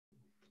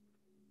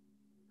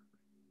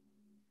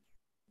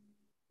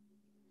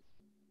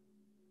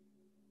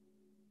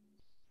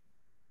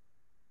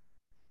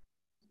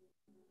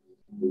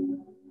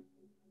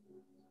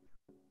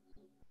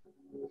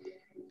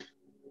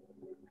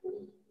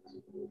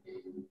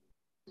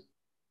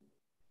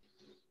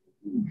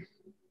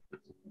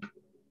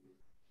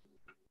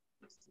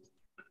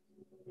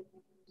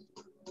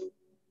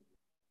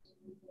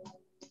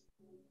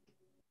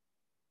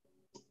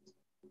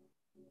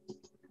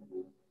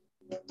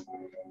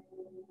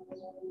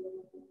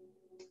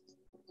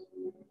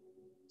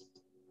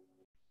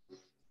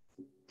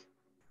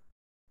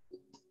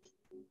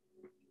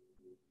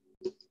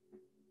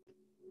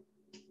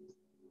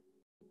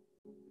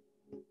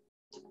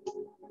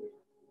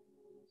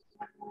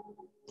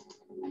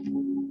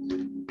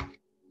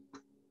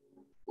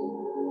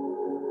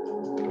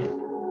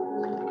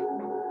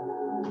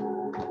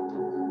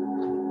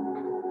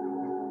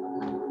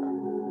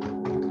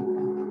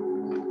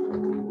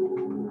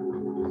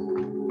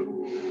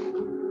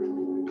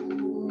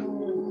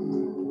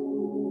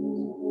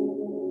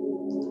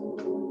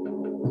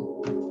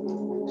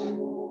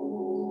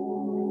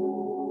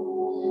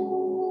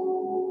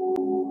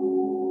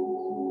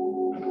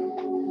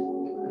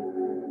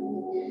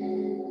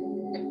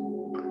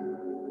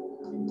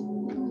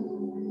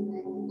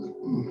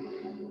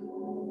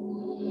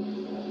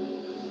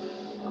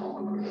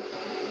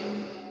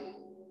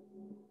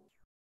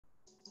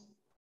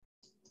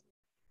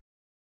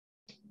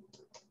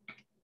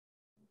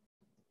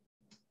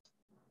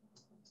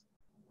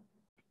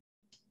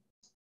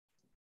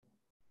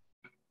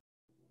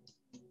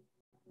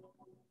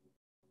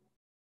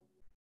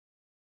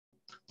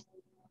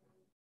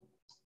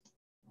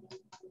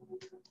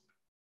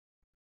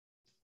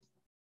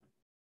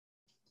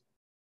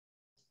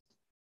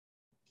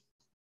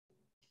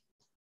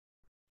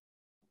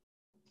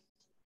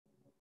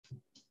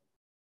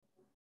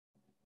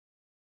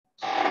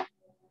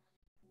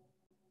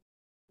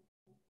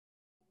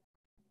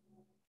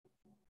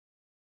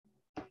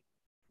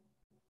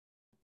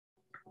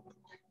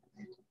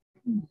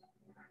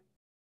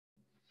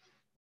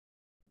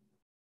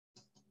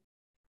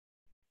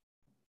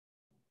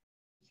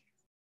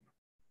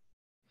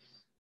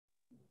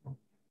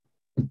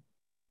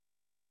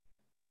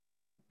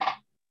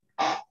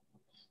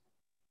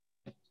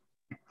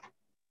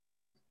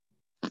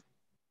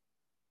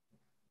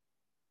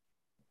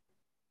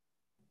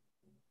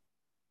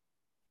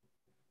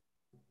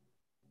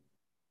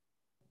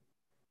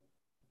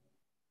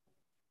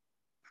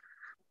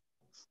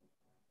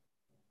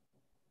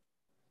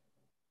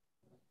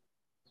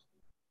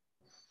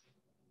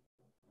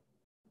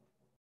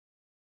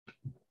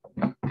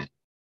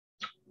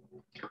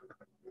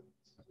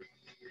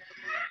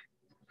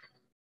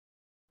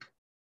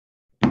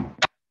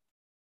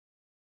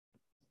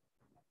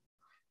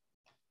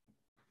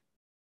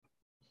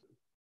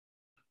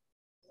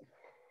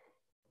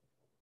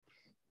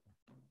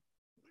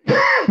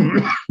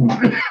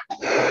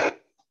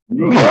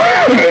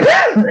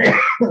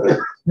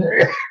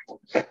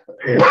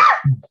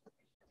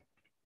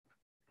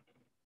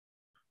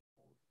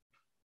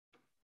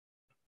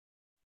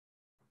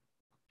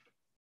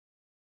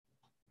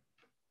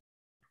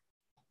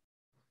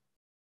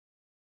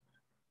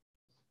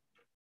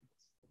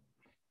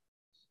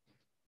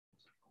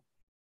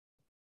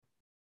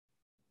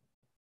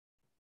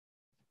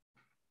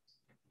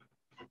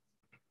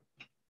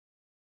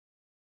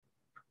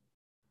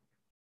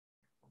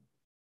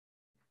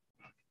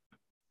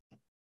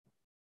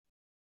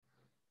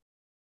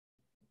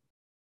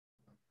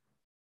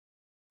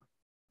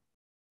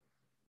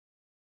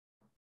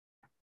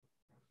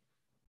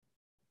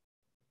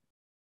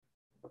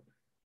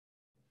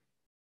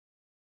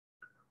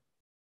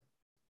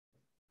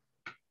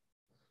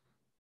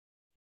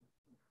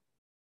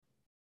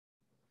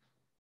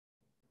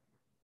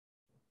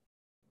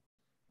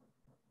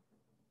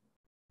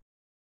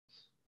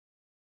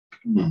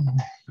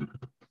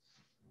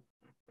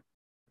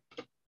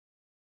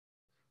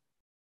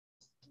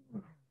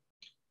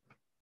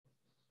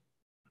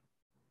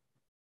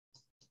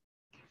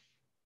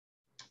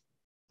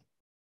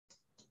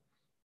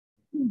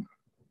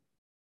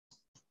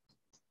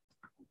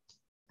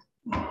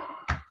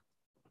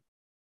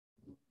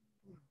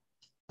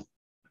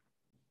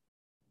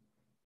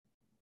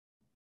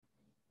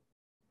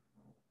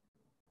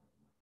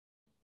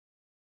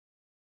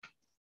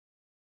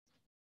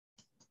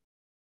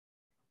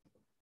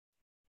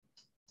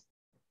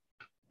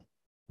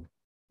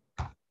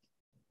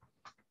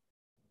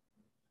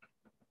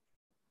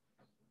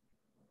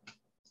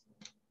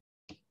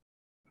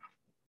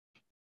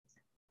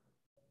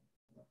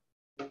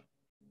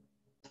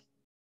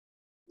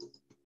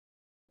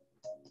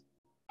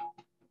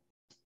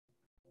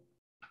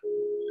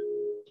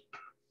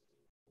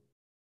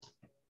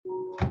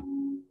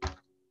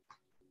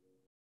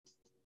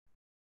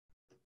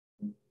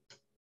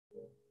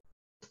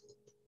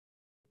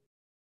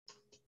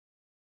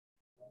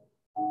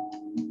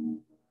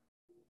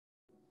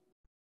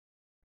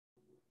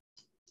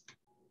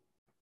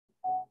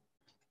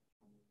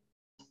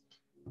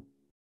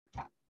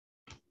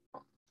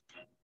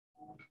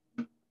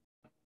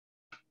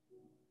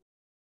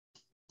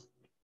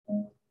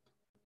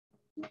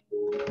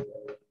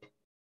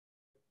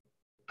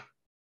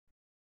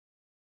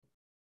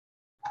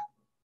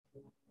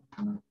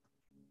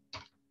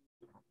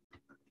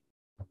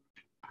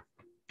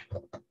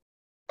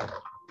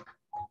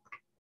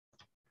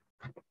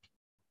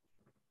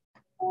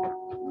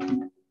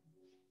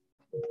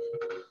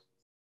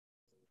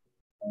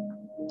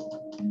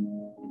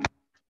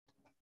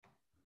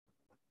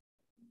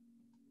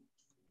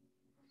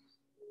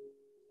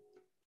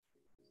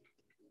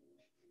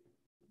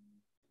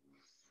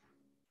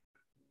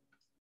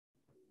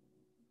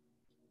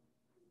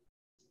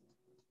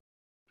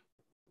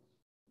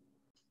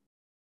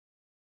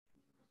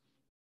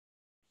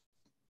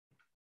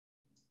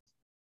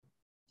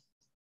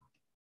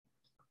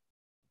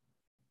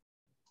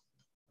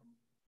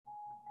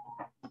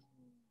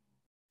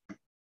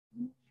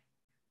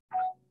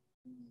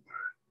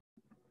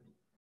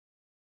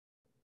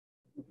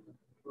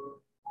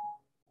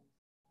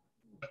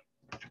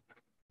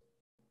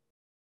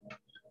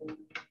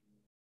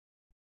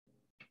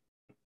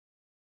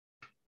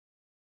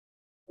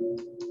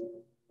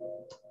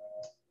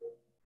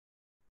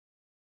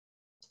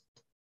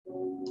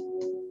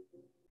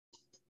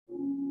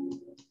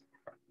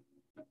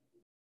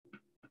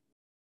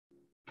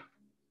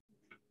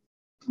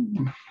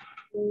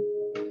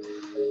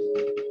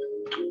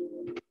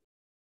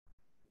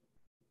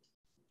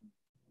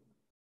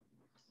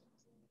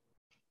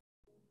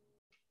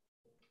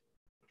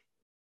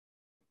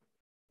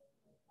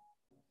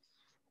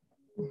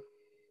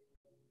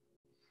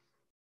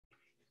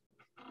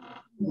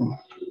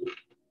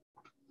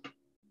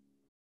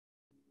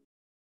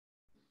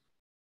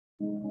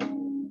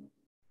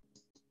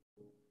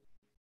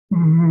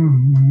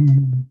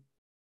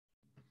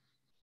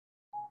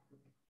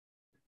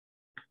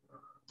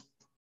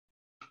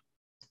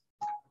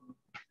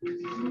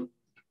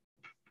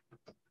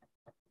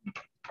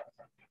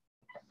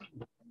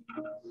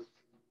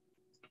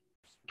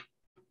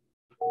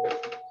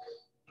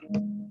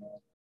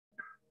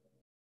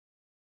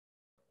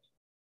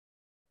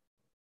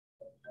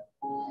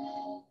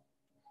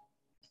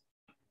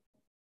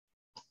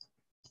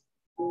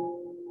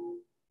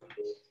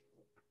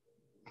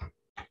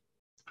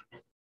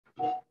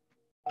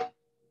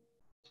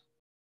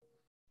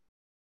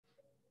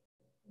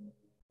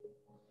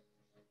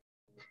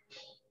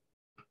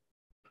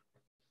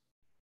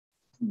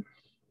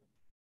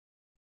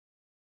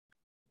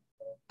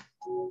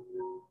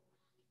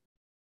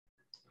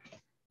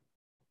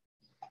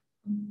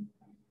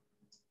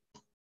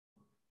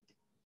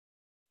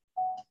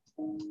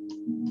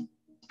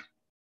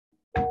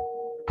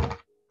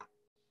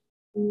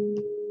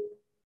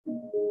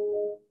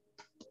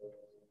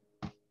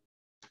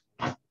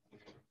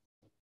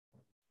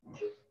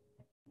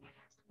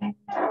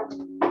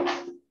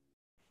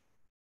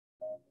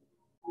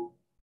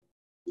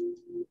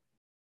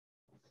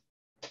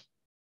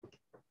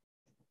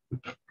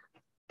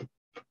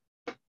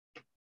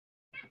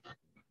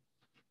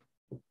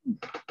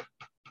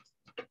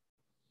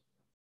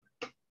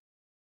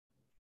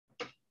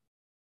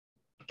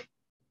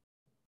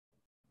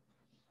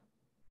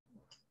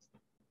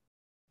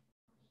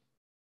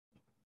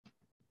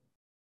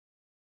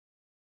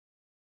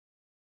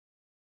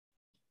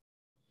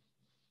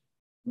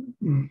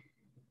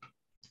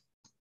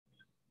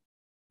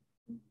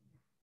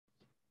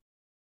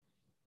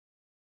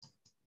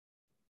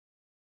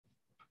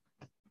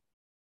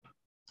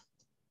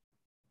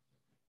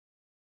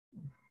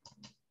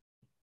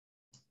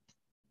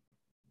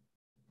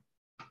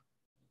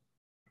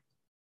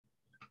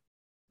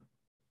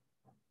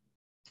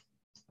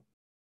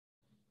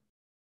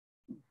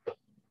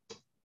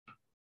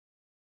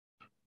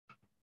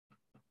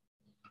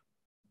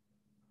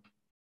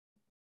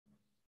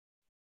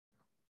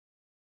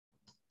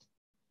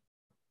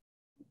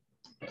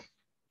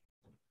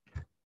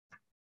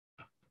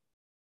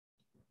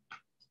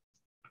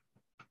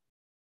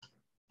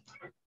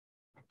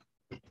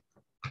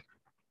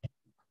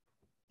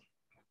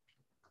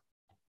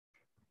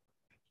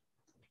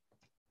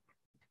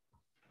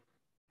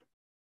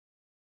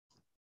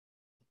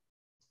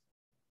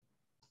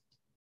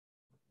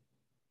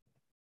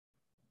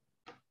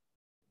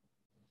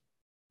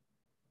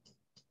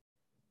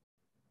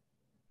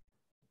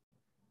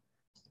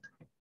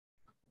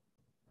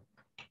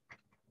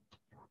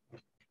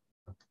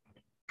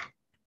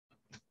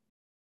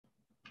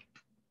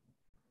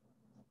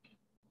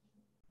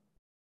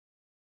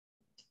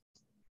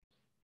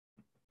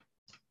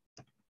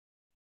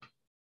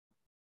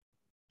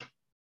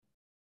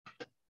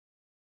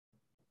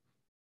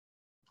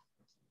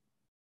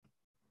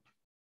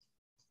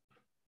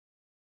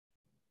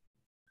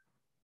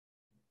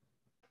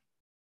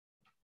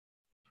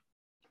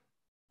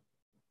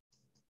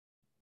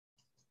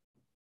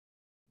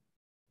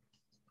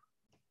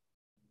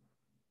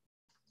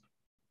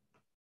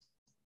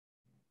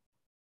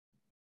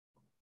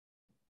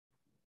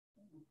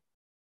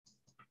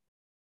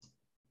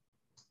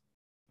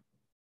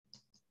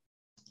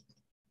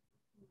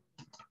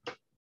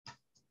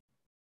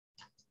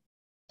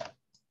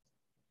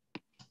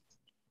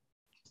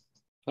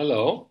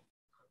Hello.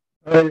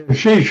 Hey,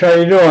 Ashish, how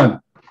you doing?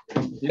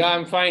 Yeah,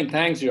 I'm fine.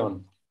 Thanks,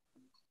 John.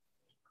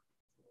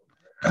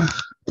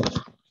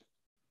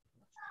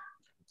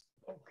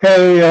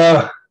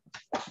 Okay,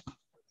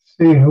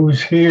 see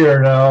who's here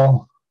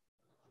now.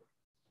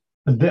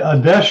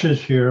 Adesh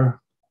is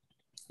here.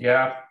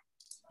 Yeah.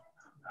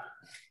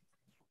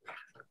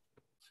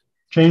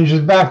 Change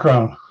his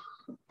background.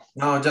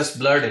 No, just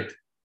blurred it.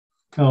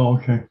 Oh,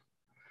 okay.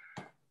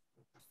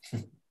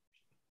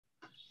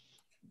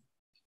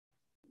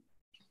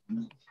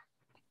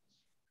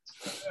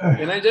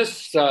 Can I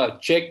just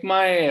check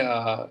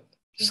my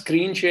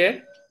screen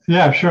share?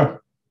 Yeah,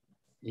 sure.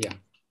 Yeah.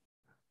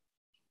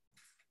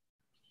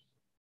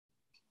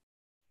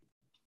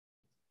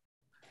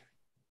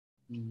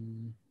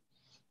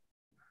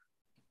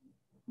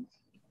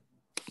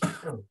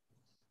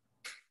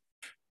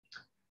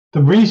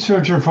 The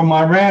researcher from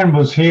Iran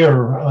was here,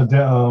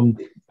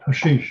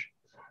 Ashish.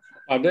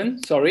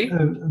 Pardon? Sorry?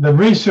 The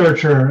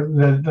researcher,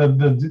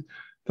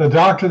 the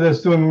doctor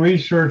that's doing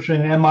research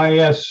in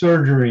MIS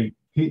surgery,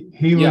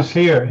 he was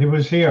here. He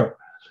was here.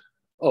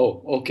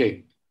 Oh,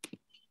 okay.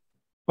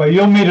 But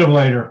you'll meet him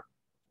later.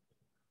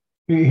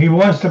 He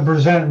wants to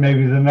present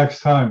maybe the next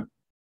time.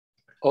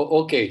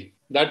 Oh, okay.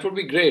 That would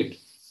be great.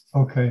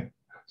 Okay.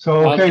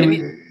 So, okay,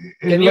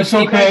 can you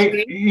see my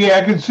screen? Yeah,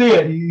 I can see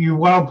it. You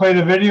want to play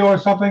the video or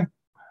something?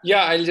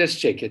 Yeah, I'll just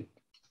check it.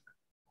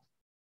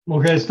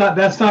 Okay,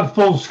 that's not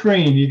full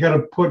screen. You got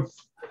to put,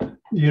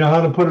 you know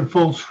how to put it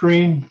full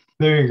screen?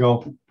 There you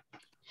go.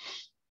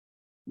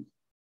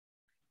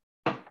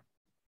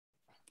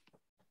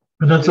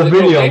 But that's a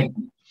video. Okay?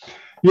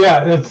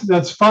 Yeah,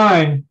 that's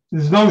fine.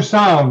 There's no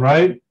sound,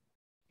 right?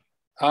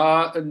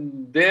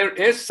 There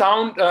is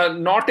sound,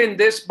 not in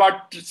this,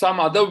 but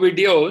some other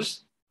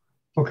videos.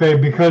 Okay,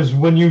 because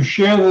when you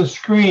share the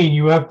screen,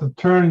 you have to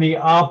turn the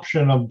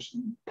option of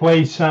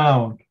play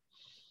sound.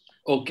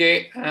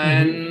 Okay,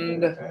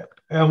 and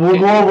we'll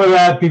go over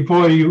that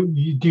before you.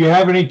 Do you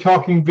have any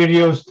talking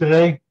videos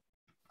today?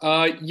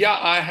 Yeah,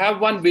 I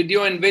have one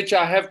video in which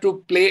I have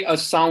to play a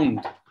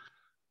sound.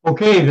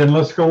 Okay, then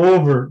let's go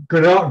over.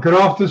 Get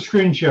off the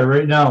screen share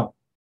right now.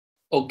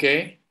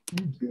 Okay.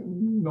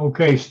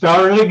 Okay,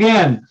 start it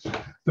again.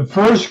 The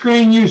first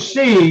screen you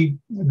see,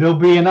 there'll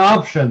be an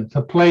option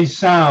to play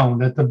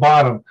sound at the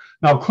bottom.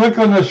 Now click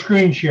on the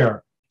screen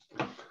share.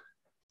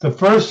 The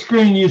first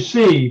screen you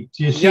see,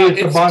 do you see at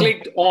the bottom?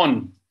 It's clicked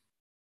on.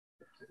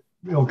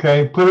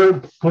 Okay,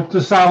 put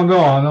the sound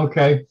on.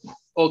 Okay.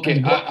 Okay.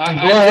 Go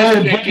ahead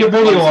and put your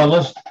video on.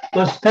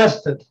 Let's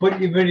test it. Put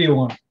your video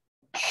on.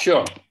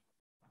 Sure.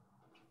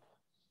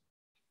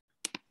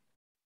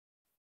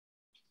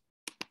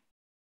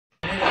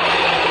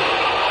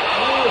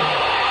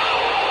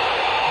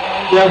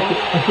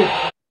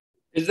 Yeah.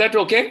 Is that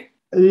okay?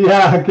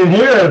 Yeah, I can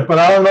hear it, but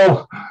I don't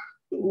know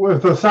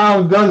if the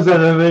sound does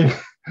anything.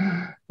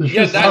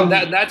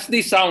 Yeah, that's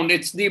the sound.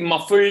 It's the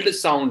muffled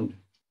sound.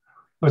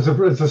 It's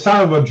the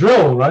sound of a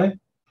drill, right?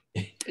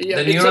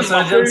 Yeah, the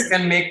neurosurgeons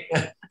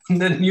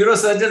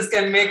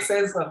can make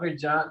sense of it,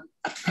 John.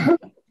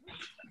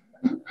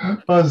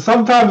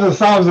 Sometimes it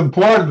sounds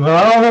important, but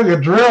I don't think a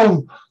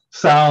drill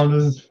sound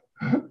is.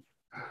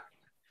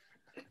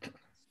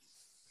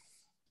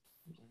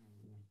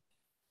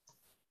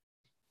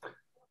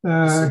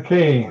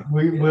 Okay,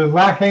 we're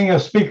lacking a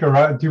speaker,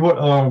 right? Do you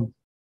want?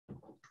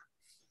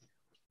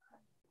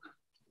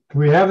 Do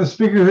we have a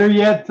speaker here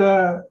yet,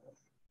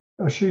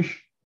 Ashish?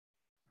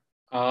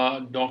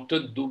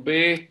 Dr.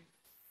 Dubey,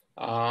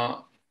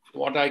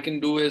 what I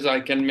can do is I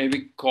can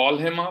maybe call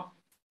him up.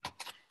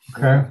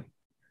 Okay.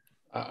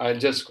 I'll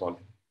just call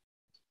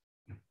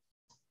him.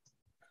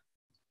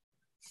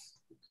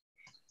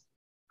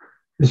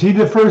 Is he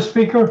the first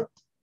speaker?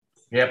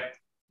 Yep.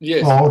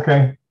 Yes. Oh,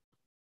 okay.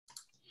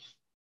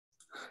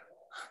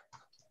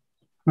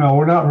 No,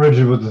 we're not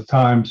rigid with the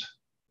times.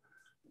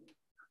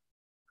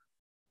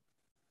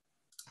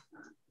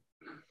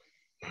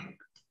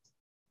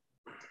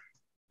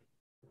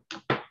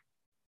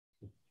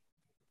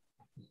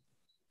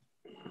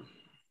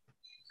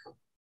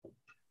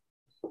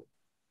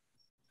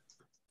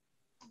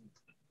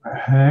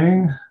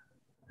 Hang,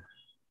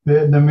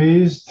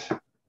 Vietnamese.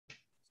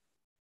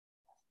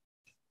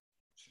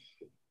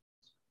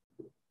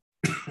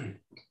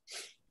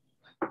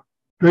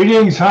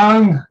 Greetings,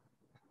 Hang.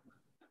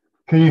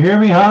 Can you hear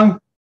me, Hang?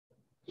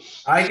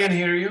 I can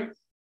hear you.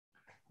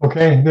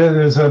 Okay,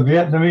 there's a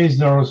Vietnamese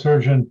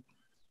neurosurgeon.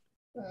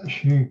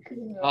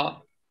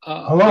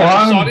 Hello,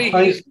 Hang. Sorry,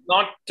 he's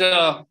not.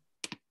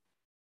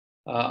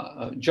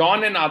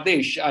 John and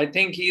Adesh, I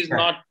think he's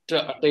not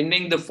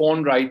attending the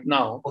phone right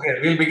now. Okay,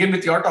 we'll begin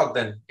with your talk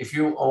then. If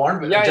you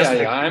want.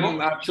 Yeah.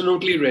 I'm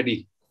absolutely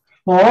ready.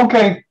 Oh,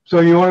 okay. So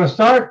you want to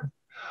start?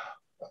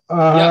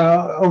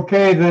 Yeah.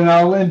 Okay, then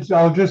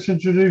I'll just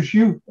introduce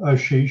you,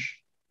 Ashish,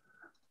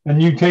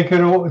 and you take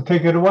it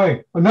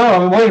away.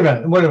 No, wait a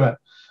minute.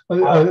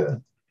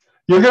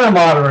 You're going to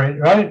moderate,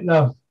 right?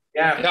 No.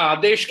 Yeah,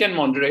 Adesh can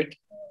moderate.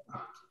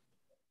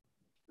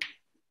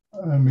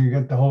 Let me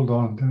get the, hold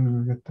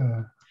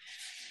on.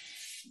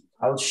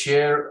 I'll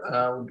share,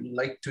 I would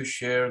like to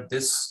share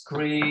this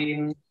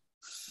screen.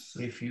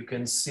 If you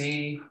can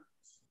see.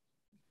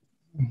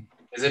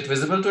 Is it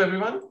visible to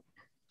everyone?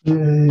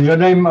 Your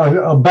name,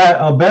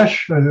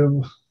 Abesh?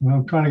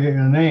 I'm trying to get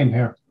your name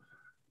here.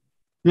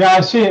 Yeah,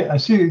 I see it. I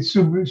see it.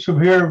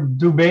 Subhir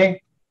Dubey.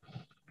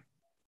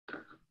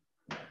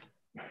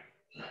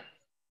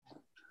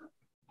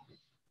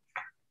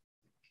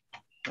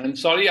 I'm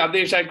sorry,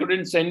 Adesh, I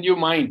couldn't send you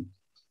mine.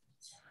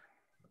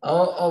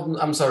 Oh,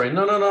 I'm sorry.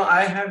 No.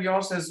 I have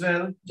yours as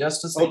well.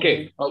 Just a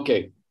second.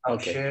 Okay. I'll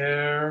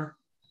share.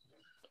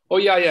 Oh,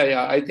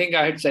 yeah. I think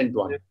I had sent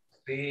one.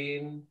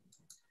 Screen.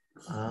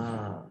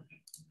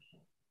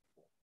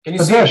 Can you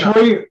Adesh,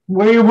 see?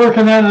 Where are you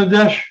working at,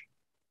 Adesh?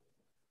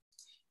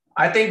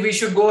 I think we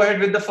should go ahead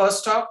with the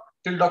first talk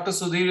till Dr.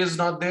 Sudhir is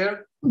not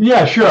there.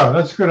 Yeah, sure.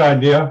 That's a good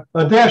idea.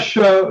 Adesh,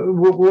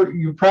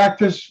 you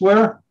practice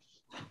where?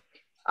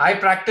 I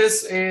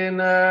practice in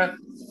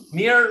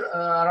near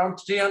around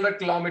 300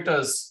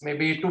 kilometers,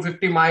 maybe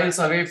 250 miles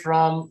away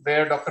from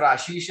where Dr.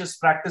 Ashish is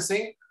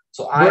practicing.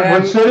 So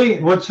what city?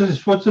 What's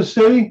the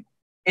city?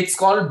 It's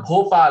called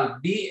Bhopal,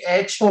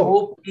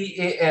 Bhopal.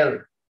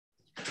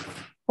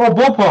 Oh,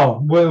 Bhopal,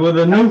 where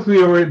the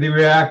nuclear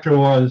reactor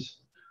was,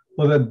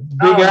 with a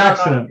big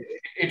accident. No.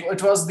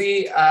 It was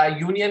the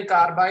Union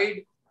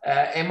Carbide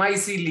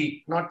MIC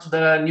leak, not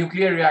the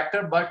nuclear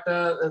reactor, but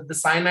the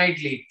cyanide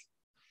leak,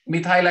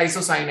 methyl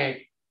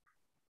isocyanide.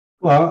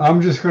 Well,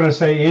 I'm just going to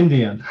say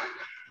Indian.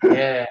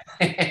 Yeah.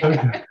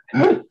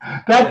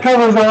 That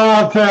covers a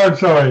lot of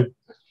territory.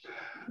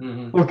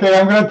 Mm-hmm. Okay,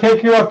 I'm going to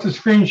take you up to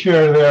screen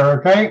share there,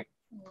 okay?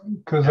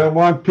 because I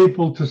want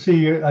people to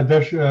see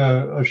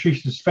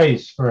Ashish's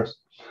face first.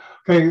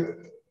 Okay,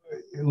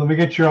 let me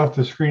get you off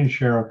the screen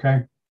share,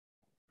 okay?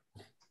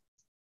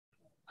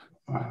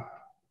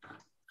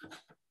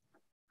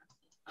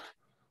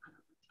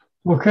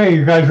 Okay,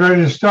 you guys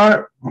ready to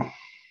start?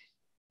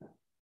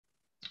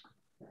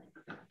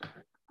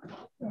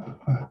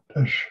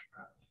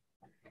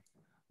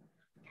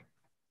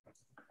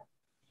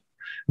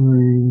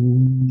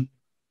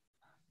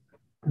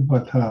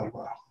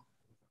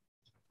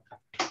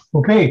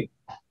 Okay,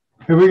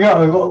 here we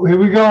go. Here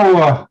we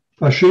go,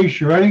 Ashish,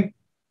 you ready?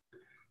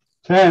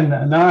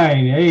 10,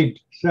 9, 8,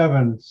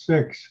 7,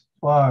 6,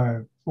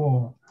 5,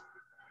 4.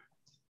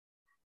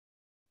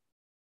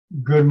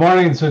 Good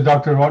morning. This is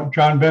Dr.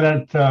 John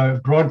Bennett,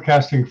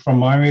 broadcasting from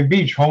Miami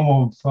Beach, home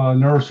of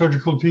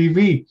Neurosurgical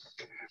TV.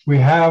 We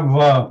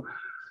have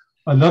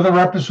another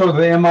episode of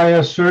the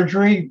MIS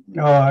surgery.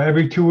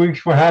 Every 2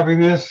 weeks we're having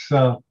this.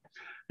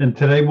 And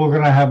today we're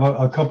going to have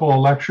a couple of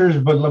lectures.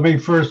 But let me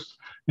first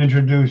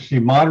introduce the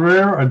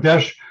moderator,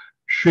 Adesh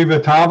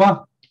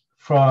Srivatava,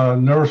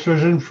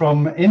 neurosurgeon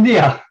from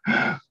India.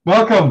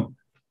 Welcome.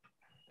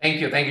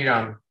 Thank you,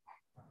 John.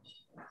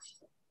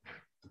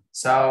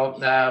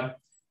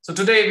 So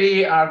today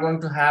we are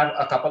going to have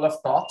a couple of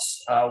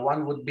talks.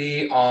 One would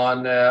be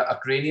on a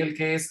cranial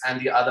case and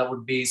the other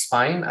would be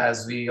spine,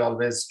 as we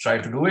always try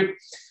to do it.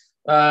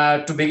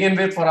 To begin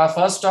with, for our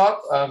first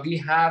talk, we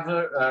have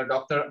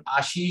Dr.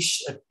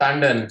 Ashish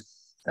Tandon.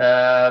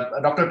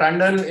 Dr.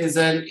 Tandon is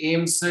an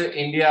AIMS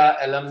India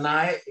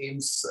alumni.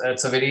 AIMS,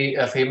 it's a very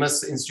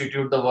famous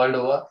institute the world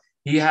over.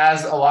 He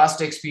has a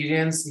vast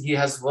experience. He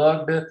has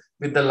worked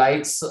with the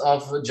likes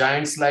of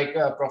giants like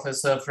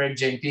Professor Fred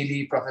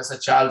Gentili, Professor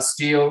Charles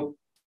Teo.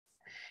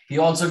 He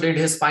also did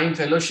his spine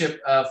fellowship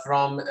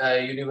from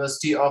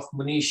University of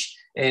Munich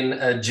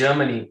in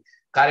Germany.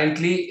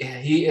 Currently,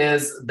 he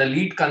is the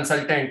lead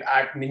consultant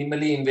at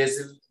Minimally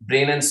Invasive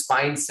Brain and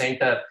Spine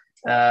Center,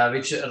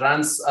 which even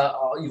runs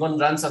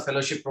a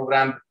fellowship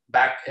program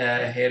back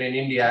here in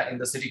India in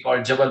the city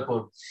called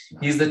Jabalpur.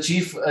 He's the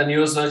chief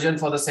neurosurgeon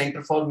for the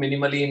Center for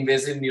Minimally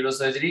Invasive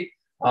Neurosurgery.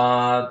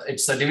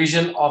 It's a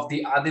division of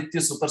the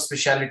Aditya Super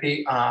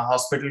Speciality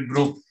Hospital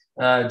Group,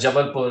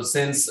 Jabalpur,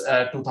 since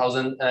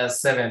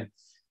 2007.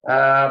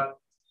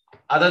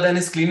 Other than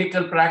his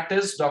clinical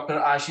practice, Dr.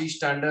 Ashish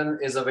Tandon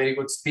is a very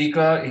good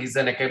speaker. He's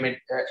an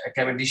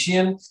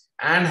academician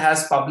and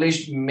has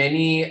published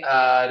many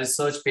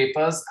research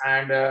papers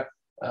and a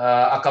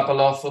couple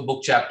of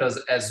book chapters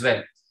as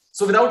well.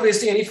 So without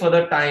wasting any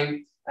further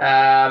time,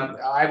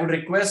 I would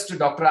request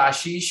Dr.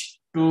 Ashish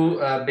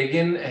to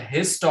begin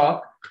his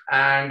talk,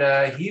 and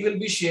he will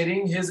be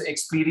sharing his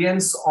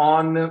experience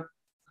on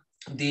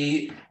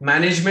the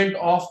management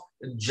of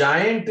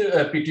giant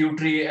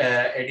pituitary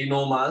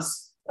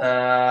adenomas,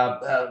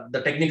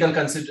 the technical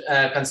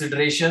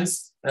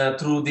considerations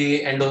through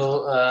the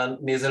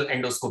nasal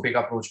endoscopic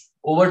approach.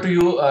 Over to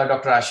you,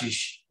 Dr.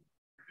 Ashish.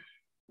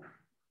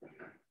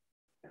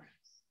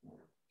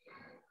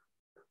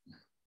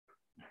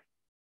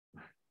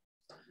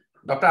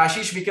 Dr.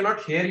 Ashish, we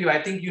cannot hear you.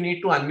 I think you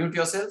need to unmute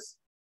yourself.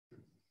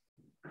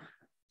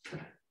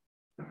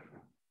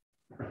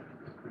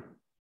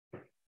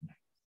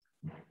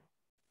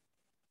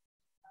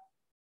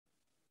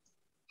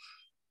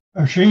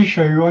 Ashish,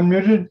 are you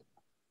unmuted?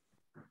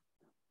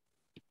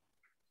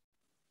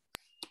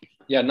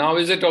 Yeah, now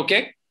is it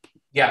okay?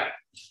 Yeah.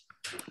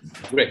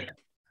 Great.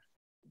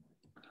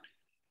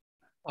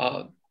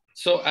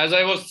 So as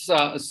I was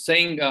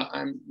saying,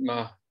 I'm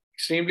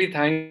extremely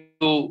thankful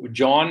to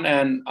John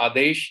and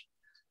Adesh.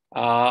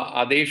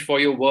 Adesh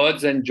for your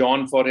words and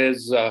John for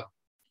his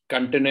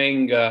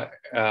continuing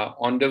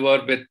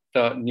endeavor with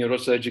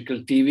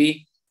Neurosurgical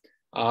TV.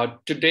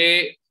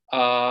 Today,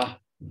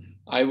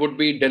 I would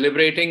be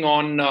deliberating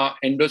on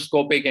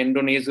endoscopic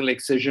endonasal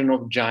excision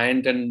of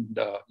giant and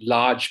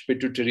large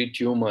pituitary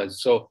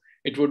tumors. So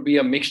it would be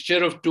a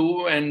mixture of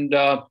two, and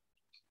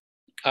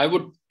I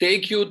would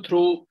take you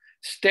through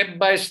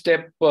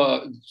step-by-step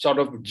sort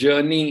of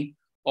journey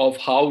of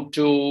how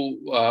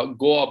to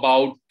go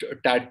about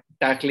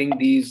tackling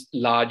these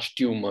large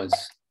tumors.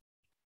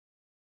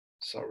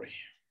 Sorry.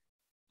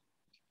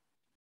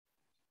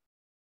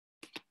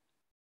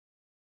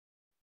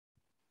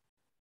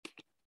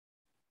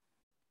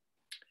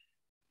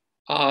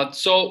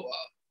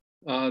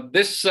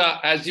 This,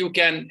 as you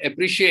can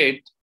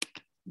appreciate,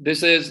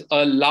 this is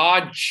a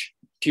large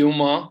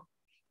tumor,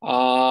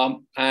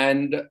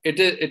 and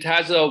it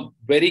has a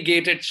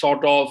variegated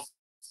sort of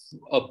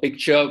a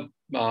picture,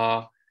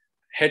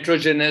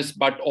 heterogeneous,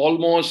 but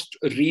almost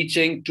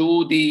reaching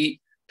to the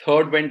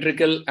third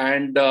ventricle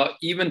and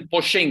even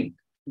pushing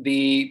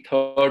the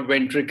third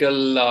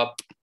ventricle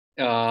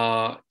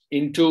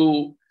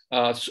into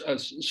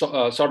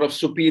sort of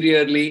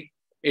superiorly.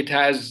 It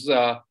has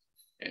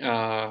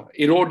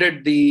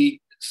eroded the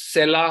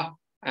sella,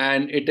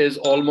 and it is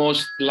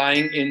almost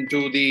lying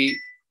into the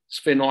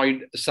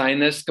sphenoid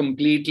sinus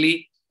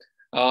completely.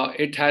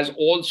 It has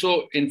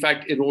also, in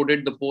fact,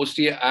 eroded the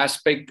posterior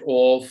aspect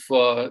of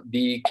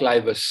the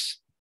clivus.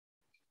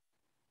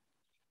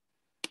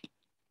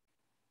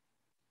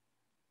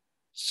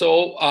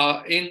 So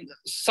in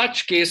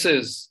such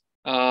cases,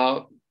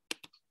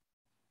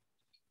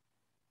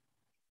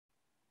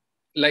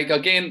 like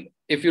again,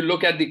 if you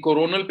look at the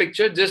coronal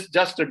picture,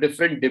 just a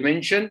different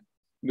dimension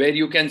where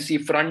you can see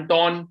front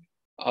on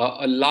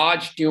a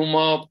large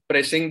tumor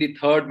pressing the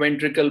third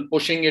ventricle,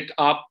 pushing it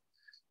up,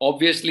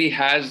 obviously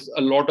has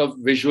a lot of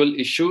visual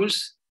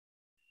issues.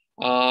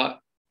 On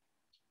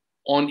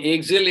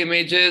axial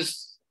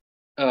images,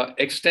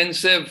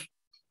 extensive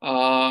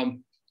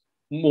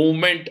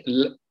movement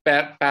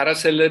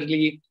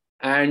paracellularly,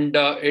 and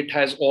it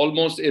has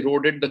almost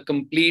eroded the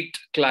complete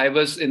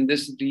clivus in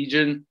this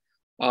region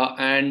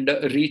and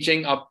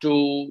reaching up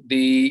to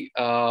the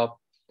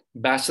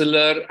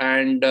basilar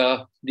and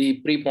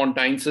the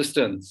prepontine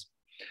cisterns.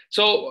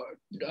 So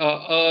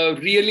a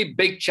really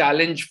big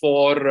challenge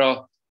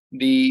for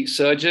the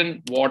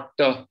surgeon. What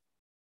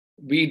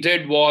we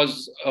did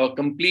was a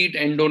complete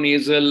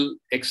endonasal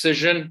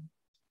excision,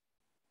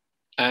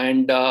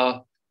 and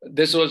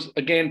this was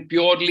again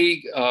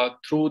purely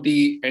through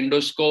the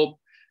endoscope.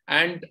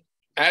 And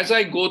as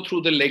I go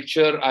through the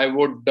lecture, I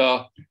would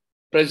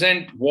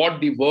present what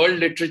the world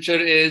literature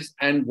is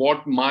and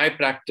what my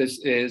practice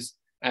is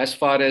as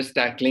far as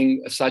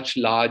tackling such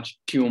large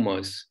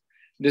tumors.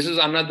 This is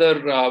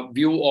another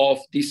view of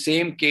the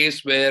same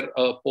case where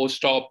a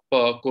post-op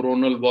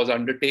coronal was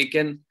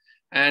undertaken.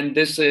 And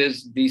this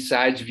is the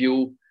SAG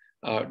view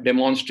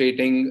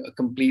demonstrating a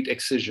complete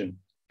excision.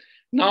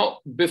 Now,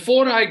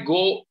 before I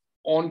go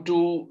on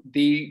to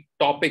the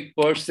topic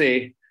per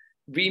se,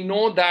 we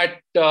know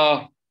that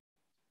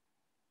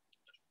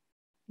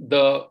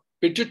the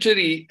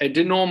pituitary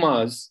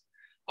adenomas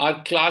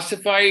are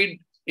classified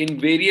in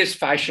various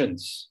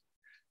fashions,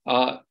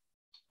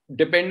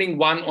 depending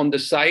one on the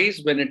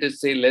size. When it is,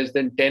 say, less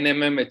than 10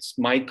 mm, it's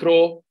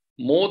micro.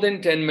 More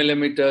than 10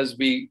 millimeters,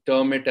 we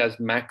term it as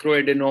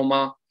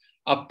macroadenoma,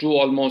 up to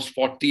almost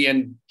 40,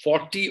 and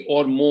 40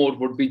 or more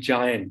would be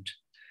giant.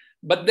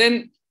 But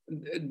then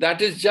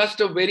that is just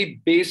a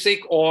very basic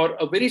or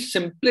a very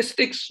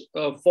simplistic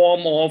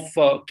form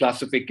of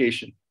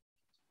classification.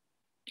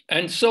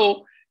 And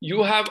so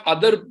you have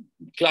other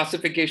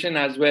classification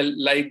as well,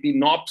 like the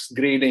NOPS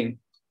grading,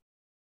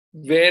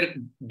 where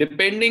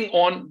depending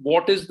on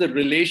what is the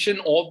relation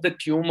of the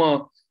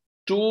tumor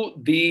to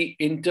the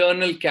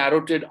internal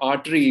carotid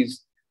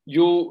arteries,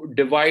 you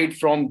divide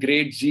from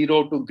grade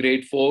 0 to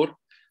grade 4.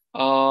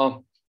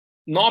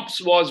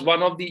 NOPS was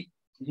one of the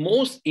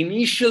most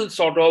initial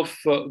sort of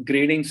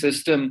grading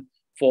system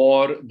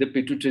for the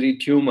pituitary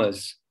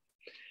tumors.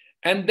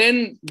 And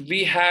then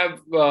we have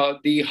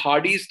the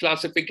Hardy's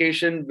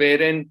classification,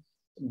 wherein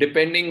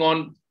depending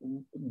on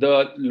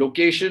the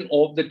location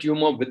of the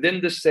tumor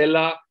within the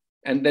cella,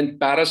 and then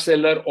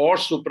paracellular or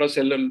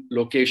supracellular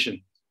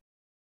location.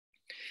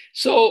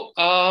 So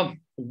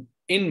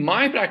in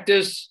my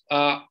practice,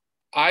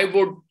 I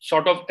would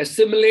sort of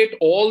assimilate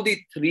all the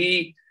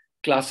three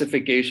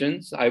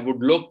classifications. I would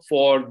look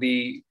for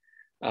the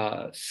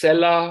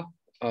cella,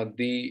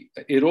 the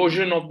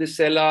erosion of the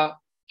cella,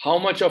 how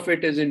much of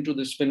it is into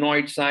the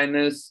sphenoid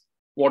sinus,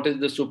 what is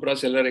the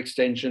supracellular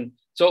extension.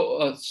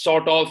 So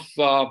sort of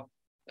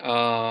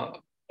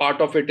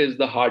part of it is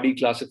the Hardy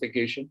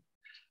classification.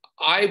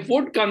 I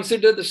would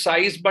consider the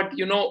size, but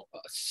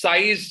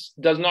size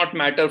does not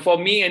matter. For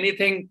me,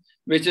 anything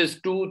which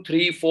is 2,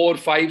 3, 4,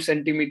 5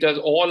 centimeters,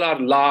 all are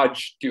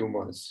large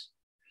tumors.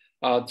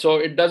 So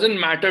it doesn't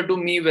matter to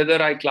me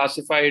whether I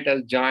classify it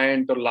as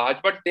giant or large,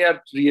 but they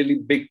are really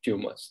big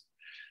tumors.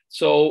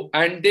 So,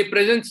 and they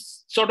present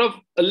sort of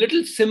a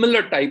little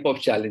similar type of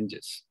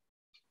challenges.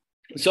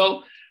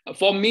 So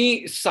for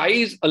me,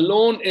 size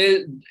alone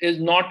is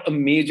not a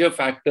major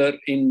factor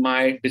in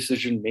my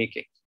decision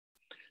making.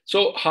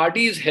 So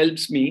Hardy's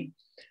helps me,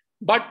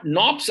 but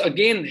NOPS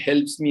again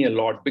helps me a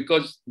lot,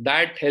 because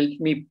that helps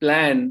me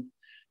plan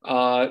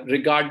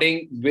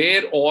regarding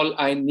where all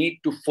I need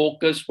to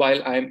focus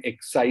while I'm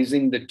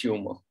excising the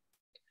tumor.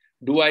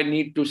 Do I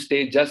need to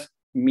stay just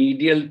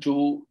medial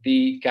to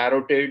the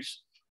carotids,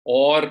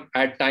 or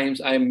at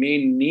times I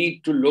may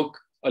need to look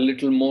a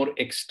little more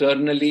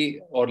externally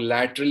or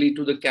laterally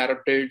to the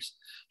carotids?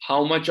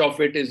 How much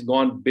of it is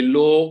gone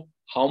below?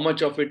 How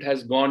much of it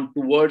has gone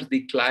towards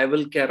the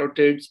clival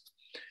carotids,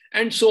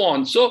 and so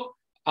on. So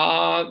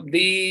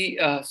the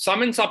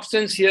sum and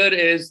substance here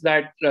is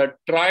that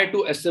try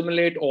to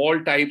assimilate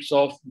all types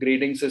of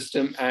grading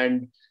system,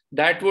 and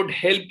that would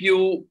help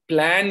you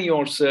plan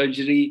your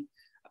surgery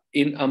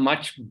in a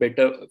much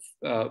better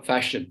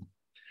fashion.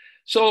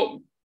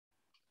 So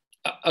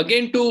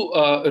again, to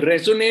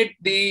resonate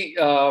the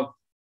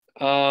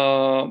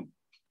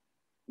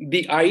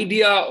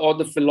idea or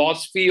the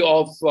philosophy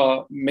of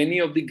many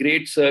of the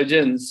great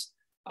surgeons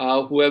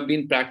who have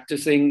been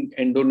practicing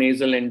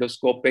endonasal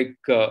endoscopic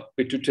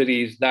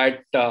pituitaries,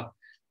 that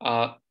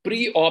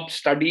pre-op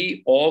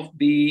study of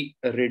the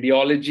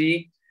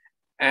radiology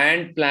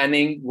and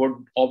planning would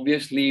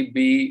obviously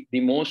be the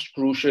most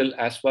crucial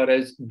as far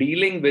as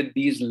dealing with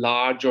these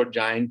large or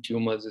giant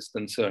tumors is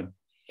concerned.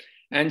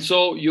 And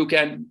so you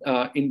can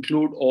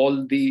include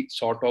all the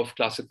sort of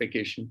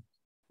classification.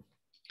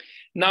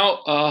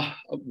 Now,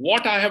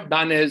 what I have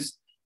done is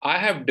I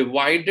have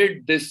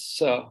divided this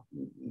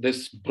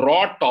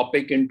broad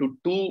topic into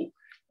two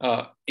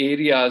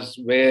areas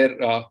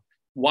where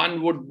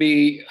one would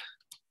be,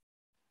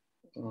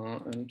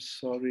 I'm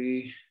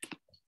sorry,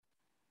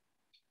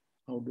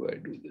 how do I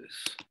do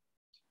this?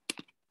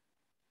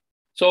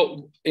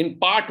 So in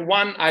part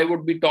one, I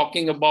would be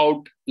talking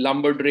about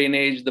lumbar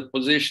drainage, the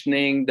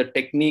positioning, the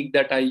technique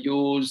that I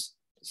use,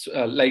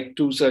 like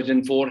two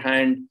surgeon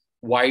forehand,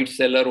 wide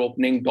sellar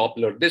opening,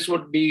 Doppler. This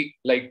would be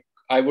like,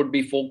 I would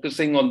be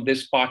focusing on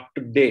this part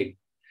today.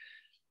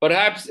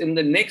 Perhaps in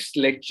the next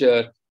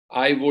lecture,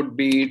 I would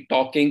be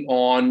talking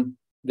on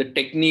the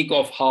technique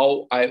of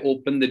how I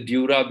open the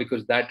dura,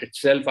 because that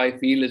itself I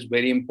feel is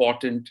very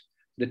important.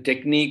 The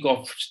technique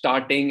of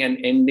starting and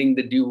ending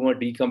the tumor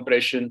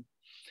decompression.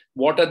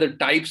 What are the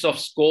types of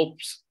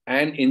scopes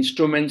and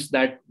instruments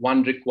that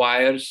one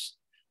requires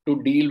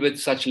to deal with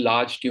such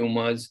large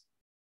tumors?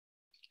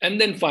 And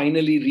then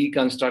finally,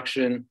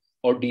 reconstruction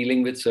or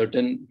dealing with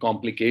certain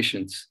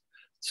complications.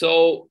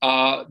 So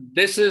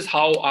this is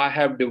how I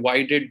have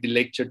divided the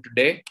lecture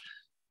today.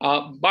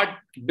 But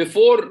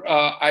before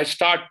I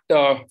start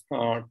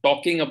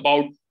talking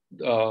about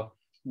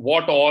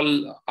what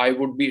all I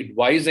would be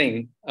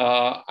advising,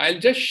 I'll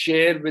just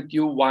share with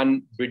you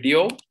one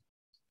video.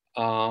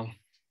 I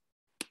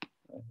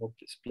hope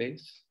this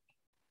plays.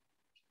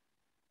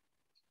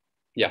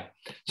 Yeah.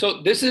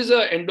 So this is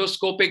an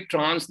endoscopic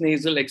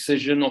transnasal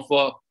excision of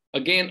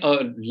again,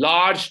 a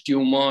large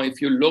tumor.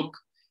 If you look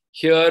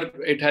here,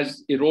 it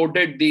has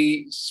eroded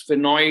the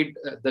sphenoid,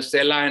 the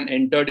sella, and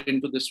entered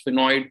into the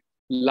sphenoid,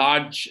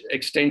 large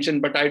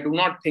extension, but I do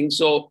not think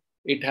so.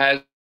 It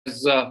has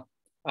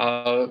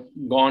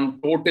gone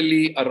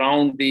totally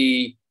around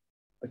the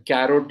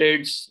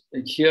carotids.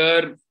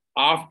 Here,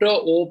 after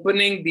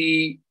opening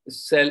the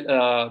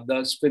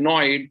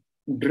sphenoid,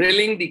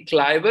 drilling the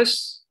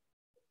clivus.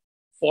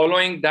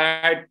 Following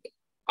that,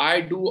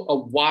 I do a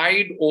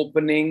wide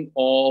opening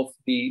of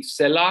the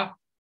sella.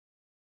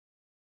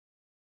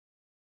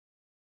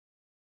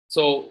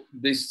 So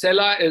the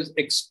sella is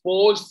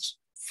exposed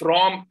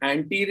from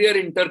anterior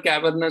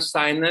intercavernous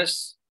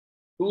sinus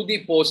to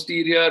the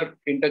posterior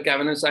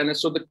intercavernous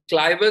sinus. So the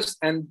clivus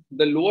and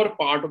the lower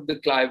part of the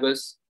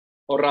clivus,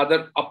 or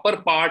rather upper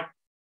part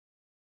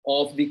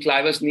of the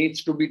clivus,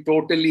 needs to be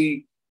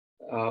totally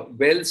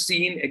well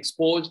seen,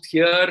 exposed.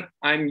 Here,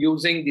 I'm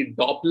using the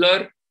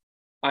Doppler.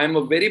 I'm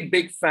a very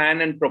big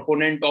fan and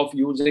proponent of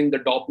using the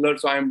Doppler.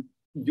 So I'm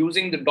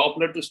using the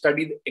Doppler to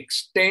study the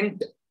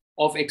extent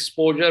of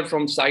exposure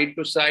from side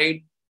to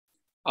side.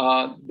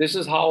 This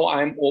is how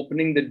I'm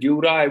opening the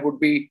dura. I would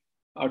be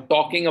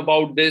talking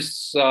about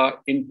this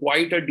in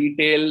quite a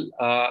detail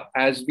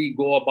as we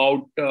go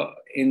about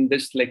in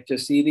this lecture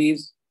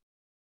series.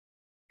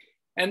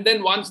 And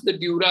then once the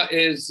dura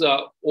is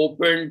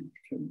opened,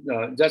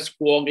 just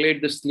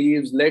coagulate the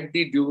sleeves, let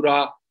the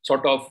dura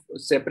sort of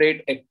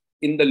separate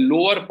in the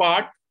lower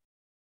part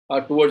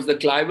towards the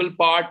clival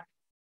part,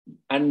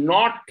 and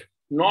not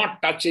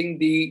touching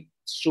the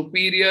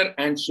superior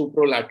and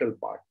supralateral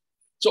part.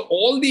 So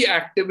all the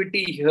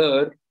activity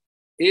here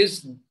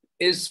is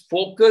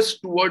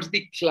focused towards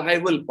the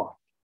clival part.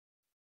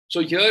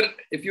 So here,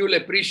 if you'll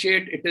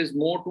appreciate, it is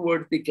more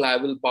towards the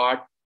clival part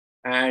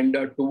and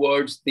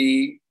towards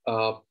the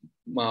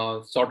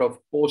sort of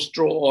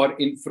postro or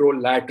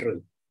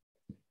infralateral.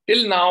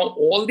 Till now,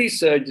 all the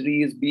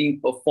surgery is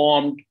being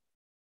performed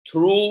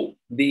through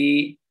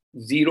the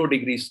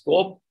 0-degree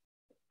scope.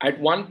 At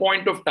one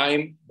point of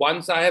time,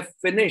 once I have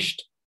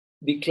finished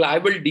the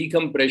clival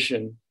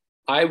decompression,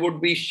 I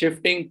would be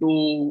shifting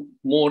to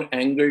more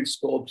angled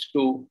scopes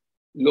to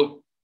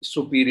look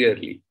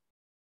superiorly.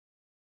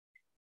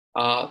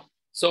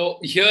 So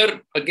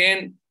here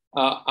again,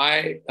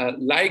 I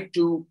like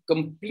to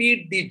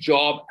complete the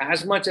job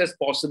as much as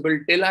possible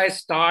till I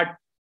start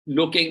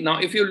looking. Now,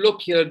 if you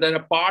look here, there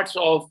are parts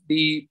of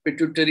the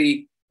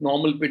pituitary,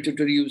 normal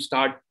pituitary, you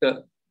start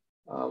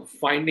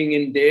finding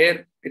in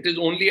there. It is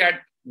only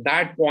at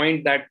that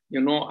point that,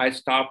 I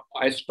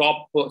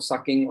stop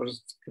sucking or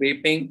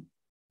scraping.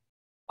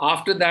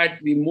 After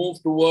that, we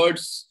move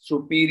towards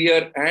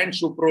superior and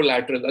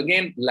supralateral.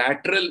 Again,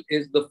 lateral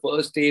is the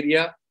first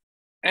area.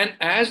 And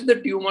as the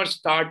tumor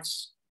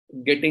starts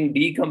getting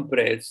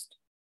decompressed,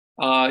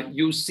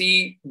 you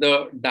see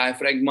the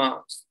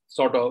diaphragma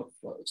sort of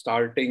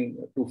starting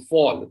to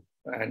fall.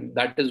 And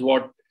that is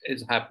what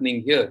is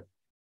happening here.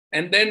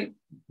 And then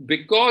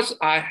because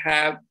I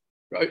have,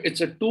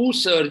 it's a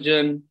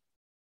two-surgeon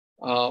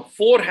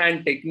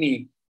forehand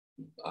technique,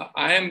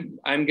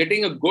 I'm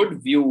getting a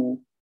good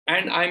view,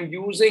 and I'm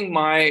using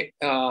my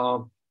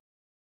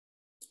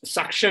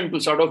suction to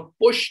sort of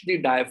push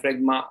the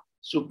diaphragma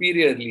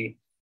superiorly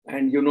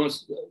and,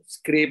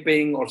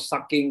 scraping or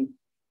sucking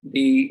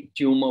the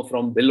tumor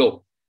from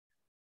below.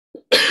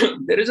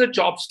 There is a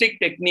chopstick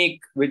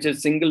technique, which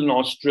is single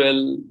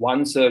nostril,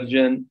 one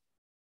surgeon,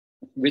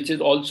 which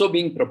is also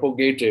being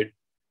propagated.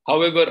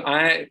 However,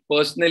 I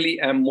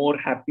personally am more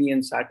happy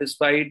and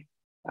satisfied,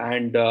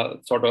 and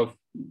sort of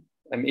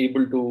I'm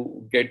able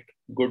to get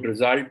good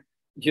result.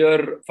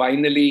 Here,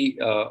 finally,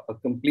 a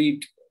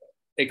complete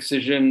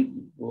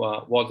excision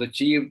was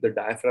achieved. The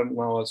diaphragm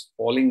was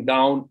falling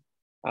down.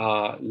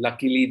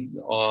 Luckily,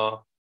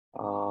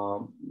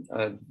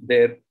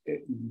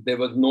 there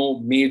was no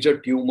major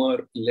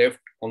tumor left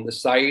on the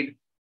side.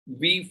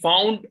 We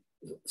found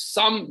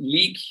some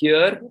leak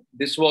here.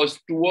 This was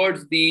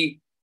towards the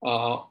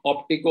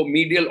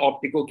medial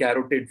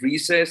opticocarotid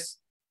recess.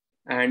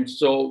 And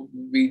so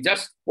we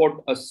just put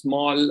a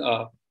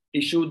small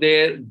tissue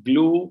there,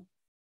 glue,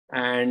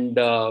 and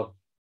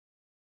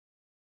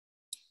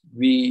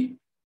we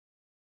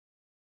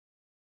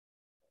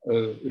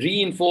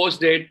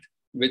reinforced it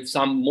with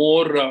some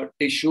more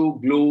tissue,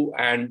 glue,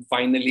 and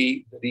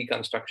finally the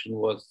reconstruction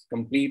was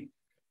complete.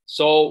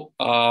 So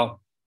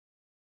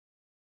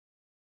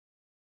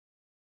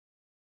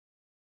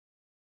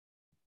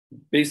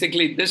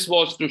basically this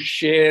was to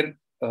share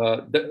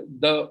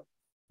the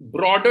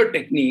broader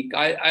technique.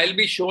 I'll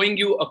be showing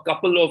you a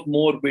couple of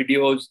more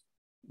videos,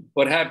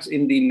 perhaps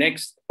in the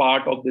next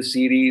part of the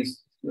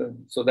series,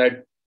 so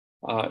that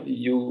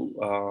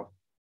you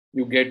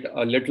get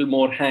a little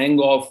more hang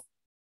of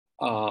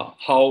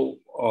how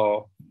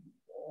or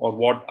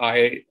what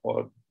I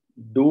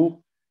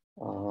do.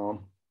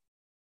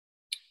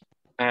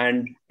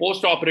 And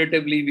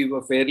post-operatively, we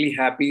were fairly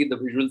happy. The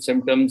visual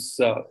symptoms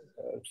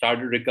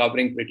started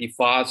recovering pretty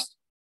fast.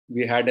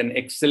 We had an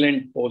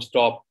excellent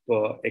post-op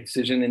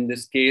excision in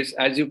this case.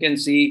 As you can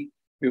see,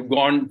 we've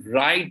gone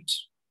right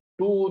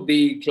to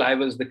the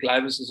clivus. The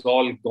clivus is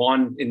all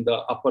gone in the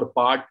upper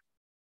part.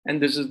 And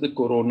this is the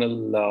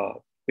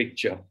coronal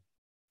picture.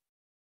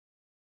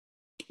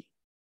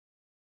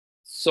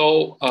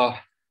 So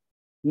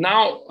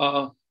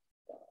now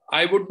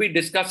I would be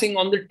discussing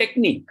on the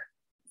technique.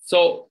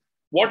 So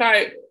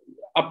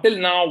up till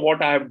now,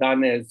 what I have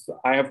done is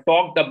I have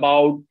talked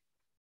about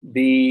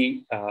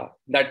the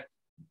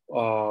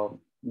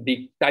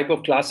type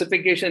of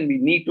classification. We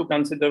need to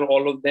consider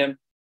all of them.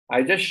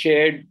 I just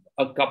shared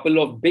a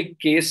couple of big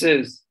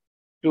cases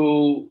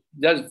to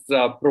just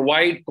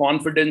provide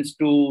confidence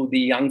to the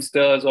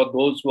youngsters or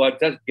those who are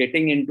just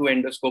getting into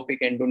endoscopic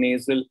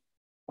endonasal,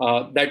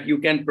 that you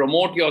can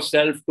promote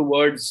yourself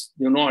towards,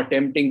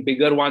 attempting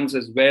bigger ones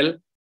as well.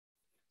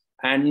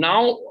 And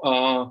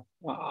now,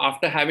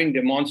 after having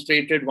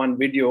demonstrated one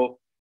video,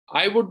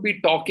 I would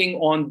be talking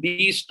on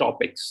these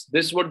topics.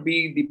 This would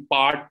be the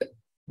part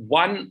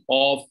one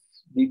of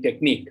the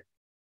technique,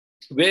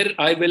 where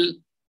I will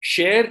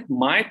share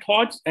my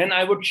thoughts and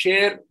I would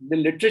share the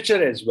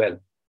literature as well,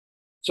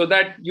 so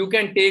that you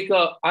can take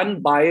an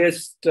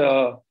unbiased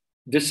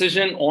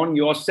decision on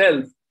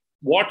yourself,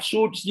 what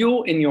suits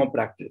you in your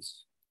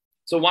practice.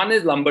 So one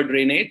is lumbar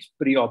drainage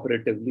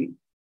preoperatively,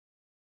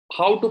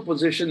 how to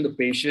position the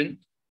patient,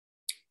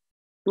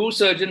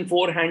 two-surgeon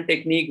forehand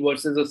technique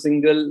versus a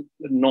single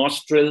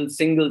nostril,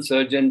 single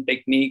surgeon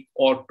technique,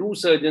 or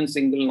two-surgeon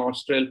single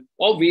nostril,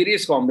 or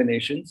various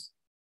combinations,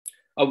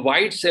 a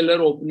wide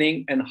cellar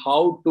opening and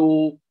how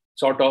to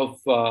sort of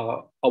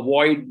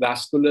avoid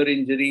vascular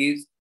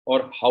injuries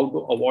or how to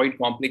avoid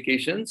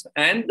complications,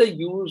 and the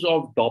use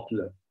of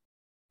Doppler.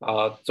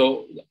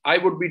 So I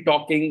would be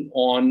talking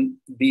on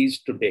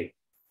these today.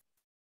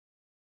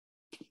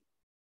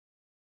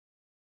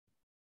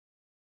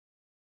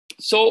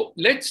 So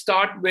let's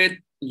start with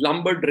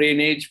lumbar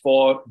drainage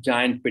for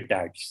giant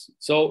pitads.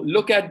 So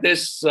look at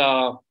this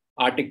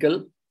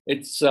article.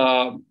 It's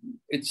a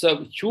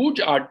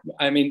huge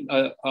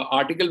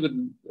article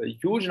with a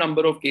huge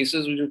number of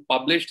cases, which is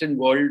published in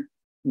World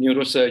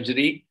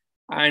Neurosurgery,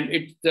 and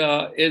it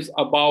is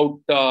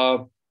about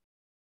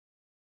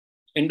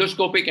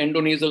endoscopic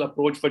endonasal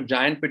approach for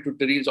giant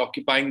pituitaries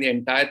occupying the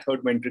entire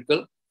third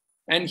ventricle.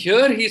 And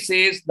here he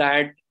says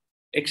that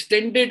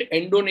extended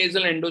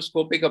endonasal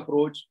endoscopic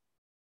approach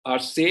are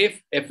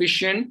safe,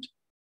 efficient,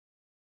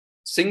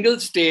 single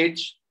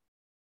stage,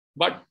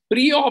 but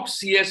pre-op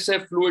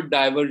CSF fluid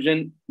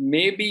diversion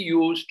may be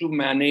used to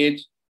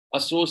manage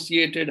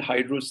associated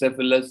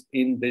hydrocephalus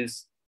in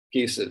these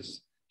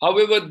cases.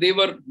 However, they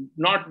were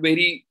not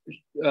very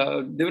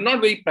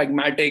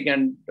pragmatic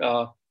and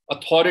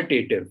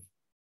authoritative.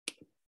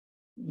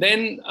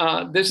 Then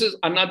this is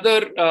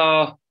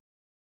another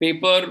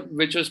paper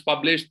which was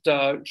published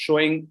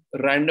showing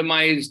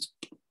randomized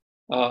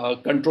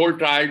control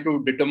trial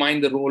to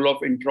determine the role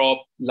of intraop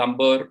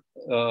lumbar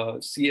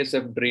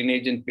CSF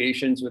drainage in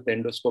patients with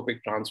endoscopic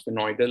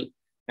transsphenoidal.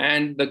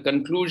 And the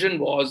conclusion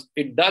was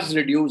it does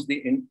reduce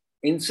the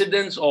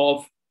incidence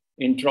of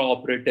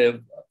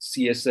intraoperative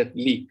CSF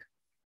leak.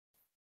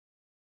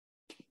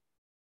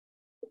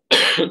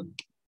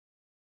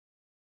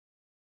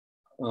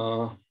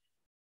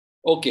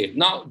 Okay,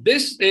 now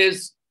this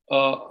is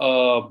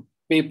a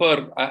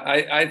paper,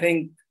 I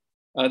think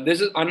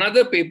this is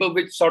another paper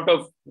which sort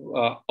of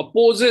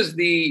opposes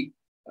the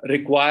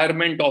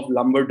requirement of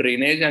lumbar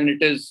drainage, and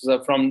it is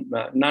from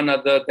none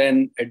other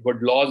than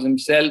Edward Laws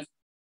himself,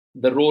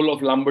 the role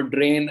of lumbar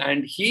drain.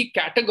 And he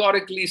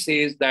categorically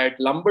says that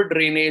lumbar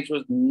drainage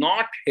was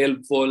not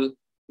helpful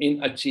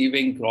in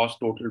achieving gross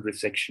total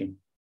resection.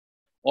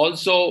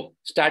 Also,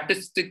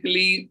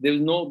 statistically, there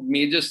is no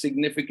major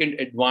significant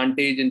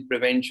advantage in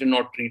prevention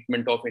or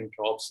treatment of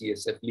intra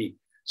CSF leak.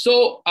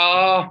 So,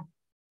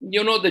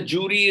 the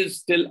jury is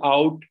still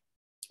out.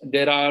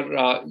 There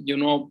are,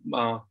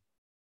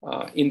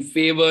 in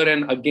favor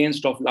and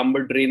against of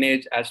lumbar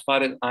drainage. As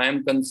far as I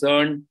am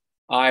concerned,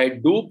 I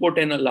do put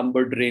in a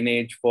lumbar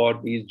drainage for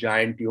these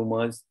giant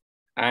tumors.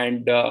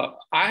 And I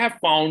have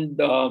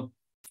found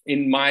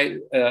in my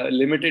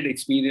limited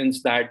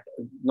experience that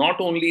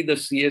not only the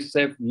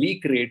CSF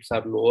leak rates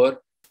are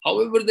lower,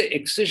 however, the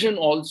excision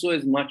also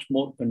is much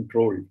more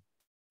controlled.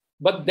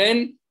 But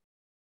then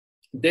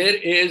there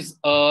is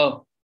a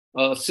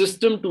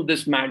system to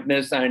this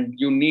madness, and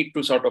you need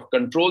to sort of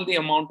control the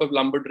amount of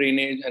lumbar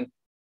drainage. And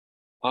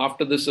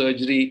after the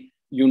surgery,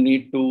 you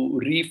need to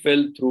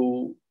refill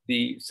through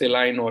the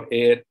saline or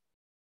air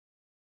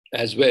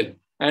as well.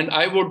 And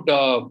I would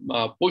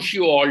push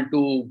you all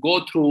to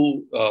go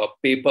through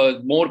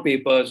more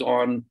papers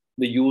on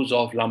the use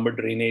of lumbar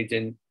drainage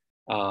in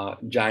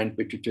giant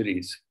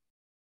pituitaries.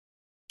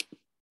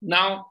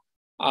 Now,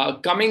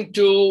 coming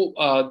to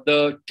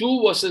the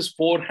 2 versus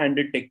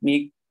 4-handed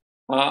technique,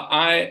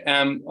 I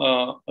am,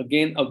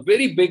 again, a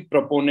very big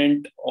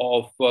proponent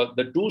of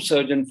the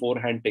 2-surgeon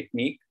 4-hand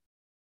technique.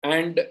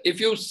 And if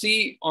you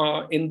see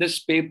in this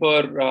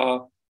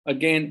paper,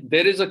 again,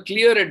 there is a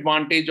clear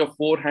advantage of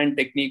 4-hand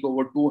technique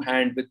over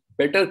 2-hand with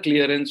better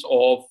clearance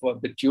of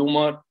the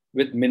tumor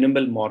with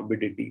minimal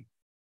morbidity.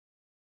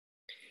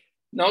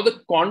 Now,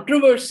 the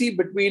controversy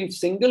between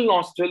single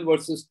nostril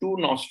versus 2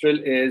 nostril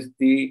is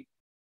the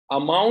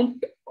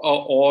amount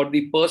or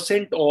the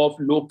percent of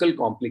local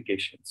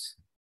complications.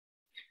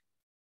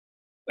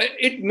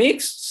 It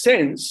makes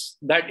sense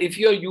that if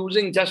you're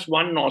using just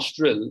 1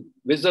 nostril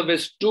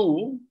vis-a-vis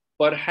 2,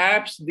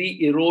 perhaps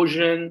the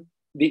erosion,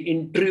 the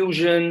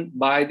intrusion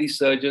by the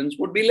surgeons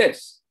would be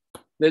less.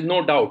 There's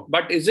no doubt.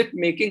 But is it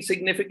making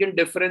significant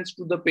difference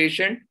to the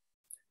patient?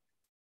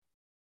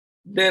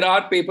 There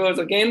are papers,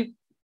 again,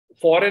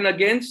 for and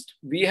against.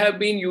 We have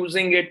been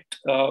using it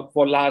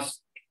for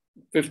last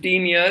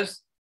 15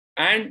 years.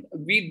 And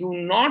we do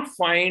not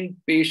find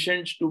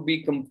patients to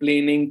be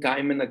complaining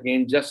time and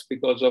again just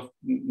because of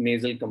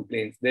nasal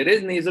complaints. There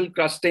is nasal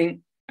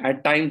crusting.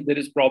 At times, there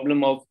is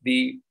problem of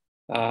the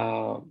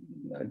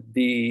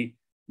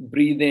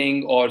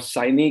breathing or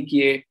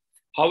synechia.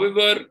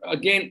 However,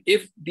 again,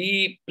 if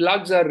the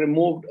plugs are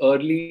removed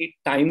early,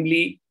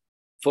 timely,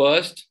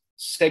 first.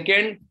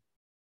 Second,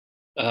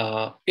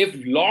 if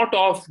lot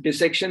of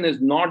dissection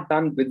is not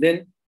done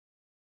within,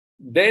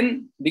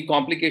 then the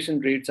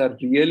complication rates are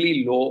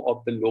really low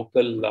of the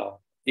local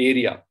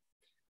area.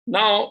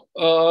 Now,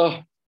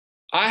 I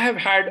have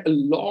had a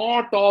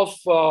lot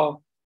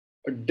of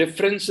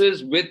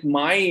differences with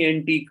my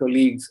ENT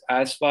colleagues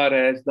as far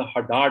as the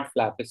Hadad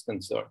flap is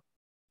concerned.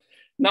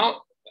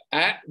 Now,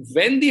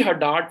 when the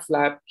Hadad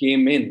flap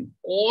came in,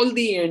 all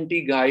the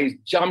ENT guys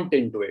jumped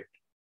into it.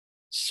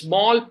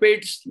 Small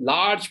pits,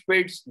 large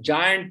pits,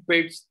 giant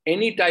pits,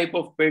 any type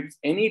of pits,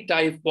 any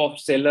type of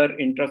cellar,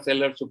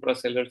 intracellular,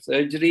 supracellular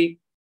surgery,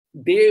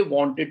 they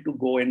wanted to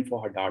go in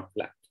for Hadad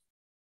flap.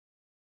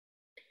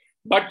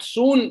 But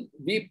soon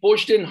we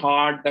pushed in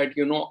hard that,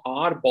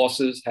 our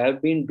bosses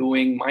have been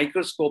doing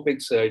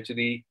microscopic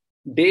surgery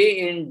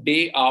day in,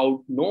 day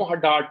out, no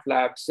Hadad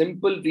flap,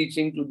 simple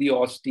reaching to the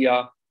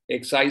ostia,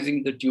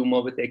 excising the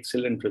tumor with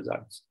excellent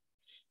results.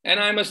 And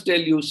I must tell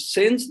you,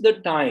 since the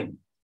time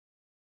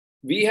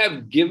we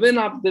have given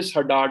up this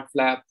Hadad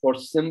flap for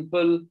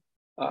simple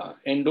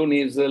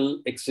endonasal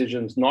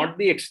excisions, not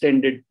the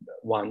extended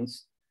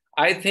ones,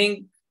 I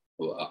think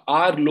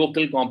our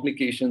local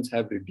complications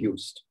have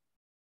reduced.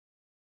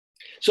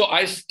 So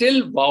I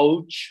still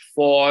vouch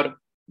for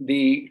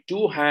the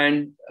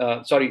 2-surgeon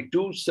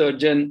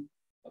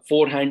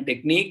 4-hand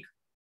technique.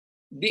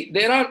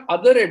 There are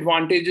other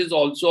advantages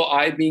also.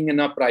 I being in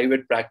a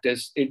private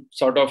practice, it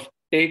sort of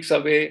takes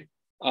away,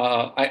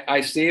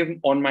 I save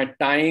on my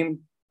time.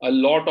 A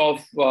lot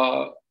of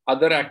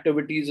other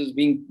activities is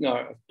being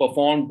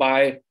performed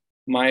by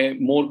my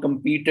more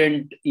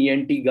competent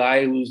ENT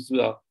guy who's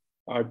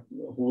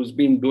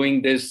been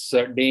doing this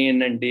day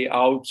in and day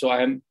out. So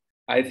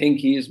I think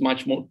he is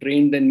much more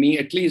trained than me.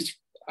 At least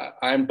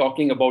I'm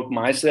talking about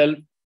myself.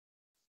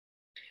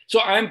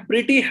 So I'm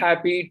pretty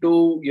happy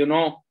to,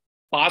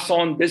 pass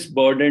on this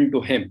burden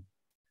to him.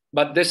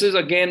 But this is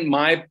again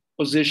my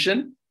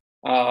position.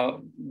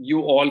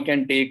 You all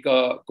can take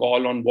a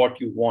call on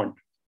what you want.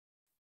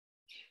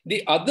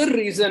 The other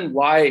reason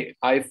why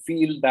I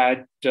feel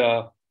that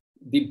the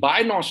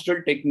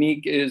binostril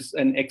technique is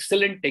an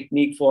excellent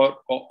technique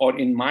or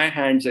in my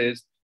hands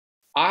is,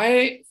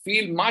 I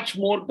feel much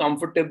more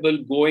comfortable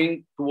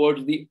going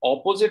towards the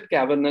opposite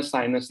cavernous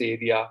sinus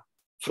area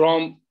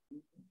from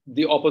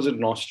the opposite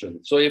nostril.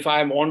 So if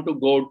I want to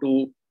go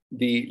to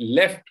the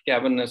left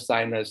cavernous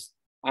sinus,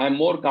 I'm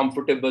more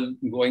comfortable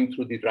going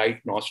through the right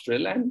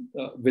nostril and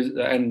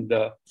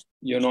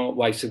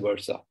vice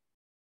versa.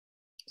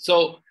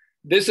 So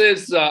this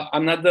is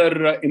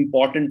another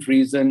important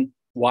reason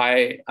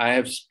why I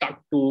have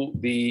stuck to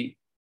the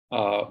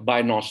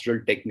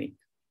binostril technique.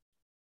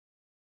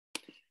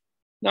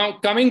 Now,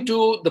 coming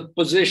to the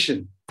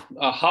position,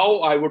 how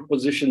I would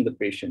position the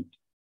patient.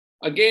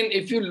 Again,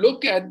 if you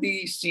look at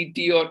the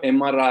CT or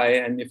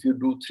MRI, and if you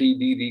do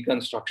 3D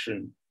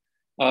reconstruction,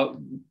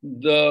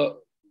 the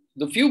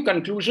few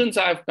conclusions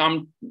I've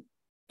come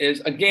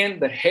is, again,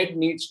 the head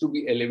needs to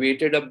be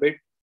elevated a bit,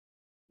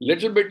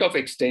 little bit of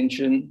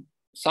extension,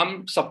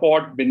 some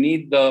support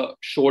beneath the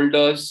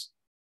shoulders,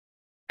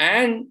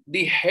 and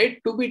the head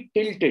to be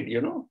tilted,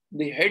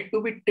 the head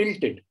to be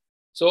tilted.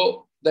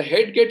 So the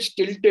head gets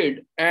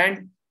tilted,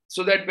 and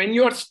so that when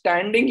you are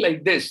standing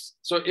like this,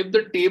 so if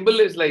the table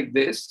is like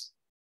this,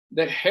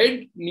 the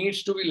head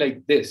needs to be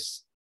like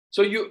this.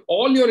 So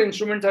all your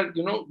instruments are,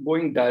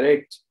 going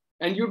direct,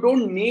 and you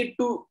don't need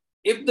to,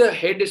 if the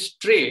head is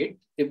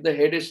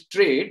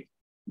straight,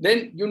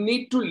 then you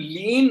need to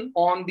lean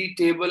on the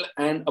table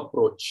and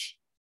approach.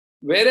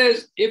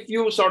 Whereas if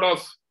you sort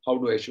of, how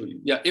do I show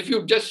you? Yeah, if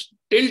you just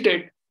tilt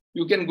it,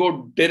 you can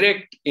go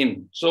direct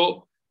in.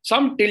 So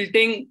some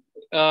tilting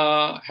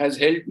has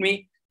helped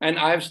me, and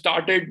I've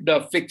started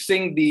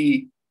fixing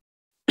the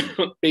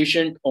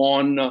patient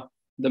on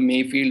the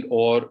Mayfield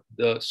or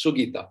the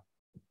Sugita.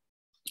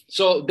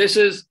 So this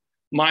is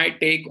my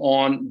take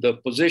on the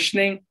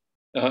positioning.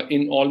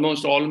 In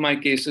almost all my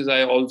cases,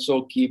 I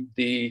also keep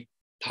the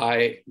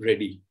thigh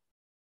ready.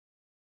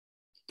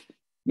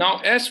 Now,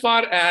 as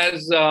far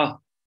as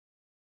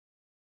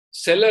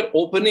cellar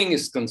opening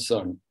is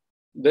concerned,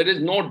 there is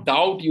no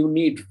doubt you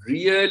need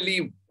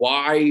really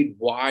wide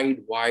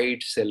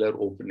cellar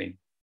opening.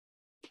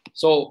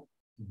 So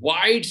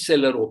wide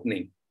cellar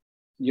opening,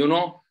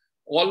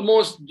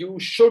 almost you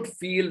should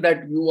feel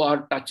that you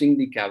are touching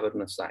the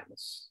cavernous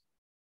sinus.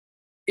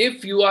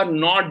 If you are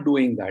not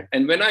doing that,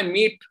 and when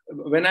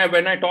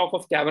I talk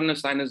of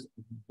cavernous sinus,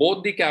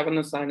 both the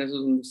cavernous sinuses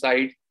on the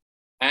side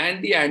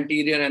and the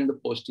anterior and the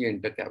posterior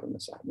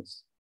intercavernous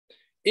sinus.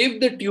 If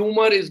the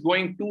tumor is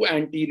going too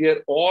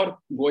anterior or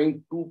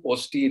going too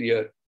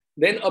posterior,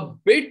 then a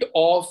bit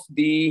of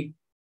the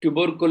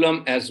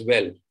tuberculum as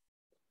well.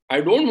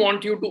 I don't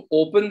want you to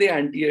open the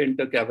anterior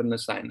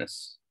intercavernous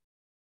sinus,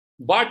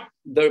 but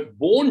the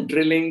bone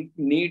drilling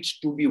needs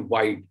to be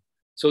wide.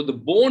 So the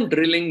bone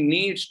drilling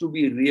needs to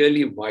be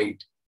really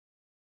wide.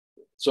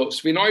 So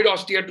sphenoid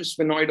ostia to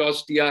sphenoid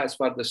ostia, as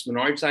far as the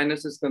sphenoid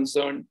sinus is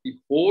concerned, the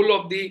whole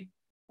of the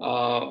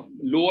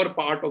upper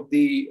part of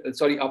the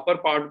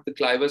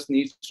clivus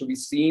needs to be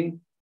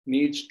seen,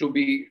 needs to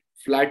be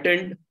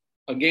flattened.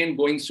 Again,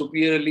 going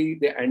superiorly,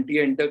 the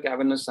anterior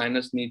intercavernous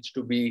sinus needs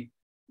to be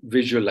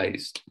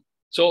visualized.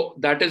 So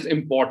that is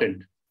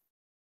important.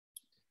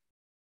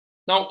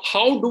 Now,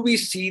 how do we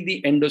see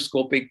the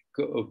endoscopic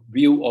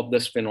view of the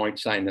sphenoid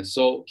sinus?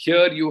 So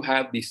here you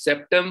have the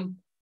septum.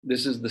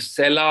 This is the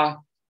sella.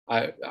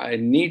 I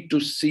need to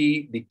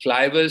see the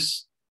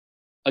clivus.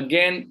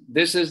 Again,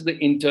 this is the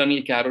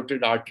internal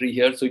carotid artery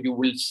here. So you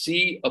will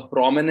see a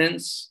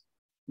prominence.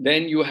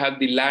 Then you have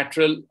the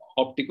lateral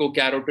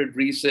opticocarotid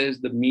recess,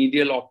 the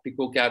medial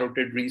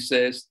opticocarotid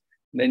recess.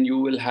 Then you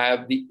will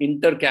have the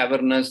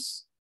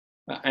intercavernous,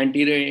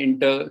 anterior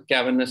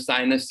intercavernous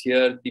sinus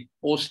here, the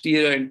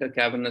posterior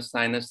intercavernous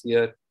sinus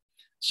here.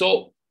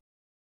 So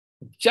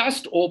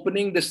just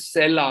opening the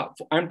sella,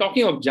 I'm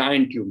talking of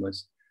giant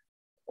tumors.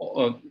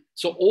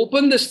 So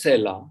open the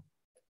sella.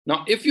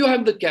 Now, if you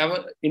have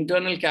the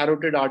internal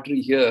carotid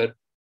artery here,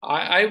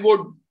 I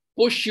would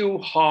push you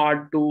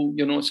hard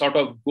to, sort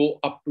of go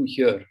up to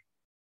here.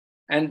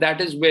 And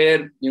that is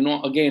where,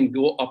 again,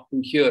 go up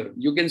to here.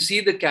 You can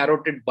see the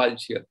carotid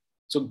bulge here.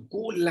 So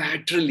go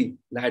laterally.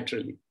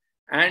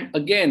 And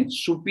again,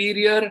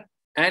 superior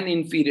and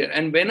inferior.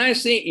 And when I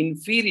say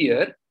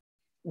inferior,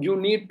 you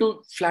need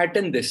to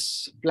flatten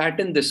this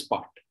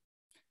part.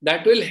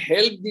 That will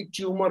help the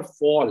tumor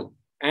fall.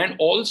 And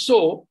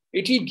also,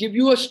 it will give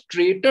you a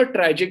straighter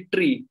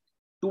trajectory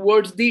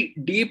towards the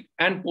deep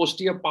and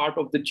posterior part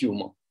of the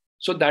tumor.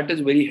 So that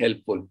is very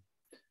helpful.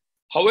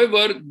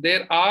 However,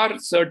 there are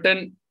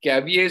certain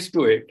caveats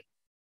to it.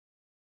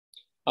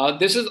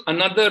 This is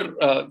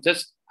another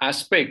just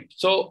aspect.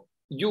 So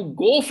you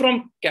go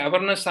from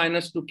cavernous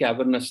sinus to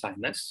cavernous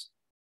sinus.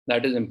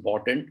 That is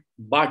important.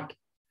 But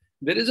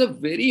there is a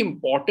very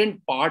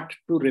important part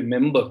to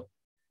remember.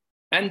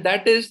 And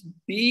that is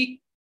the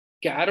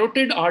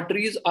carotid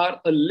arteries are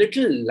a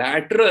little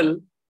lateral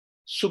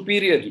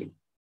superiorly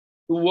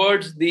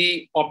towards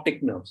the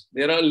optic nerves.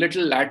 They are a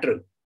little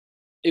lateral.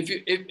 If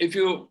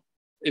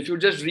you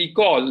just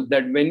recall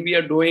that when we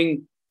are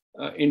doing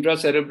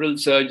intracerebral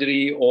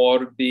surgery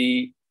or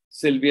the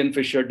Sylvian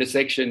fissure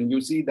dissection,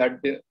 you see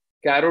that the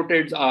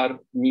carotids are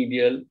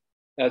medial,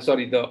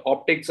 the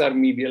optics are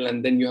medial,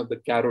 and then you have the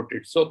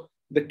carotids. So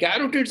the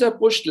carotids are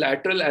pushed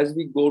lateral as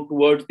we go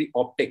towards the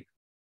optic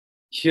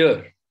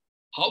here.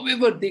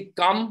 However, they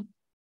come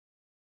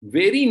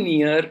very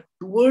near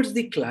towards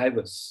the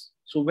clivus.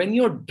 So when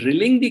you're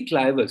drilling the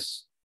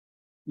clivus,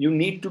 you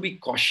need to be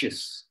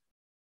cautious.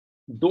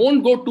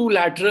 Don't go too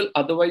lateral,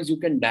 otherwise you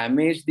can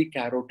damage the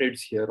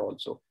carotids here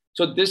also.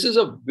 So this is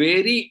a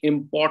very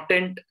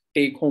important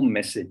take-home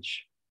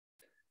message.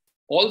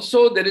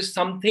 Also, there is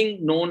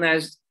something known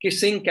as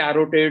kissing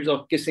carotids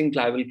or kissing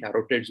clavicle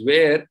carotids,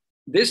 where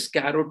this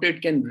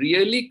carotid can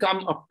really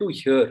come up to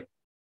here.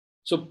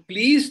 So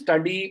please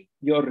study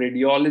your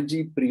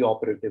radiology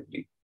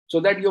preoperatively so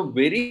that you're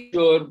very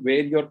sure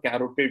where your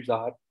carotids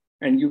are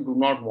and you do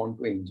not want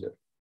to injure.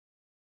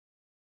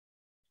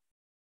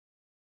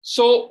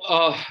 So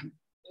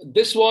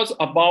this was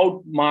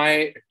about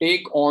my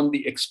take on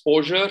the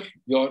exposure.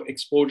 Your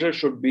exposure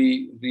should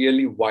be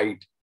really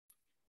wide.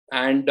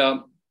 And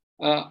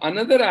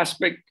another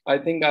aspect I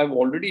think I've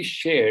already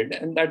shared,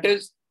 and that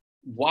is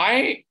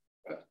why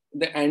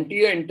the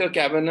anterior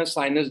intercavernous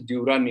sinus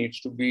dura needs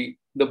to be,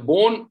 the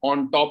bone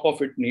on top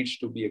of it needs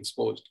to be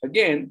exposed.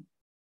 Again,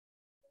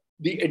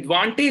 the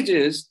advantage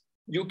is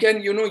you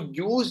can,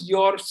 use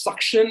your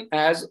suction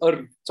as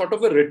a sort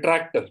of a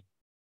retractor.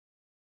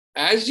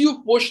 As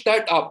you push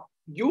that up,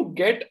 you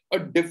get a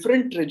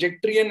different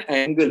trajectory and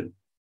angle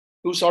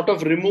to sort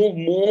of remove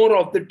more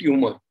of the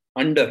tumor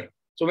under.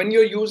 So when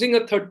you're using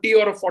a 30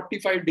 or a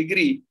 45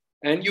 degree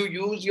and you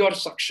use your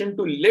suction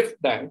to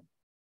lift that,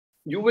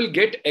 you will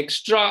get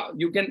extra,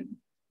 you can,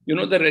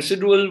 the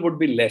residual would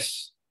be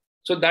less.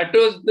 So that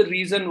was the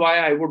reason why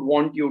I would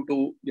want you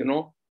to,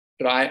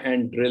 try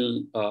and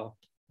drill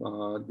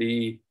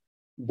the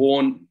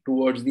bone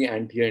towards the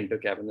anterior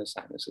intercavernous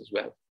sinus as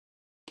well.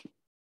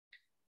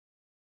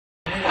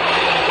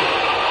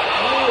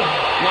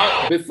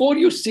 Now, before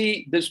you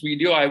see this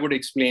video, I would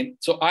explain.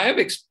 So I have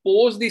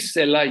exposed the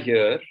sella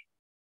here.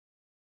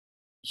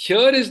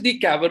 Here is the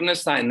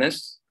cavernous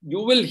sinus.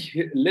 You will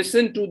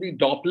listen to the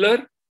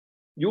Doppler.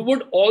 You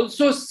would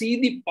also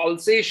see the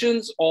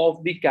pulsations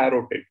of the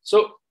carotid.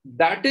 So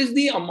that is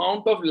the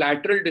amount of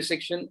lateral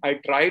dissection I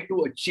try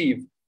to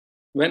achieve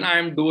when I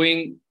am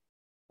doing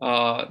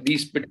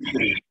these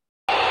particular.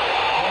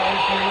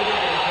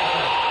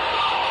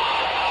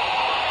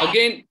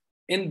 Again,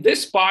 in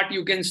this part,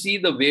 you can see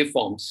the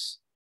waveforms.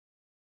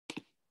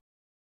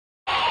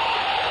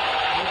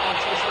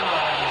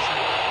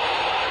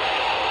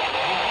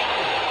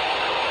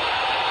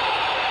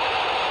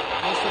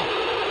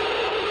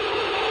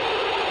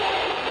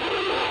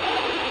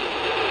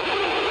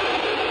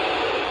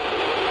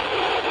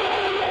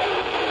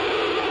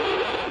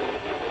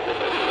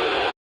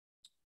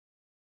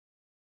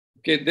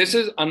 Okay, this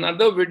is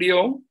another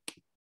video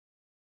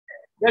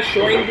just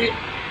showing the,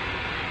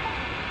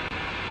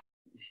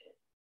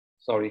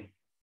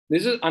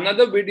 this is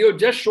another video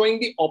just showing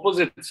the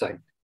opposite side.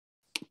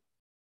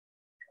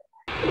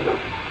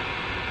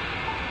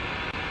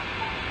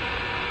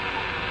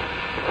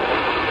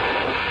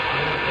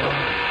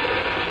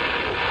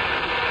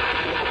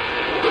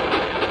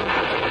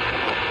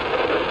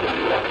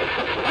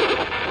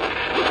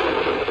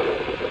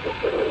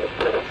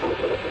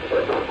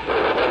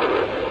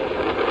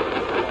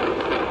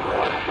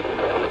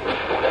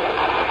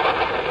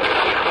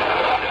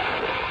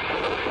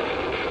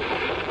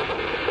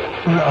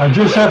 I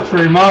just have to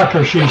remark,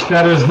 Ashish,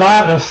 that is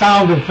not a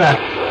sound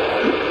effect.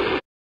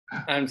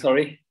 I'm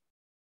sorry?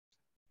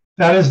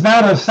 That is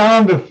not a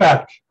sound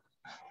effect.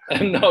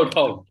 No.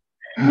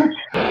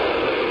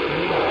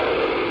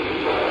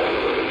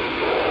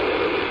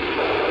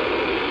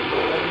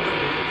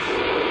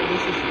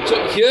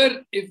 So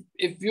here,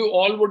 if you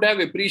all would have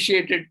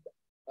appreciated,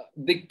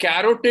 the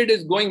carotid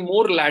is going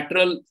more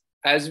lateral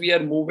as we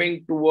are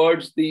moving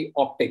towards the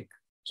optic.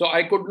 So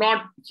I could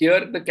not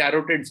hear the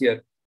carotids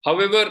here.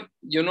 However,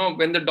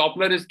 when the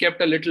Doppler is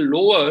kept a little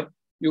lower,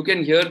 you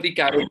can hear the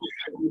carotid.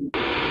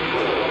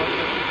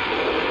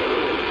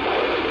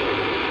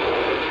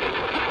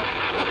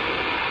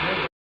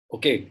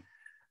 Okay.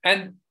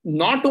 And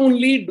not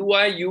only do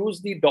I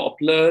use the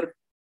Doppler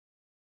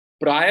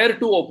prior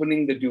to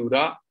opening the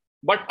dura,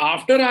 but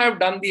after I have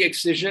done the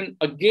excision,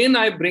 again,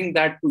 I bring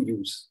that to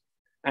use.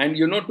 And,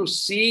 to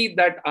see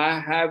that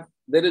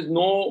there is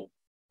no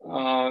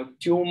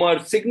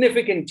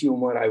significant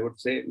tumor, I would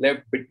say,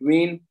 left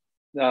between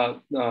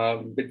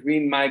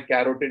my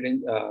carotid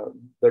and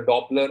the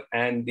Doppler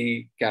and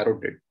the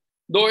carotid.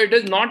 Though it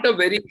is not a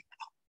very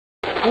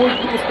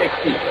foolproof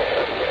technique.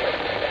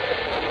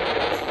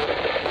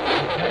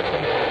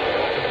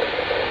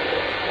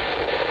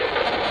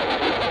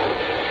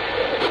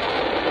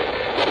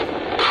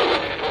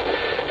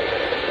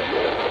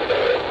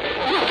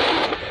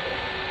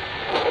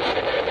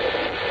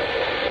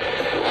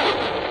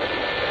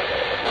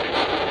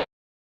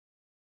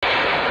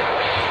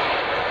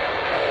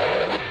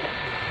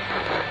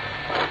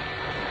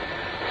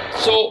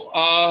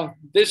 So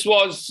this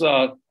was,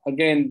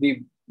 again,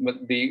 the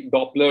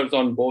Dopplers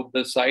on both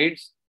the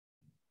sides.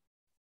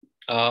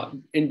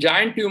 In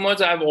giant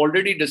tumors, I've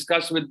already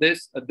discussed with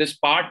this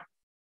part,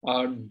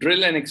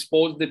 drill and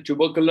expose the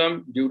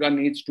tuberculum. Dura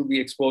needs to be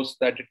exposed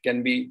so that it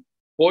can be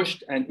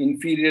pushed, and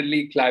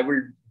inferiorly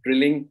clival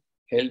drilling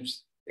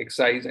helps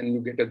excise and you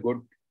get a good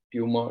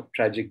tumor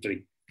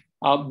trajectory.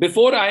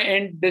 Before I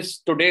end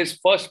today's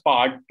first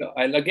part,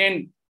 I'll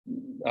again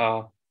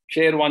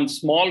share one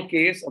small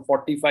case, a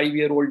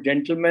 45-year-old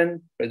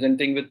gentleman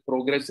presenting with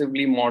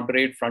progressively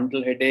moderate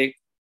frontal headache,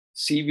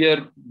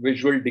 severe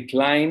visual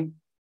decline.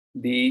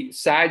 The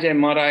SAG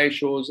MRI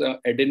shows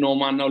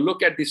adenoma. Now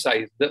look at the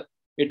size.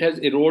 It has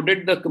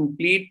eroded the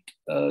complete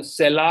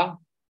sella.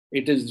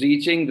 It is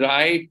reaching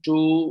right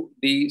to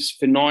the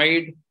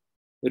sphenoid,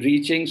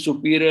 reaching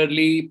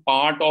superiorly.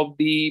 Part of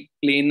the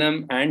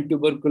planum and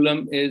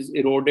tuberculum is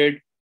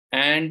eroded,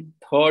 and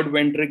third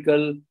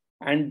ventricle,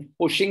 and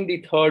pushing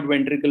the third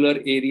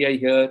ventricular area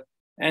here.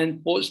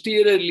 And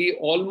posteriorly,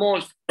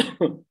 almost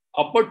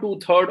upper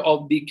two-thirds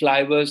of the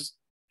clivus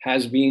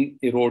has been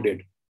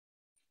eroded.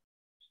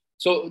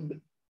 So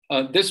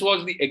this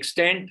was the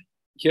extent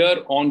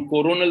here on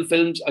coronal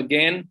films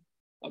again.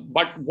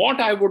 But what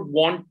I would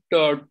want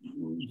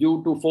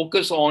you to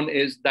focus on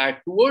is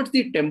that towards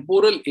the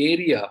temporal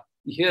area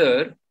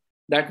here,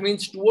 that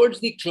means towards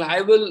the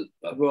clival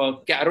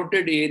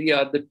carotid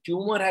area, the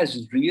tumor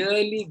has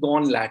really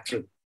gone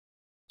lateral.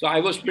 So I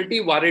was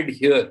pretty worried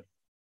here.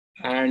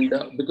 And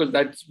because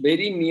that's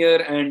very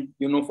near, and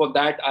for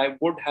that I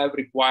would have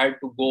required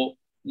to go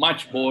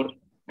much more,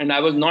 and I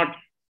was not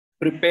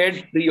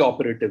prepared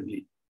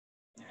pre-operatively.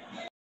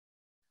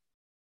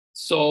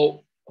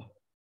 So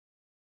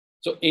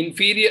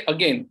inferior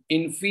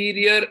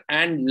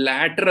and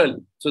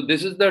lateral. So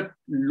this is the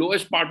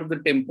lowest part of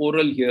the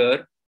temporal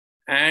here,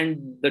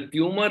 and the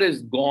tumor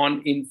is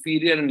gone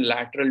inferior and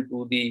lateral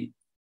to the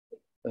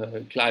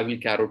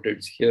clival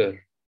carotids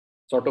here,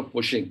 sort of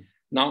pushing.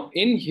 Now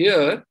in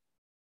here,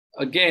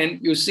 again,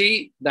 you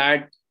see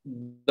that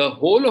the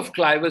whole of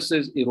clivus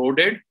is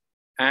eroded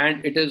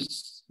and it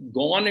has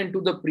gone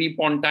into the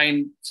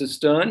prepontine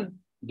cistern,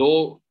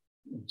 though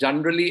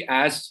generally,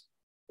 as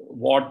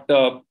what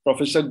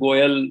Professor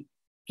Goyal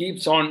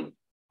keeps on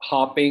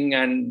harping,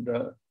 and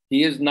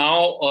he is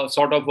now a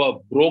sort of a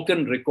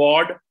broken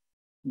record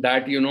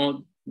that,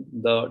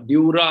 the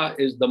dura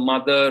is the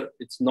mother,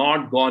 it's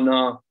not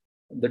gonna,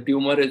 the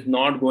tumor is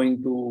not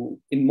going to,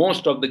 in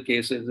most of the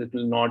cases, it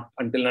will not,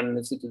 until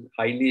unless it is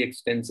highly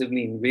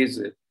extensively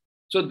invasive.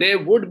 So there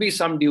would be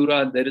some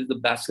dura, there is the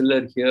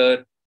basilar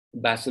here,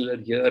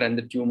 and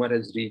the tumor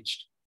has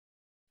reached.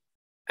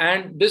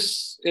 And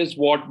this is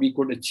what we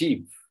could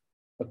achieve.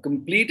 A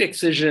complete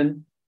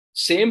excision,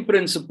 same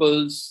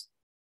principles,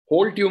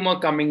 whole tumor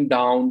coming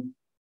down.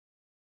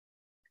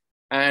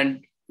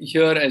 And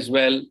here as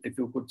well, if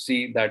you could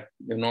see that,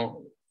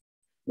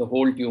 the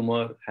whole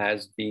tumor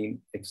has been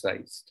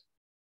excised.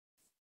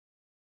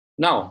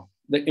 Now,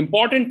 the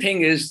important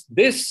thing is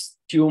this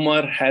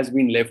tumor has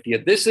been left here.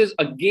 This is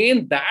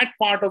again that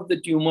part of the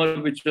tumor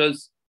which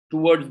was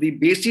towards the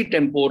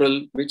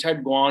basitemporal, which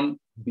had gone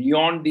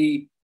beyond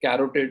the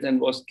carotids and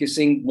was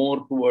kissing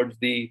more towards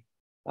the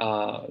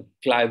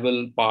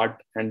clival part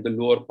and the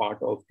lower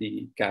part of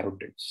the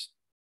carotids.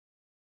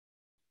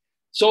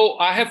 So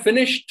I have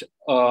finished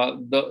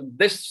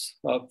this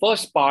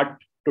first part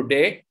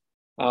today.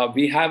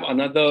 We have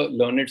another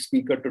learned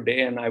speaker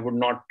today, and I would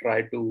not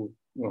try to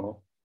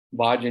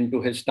barge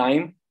into his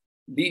time.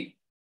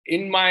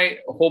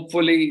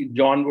 Hopefully,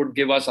 John would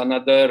give us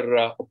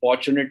another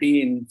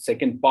opportunity in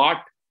second part,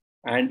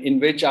 and in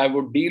which I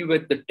would deal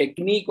with the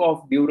technique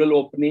of dural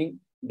opening,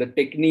 the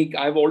technique,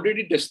 I've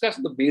already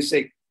discussed the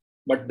basic,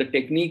 but the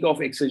technique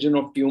of excision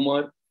of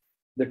tumor,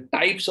 the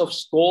types of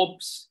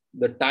scopes,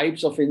 the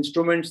types of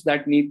instruments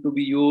that need to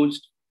be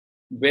used,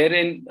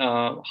 wherein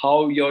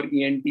how your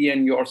ENT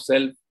and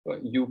yourself,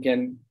 you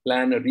can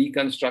plan a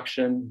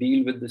reconstruction,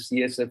 deal with the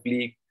CSF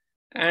leak,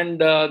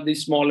 and the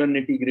smaller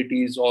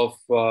nitty-gritties of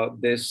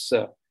this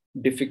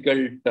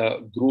difficult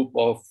group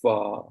of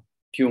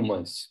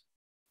tumors.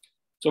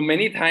 So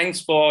many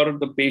thanks for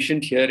the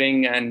patient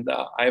hearing, and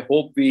I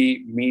hope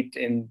we meet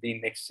in the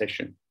next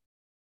session.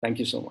 Thank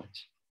you so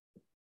much.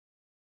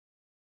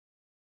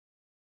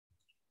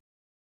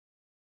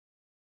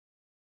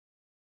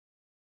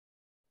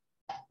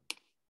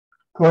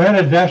 Go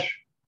ahead, Adesh.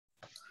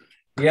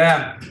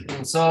 Yeah,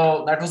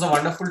 so that was a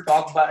wonderful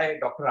talk by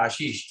Dr.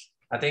 Ashish.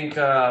 I think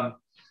the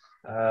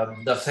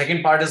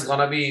second part is going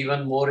to be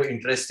even more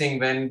interesting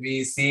when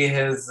we see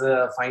his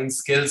fine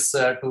skills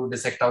to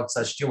dissect out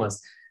such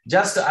tumors.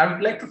 Just, I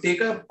would like to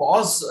take a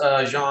pause,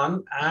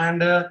 Jean, and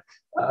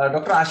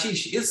Dr.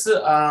 Ashish, is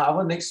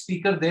our next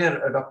speaker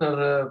there,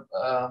 Dr.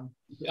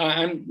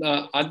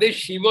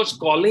 Adesh, he was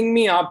calling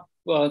me up,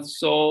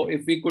 so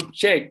if we could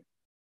check.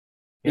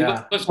 He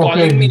was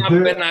calling me up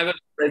when I was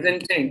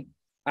presenting.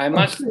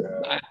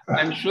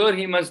 I'm sure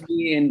he must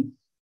be in.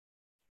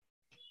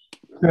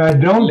 I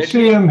don't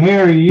see him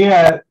here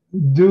yet.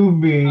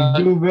 Dubé.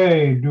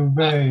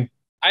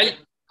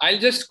 I'll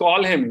just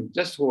call him.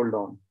 Just hold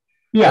on.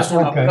 Yes,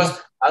 okay.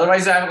 Because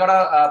otherwise, I've got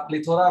a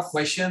plethora of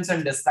questions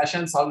and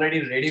discussions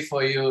already ready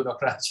for you,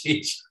 Dr.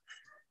 Ashish.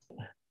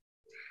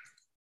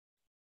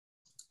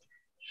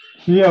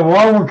 Yeah,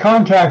 while we're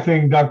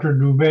contacting Dr.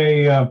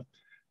 Dubé,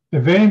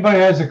 if anybody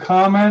has a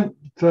comment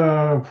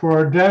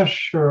for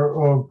Adesh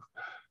or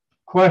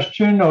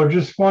question or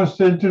just wants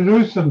to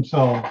introduce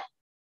themselves,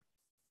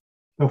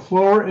 the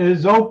floor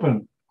is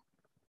open.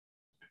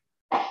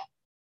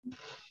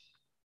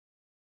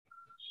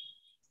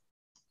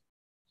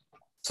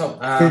 So,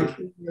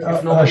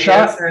 if nobody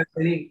else has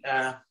any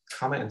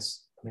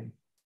comments.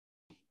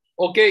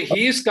 Okay,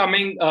 he is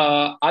coming.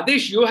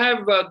 Adish, you have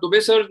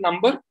Dubey sir's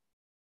number?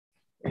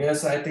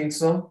 Yes, I think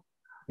so.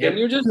 Can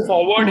you just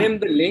forward him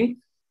the link?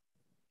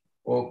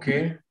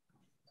 Okay.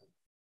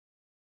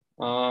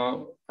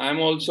 I'm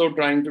also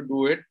trying to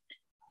do it.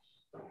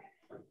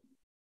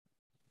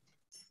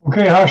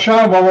 Okay,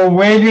 Harsha, while we're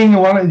waiting,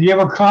 do you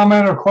have a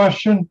comment or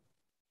question?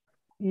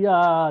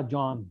 Yeah,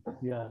 John.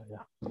 Yeah.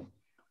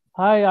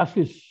 Hi,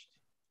 Ashish.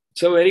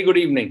 So very good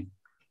evening.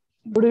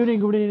 Good evening.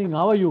 Good evening.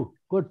 How are you?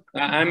 Good.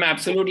 I'm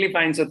absolutely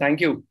fine, sir.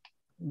 Thank you.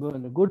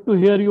 Good to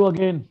hear you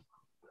again.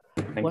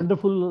 Thank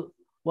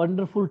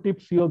Wonderful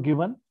tips you have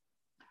given.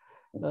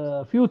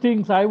 A few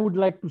things I would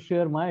like to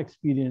share my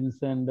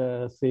experience and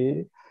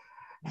say.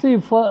 See,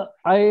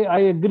 I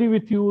agree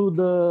with you.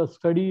 The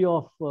study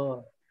of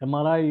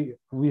MRI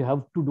we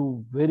have to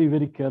do very,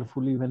 very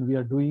carefully when we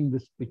are doing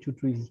this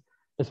pituitaries,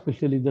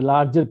 especially the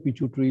larger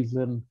pituitaries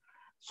and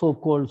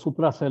so-called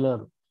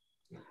suprasellar.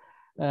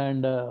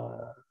 And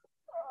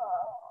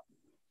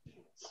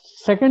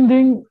second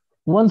thing,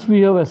 once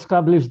we have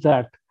established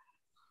that,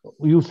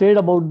 you said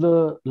about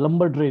the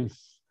lumbar drains.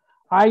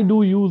 I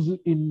do use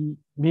in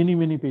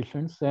many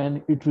patients,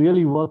 and it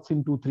really works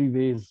in 2-3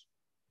 ways.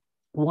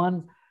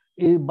 One,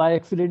 by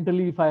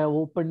accidentally, if I have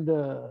opened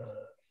the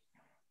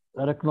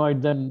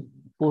arachnoid, then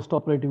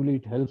post-operatively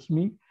it helps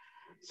me.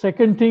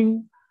 Second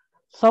thing,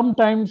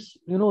 sometimes,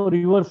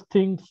 reverse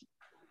things,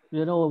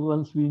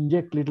 once we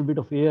inject a little bit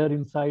of air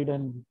inside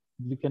and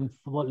we can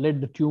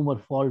let the tumor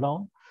fall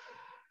down,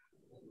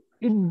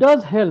 it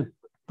does help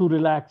to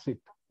relax it.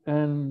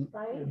 And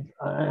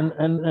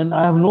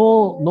I have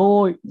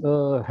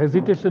no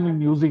hesitation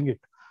in using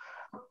it,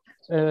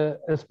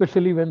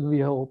 especially when we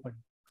have opened.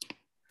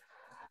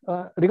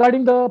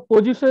 Regarding the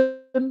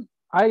position,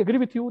 I agree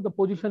with you. The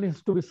position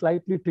is to be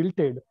slightly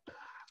tilted.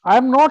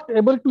 I'm not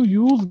able to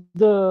use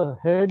the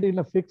head in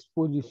a fixed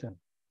position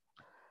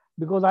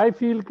because I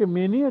feel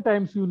many a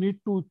times you need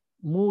to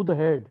move the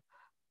head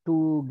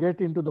to get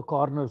into the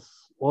corners,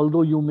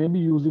 although you may be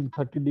using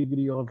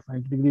 30-degree or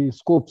 90-degree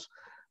scopes,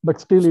 but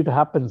still it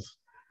happens.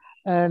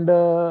 And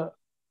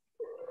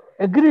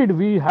agreed,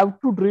 we have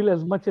to drill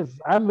as much as,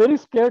 I'm very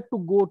scared to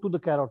go to the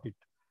carotid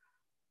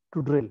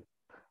to drill.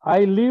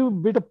 I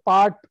live bit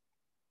apart,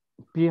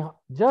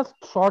 just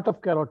short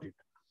of carotid.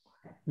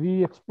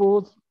 We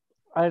expose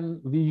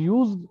and we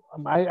use,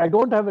 I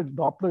don't have a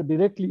Doppler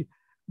directly,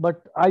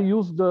 but I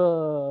use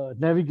the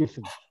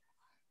navigation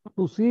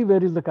to see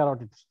where is the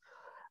carotids.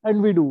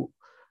 And we do.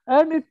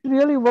 And it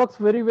really works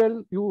very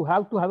well. You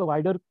have to have a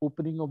wider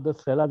opening of the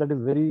sella. That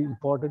is very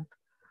important.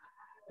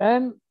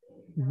 And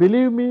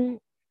believe me,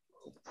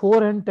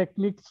 forehand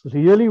techniques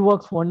really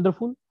works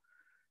wonderful.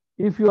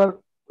 If you are,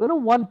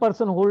 one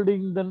person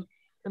holding the,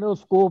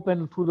 scope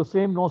and through the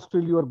same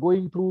nostril you are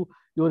going through,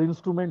 your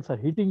instruments are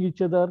hitting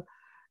each other.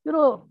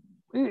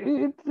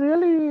 It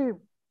really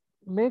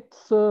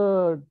makes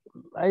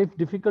life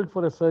difficult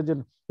for a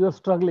surgeon. You are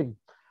struggling.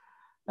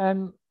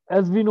 And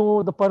as we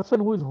know, the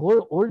person who is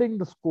holding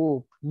the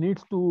scope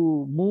needs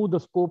to move the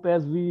scope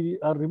as we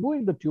are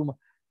removing the tumor,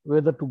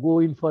 whether to go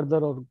in further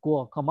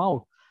or come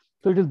out.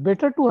 So it is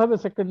better to have a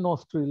second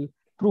nostril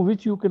through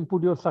which you can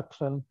put your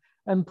suction,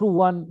 and through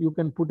one you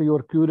can put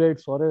your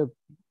curettes or a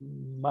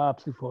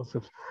biopsy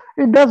forceps.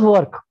 It does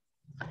work.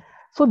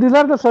 So these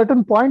are the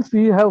certain points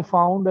we have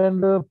found,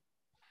 and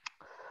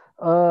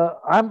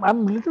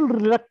I'm little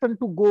reluctant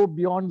to go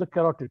beyond the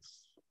carotids.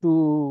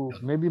 To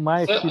maybe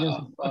my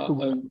experience.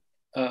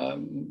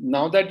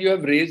 Now that you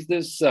have raised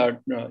this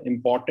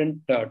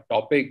important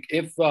topic,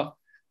 if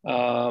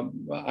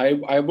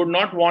I would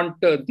not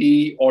want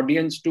the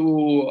audience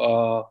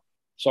to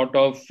sort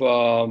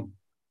of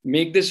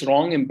make this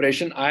wrong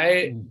impression.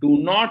 I do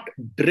not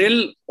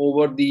drill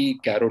over the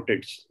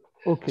carotids.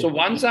 Okay. So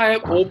once I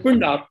have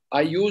opened up,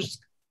 I use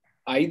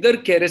either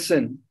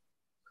kerosene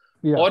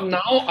or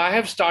now I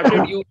have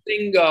started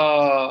using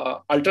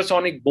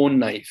ultrasonic bone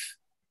knife.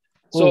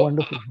 So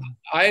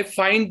I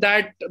find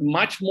that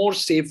much more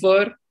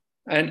safer,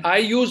 and I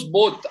use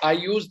both. I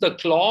use the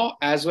claw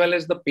as well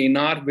as the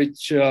penar,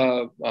 which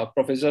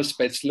Professor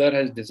Spetzler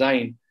has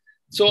designed.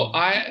 So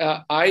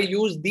I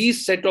use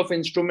these set of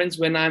instruments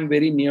when I'm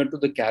very near to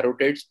the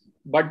carotids,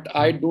 but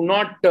I do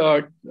not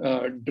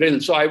drill.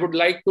 So I would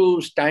like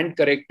to stand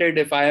corrected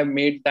if I have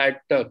made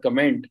that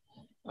comment.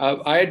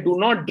 I do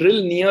not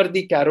drill near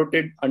the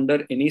carotid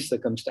under any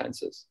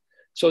circumstances.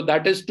 So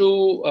that is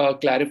to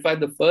clarify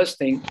the first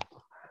thing.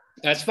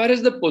 As far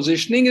as the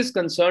positioning is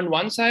concerned,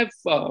 once I've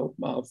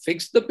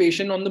fixed the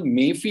patient on the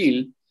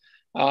Mayfield,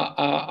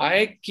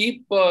 I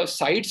keep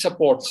side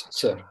supports,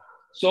 sir.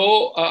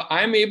 So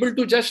I'm able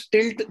to just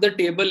tilt the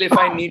table if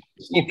I need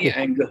to see the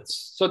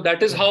angles. So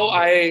that is how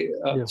I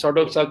sort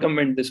of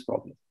circumvent this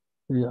problem.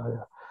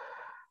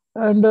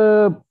 And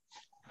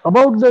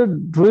about the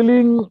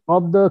drilling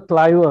of the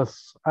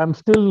clivus, I'm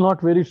still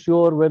not very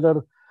sure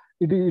whether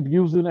it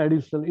gives an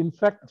additional. In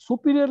fact,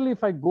 superiorly,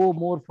 if I go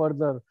more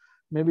further,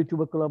 maybe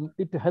tuberculum,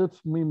 it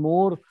helps me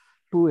more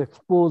to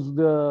expose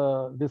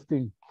this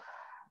thing.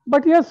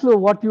 But yes,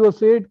 what you have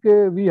said,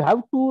 we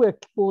have to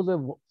expose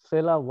a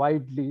sella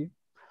widely.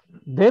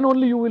 Then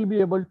only you will be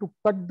able to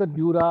cut the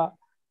dura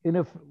in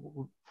a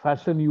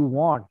fashion you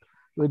want,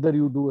 whether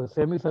you do a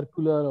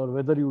semicircular or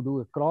whether you do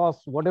a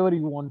cross, whatever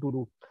you want to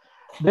do.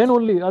 Then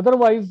only,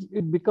 otherwise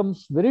it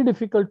becomes very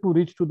difficult to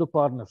reach to the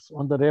corners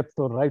on the left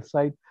or right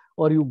side,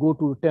 or you go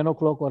to 10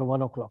 o'clock or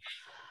 1 o'clock.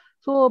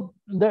 So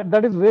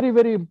that is very,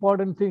 very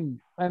important thing.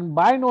 And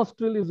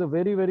bi-nostril is a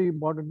very, very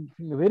important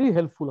thing, very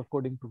helpful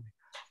according to me.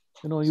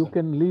 You know, you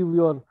can leave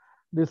your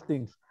these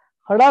things.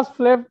 Hadas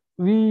flap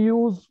we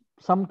use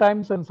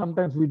sometimes and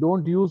sometimes we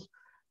don't use,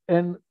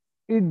 and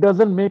it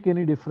doesn't make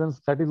any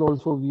difference. That is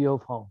also we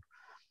have found.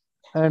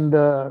 And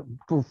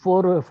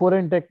for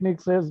foreign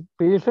techniques says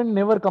patient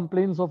never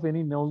complains of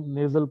any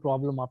nasal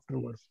problem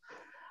afterwards.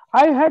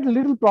 I had a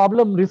little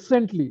problem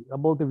recently,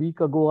 about a week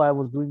ago. I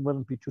was doing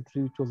one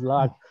pituitary which was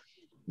large,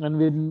 and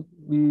when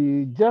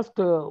we just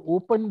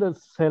opened the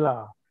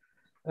sella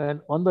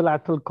and on the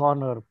lateral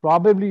corner,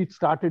 probably it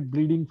started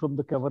bleeding from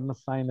the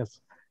cavernous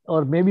sinus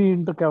or maybe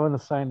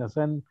intercavernous sinus,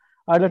 and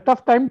I had a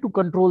tough time to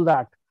control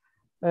that.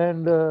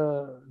 And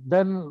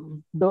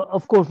then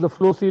of course the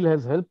flow seal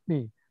has helped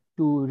me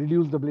to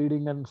reduce the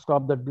bleeding and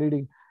stop that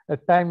bleeding.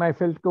 At time I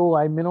felt, oh,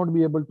 I may not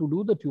be able to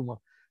do the tumor.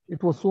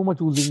 It was so much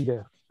oozing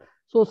there.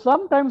 So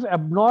sometimes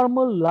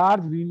abnormal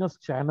large venous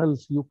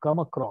channels you come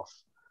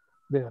across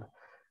there.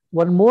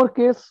 One more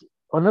case,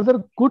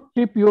 another good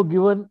tip you're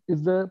given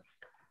is the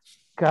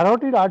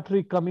carotid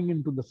artery coming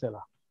into the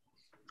sella.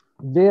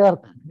 They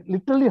are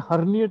literally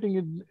herniating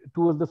it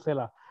towards the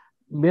sella.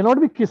 May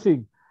not be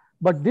kissing,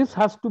 but this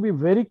has to be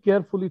very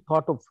carefully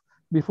thought of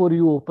before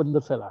you open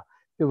the sella.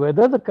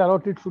 Whether the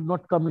carotid should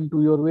not come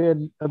into your way,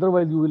 and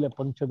otherwise you will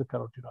puncture the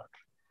carotid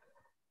artery.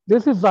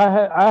 This is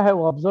I have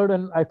observed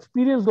and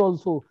experienced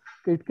also.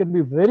 It can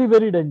be very,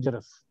 very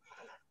dangerous,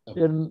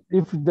 and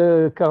if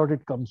the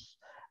carotid comes.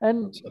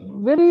 And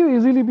very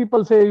easily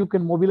people say you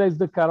can mobilize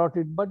the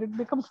carotid, but it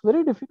becomes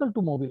very difficult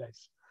to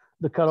mobilize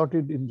the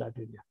carotid in that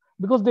area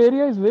because the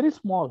area is very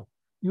small.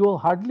 You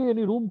have hardly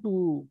any room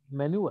to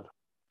maneuver.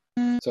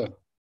 Sir.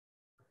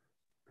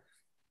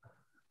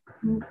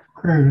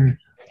 Okay.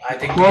 I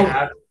think we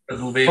have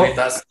Dr. Dubey with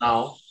us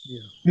now.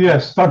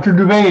 Yes, Dr.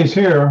 Dubey is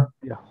here.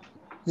 Yeah.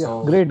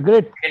 So Great.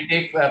 we can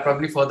take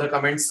probably further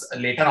comments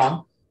later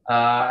on.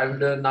 I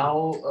would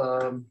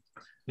now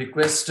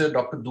request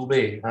Dr.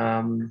 Dubey.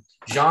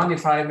 Jean,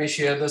 if I may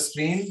share the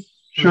screen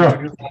to Sure.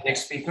 introduce our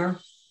next speaker.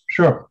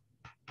 Sure.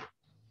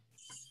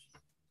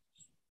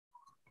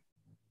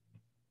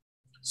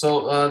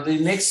 So the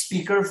next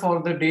speaker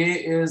for the day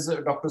is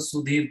Dr.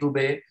 Sudhir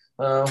Dubey,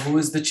 who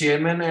is the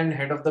chairman and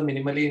head of the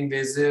minimally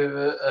invasive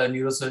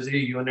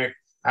neurosurgery unit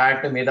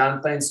at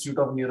Medanta Institute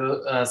of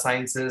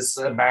Neurosciences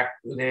back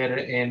there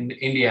in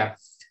India.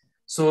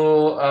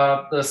 So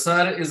the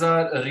sir is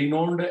a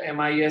renowned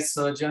MIS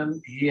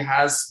surgeon. He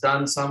has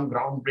done some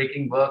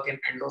groundbreaking work in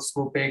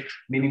endoscopic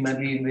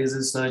minimally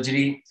invasive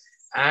surgery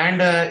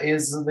and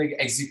is the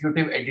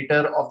executive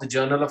editor of the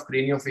Journal of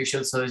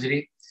Craniofacial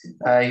Surgery.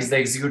 He's the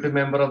executive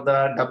member of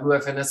the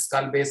WFNS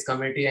Skull-Base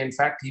Committee. In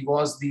fact, he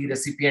was the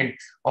recipient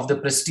of the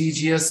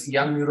prestigious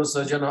Young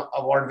Neurosurgeon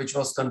Award, which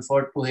was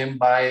conferred to him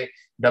by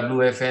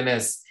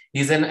WFNS.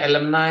 He's an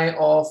alumni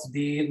of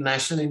the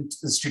National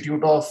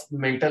Institute of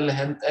Mental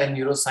Health and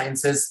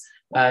Neurosciences,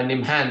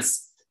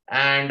 NIMHANS,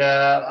 and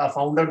a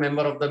founder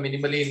member of the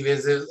Minimally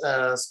Invasive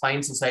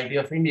Spine Society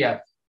of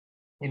India.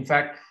 In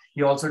fact,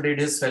 he also did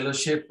his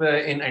fellowship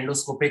in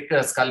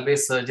endoscopic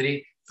skull-base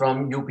surgery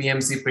from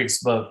UPMC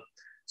Pittsburgh.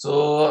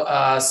 So,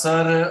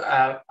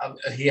 sir,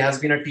 he has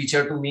been a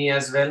teacher to me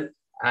as well.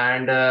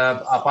 And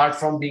apart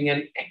from being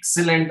an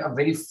excellent, a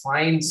very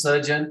fine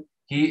surgeon,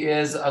 he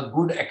is a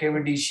good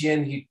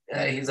academician.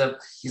 He's a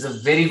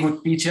very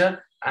good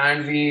teacher.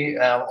 And we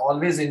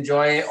always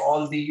enjoy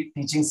all the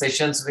teaching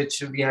sessions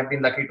which we have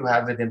been lucky to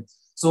have with him.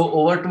 So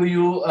over to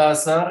you,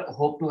 sir.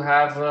 Hope to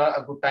have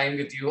a good time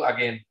with you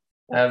again.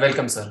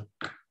 Welcome, sir.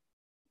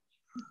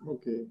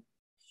 Okay.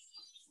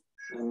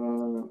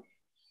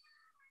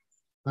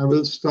 I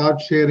will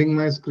start sharing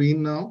my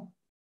screen now.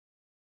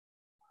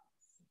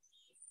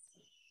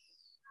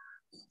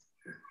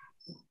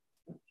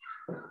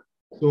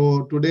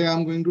 So today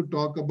I'm going to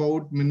talk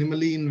about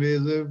minimally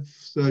invasive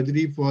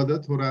surgery for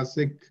the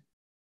thoracic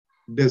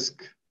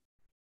disc.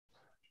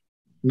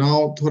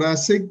 Now,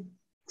 thoracic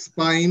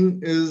spine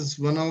is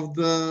one of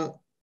the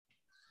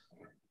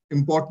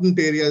important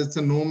areas. It's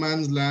a no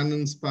man's land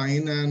in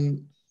spine,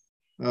 and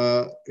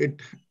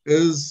it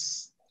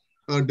is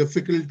a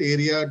difficult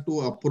area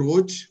to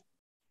approach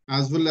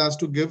as well as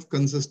to give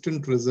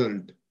consistent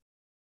result.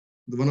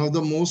 One of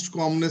the most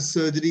commonest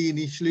surgery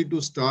initially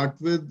to start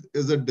with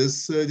is a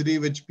disc surgery,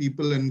 which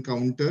people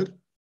encounter.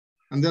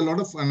 And there are a lot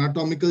of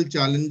anatomical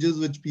challenges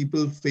which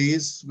people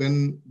face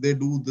when they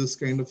do this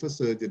kind of a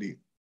surgery.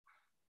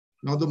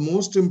 Now, the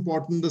most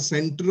important, the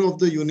center of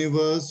the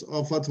universe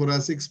of a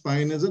thoracic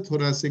spine is a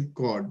thoracic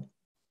cord.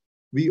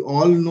 We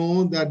all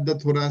know that the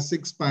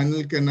thoracic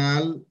spinal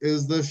canal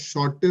is the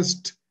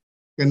shortest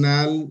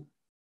canal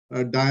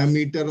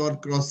diameter or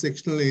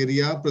cross-sectional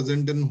area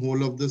present in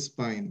whole of the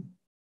spine.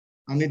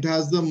 and it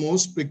has the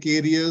most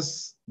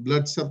precarious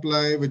blood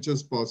supply which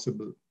is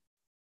possible.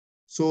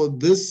 So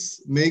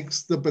this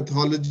makes the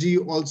pathology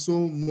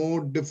also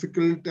more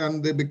difficult,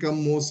 and they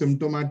become more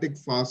symptomatic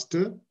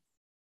faster.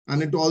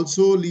 And it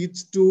also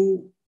leads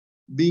to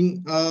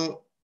being a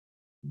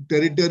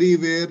territory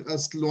where a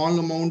small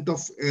amount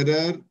of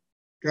error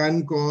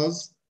can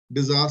cause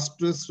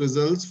disastrous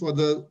results for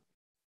the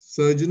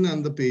surgeon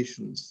and the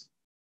patients.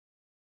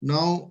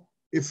 Now,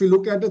 if we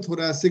look at a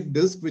thoracic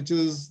disc, which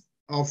is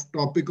of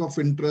topic of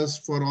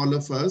interest for all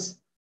of us,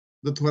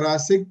 the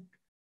thoracic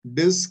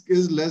disc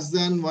is less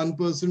than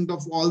 1%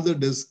 of all the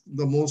discs,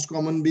 the most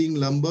common being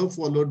lumbar,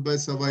 followed by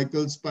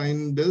cervical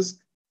spine disc,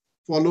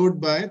 followed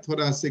by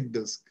thoracic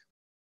disc.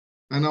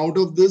 And out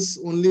of this,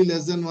 only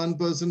less than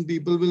 1%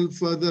 people will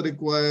further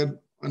require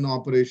an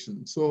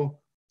operation. So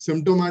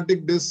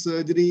symptomatic disc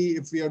surgery,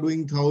 if we are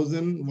doing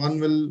 1,000,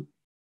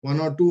 one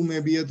or two may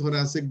be a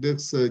thoracic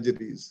disc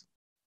surgeries.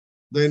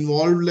 The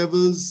involved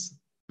levels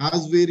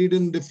has varied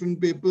in different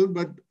people,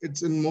 but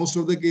it's in most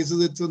of the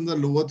cases, it's in the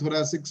lower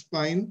thoracic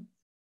spine,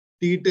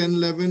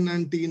 T1011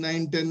 and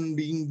T910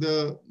 being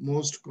the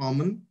most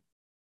common,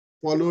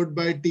 followed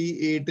by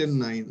T8 and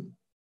 9.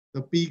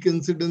 The peak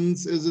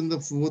incidence is in the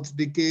 4th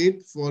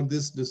decade for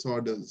these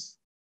disorders.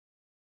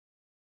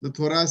 The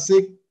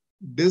thoracic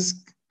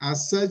disc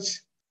as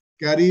such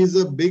carries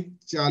a big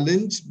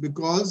challenge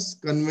because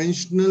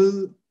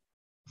conventional,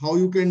 how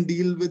you can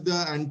deal with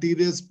the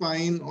anterior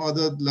spine or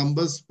the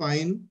lumbar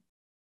spine,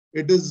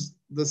 it is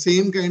the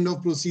same kind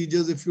of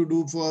procedures if you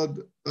do for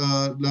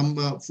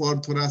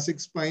thoracic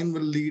spine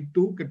will lead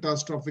to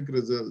catastrophic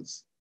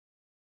results.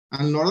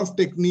 And a lot of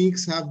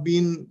techniques have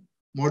been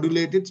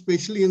modulated,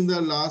 especially in the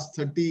last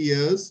 30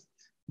 years,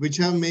 which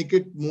have made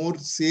it more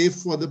safe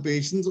for the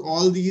patients.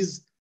 All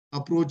these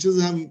approaches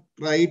have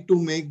tried to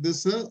make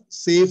this a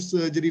safe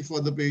surgery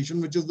for the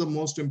patient, which is the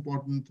most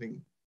important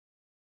thing.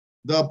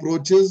 The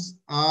approaches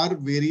are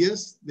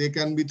various. They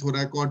can be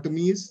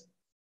thoracotomies,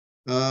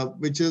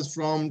 which is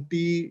from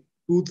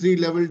T23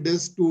 level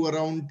disc to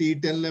around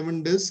T10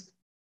 level disc.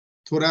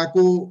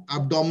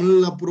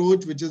 Thoraco-abdominal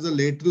approach, which is a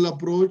lateral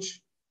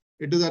approach.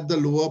 It is at the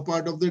lower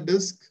part of the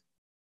disc.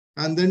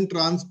 And then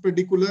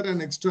transpedicular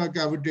and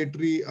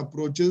extracavitatory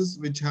approaches,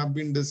 which have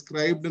been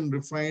described and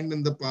refined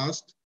in the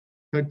past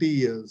 30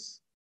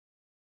 years.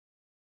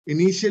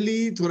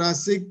 Initially,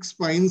 thoracic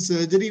spine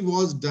surgery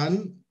was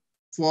done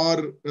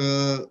for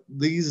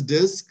these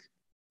discs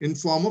in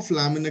form of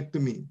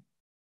laminectomy.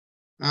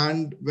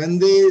 And when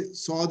they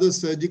saw the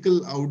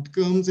surgical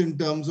outcomes in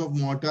terms of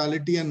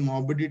mortality and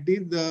morbidity,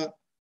 the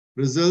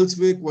results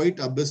were quite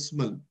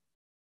abysmal.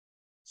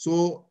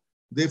 So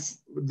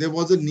there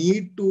was a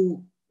need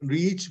to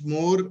reach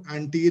more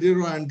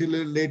anterior or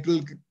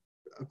anterolateral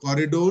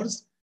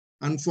corridors.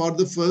 And for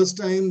the first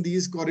time,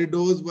 these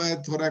corridors by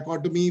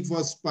thoracotomy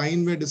for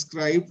spine were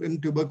described in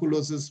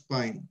tuberculosis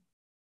spine.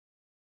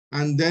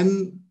 And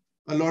then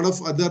a lot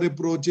of other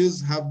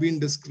approaches have been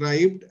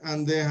described,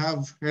 and they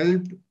have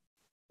helped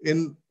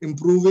in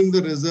improving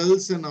the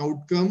results and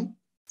outcome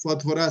for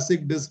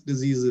thoracic disc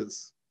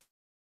diseases.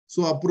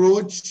 So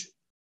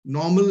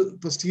normal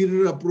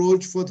posterior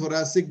approach for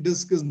thoracic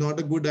disc is not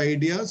a good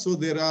idea. So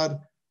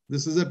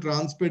this is a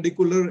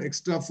transpedicular,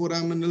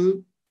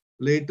 extraforaminal,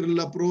 lateral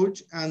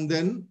approach, and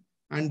then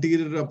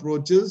anterior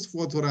approaches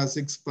for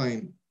thoracic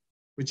spine,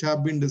 which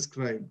have been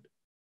described.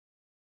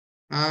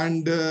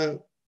 And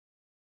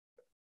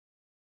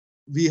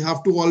we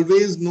have to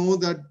always know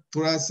that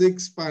thoracic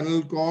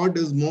spinal cord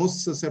is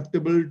most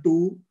susceptible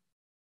to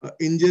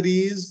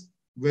injuries,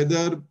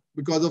 whether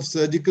because of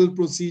surgical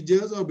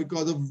procedures or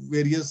because of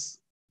various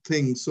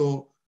things.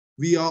 So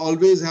we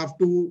always have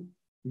to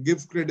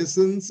give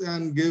credence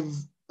and give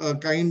a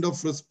kind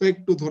of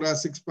respect to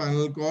thoracic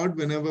spinal cord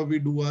whenever we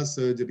do our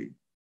surgery.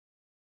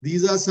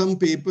 These are some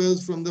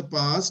papers from the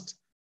past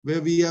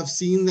where we have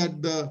seen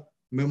that the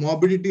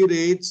morbidity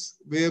rates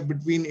were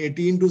between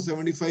 18 to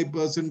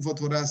 75% for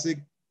thoracic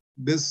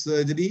disc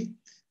surgery,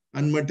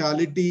 and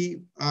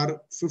mortality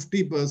are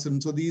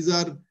 50%. So these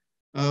are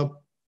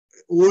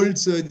old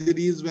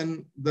surgeries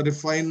when the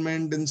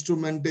refinement,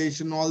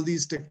 instrumentation, all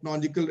these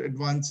technological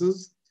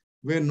advances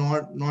were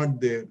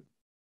not there.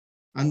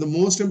 And the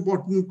most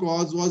important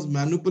cause was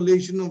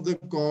manipulation of the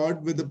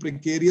cord with a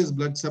precarious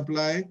blood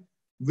supply,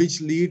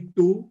 which lead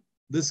to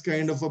this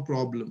kind of a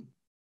problem.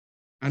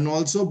 And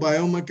also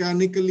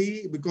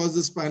biomechanically, because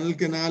the spinal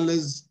canal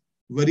is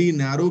very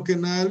narrow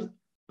canal,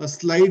 a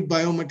slight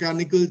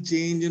biomechanical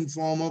change in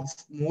form of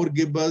more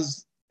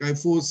gibbous,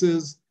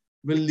 kyphosis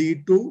will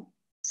lead to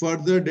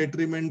further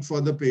detriment for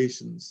the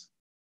patients.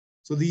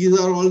 So these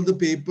are all the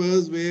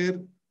papers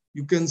where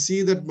you can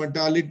see that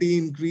mortality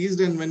increased,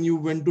 and when you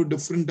went to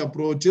different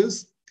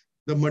approaches,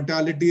 the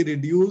mortality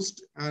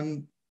reduced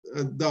and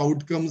the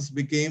outcomes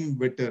became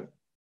better.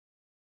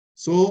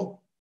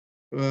 So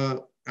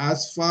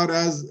as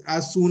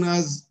soon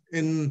as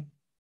in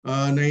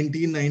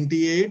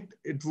 1998,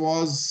 it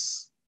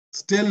was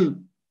still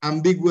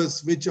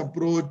ambiguous which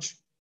approach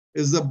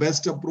is the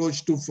best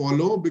approach to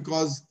follow,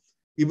 because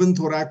even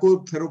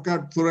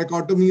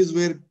thoracotomies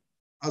were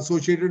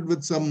associated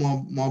with some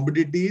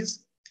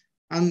morbidities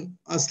and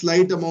a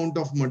slight amount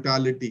of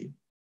mortality.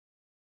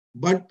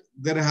 But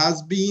there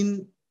has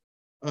been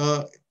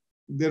a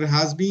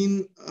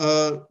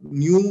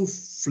new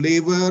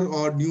flavor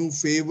or new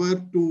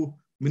favor to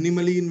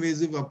minimally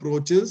invasive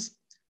approaches,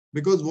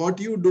 because what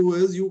you do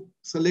is you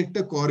select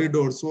a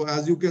corridor. So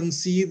as you can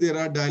see, there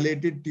are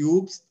dilated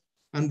tubes,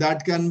 and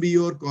that can be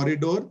your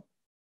corridor.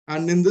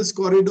 And in this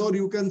corridor,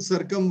 you can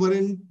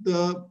circumvent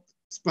the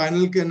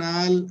spinal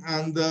canal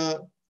and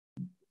the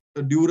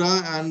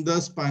dura and the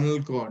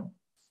spinal cord.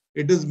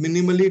 It is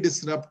minimally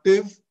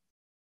disruptive,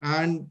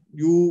 and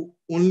you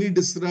only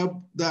disrupt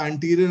the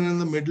anterior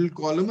and the middle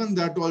column, and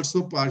that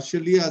also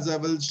partially, as I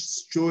will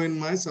show in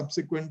my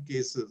subsequent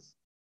cases.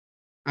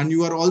 And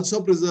you are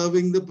also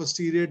preserving the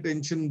posterior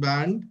tension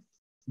band,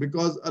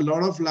 because a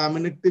lot of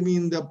laminectomy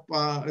in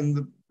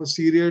the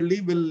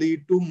posteriorly will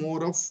lead to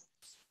more of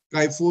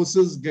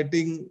kyphosis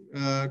getting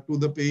to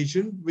the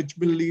patient, which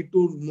will lead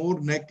to more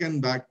neck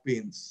and back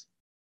pains.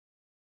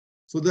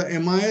 So the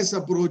MIS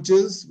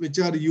approaches which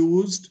are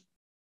used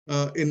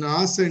in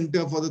our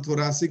center for the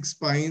thoracic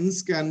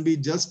spines can be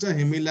just a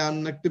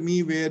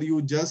hemilaminectomy, where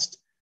you just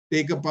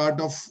take a part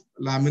of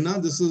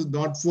lamina. This is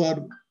not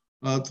for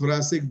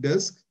thoracic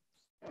disc.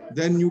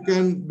 Then you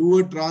can do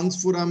a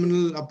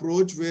transforaminal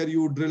approach where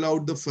you drill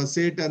out the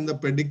facet and the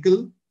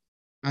pedicle,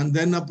 and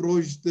then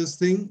approach this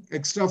thing.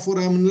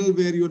 Extraforaminal,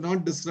 where you're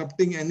not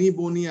disrupting any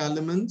bony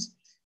elements.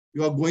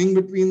 You are going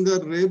between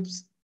the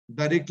ribs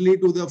directly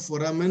to the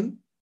foramen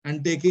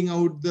and taking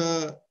out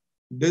the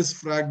disc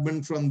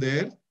fragment from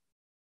there.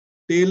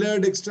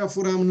 Tailored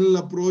extraforaminal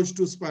approach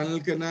to spinal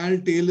canal.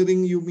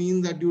 Tailoring, you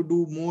mean that you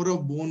do more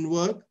of bone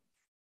work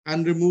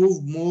and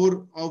remove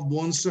more of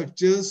bone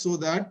structures so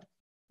that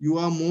you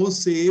are more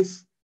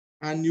safe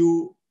and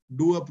you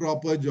do a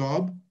proper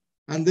job.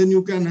 And then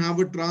you can have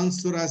a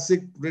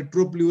transthoracic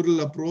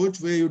retropleural approach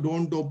where you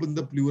don't open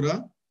the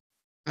pleura.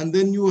 And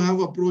then you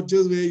have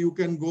approaches where you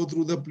can go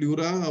through the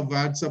pleura. A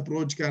VATS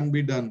approach can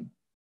be done.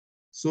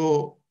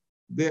 So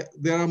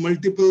there are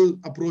multiple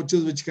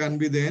approaches which can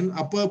be there.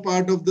 Upper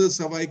part of the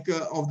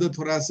cervical of the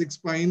thoracic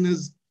spine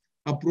is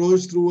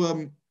approached through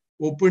an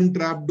open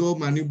trapdoor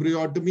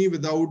manubriotomy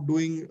without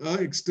doing an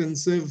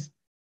extensive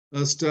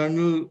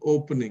sternal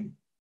opening.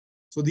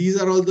 So these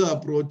are all the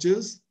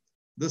approaches.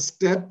 The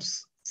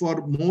steps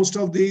for most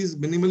of these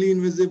minimally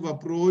invasive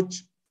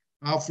approach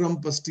are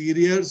from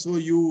posterior. So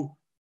you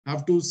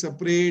have to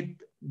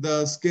separate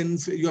the skin.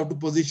 You have to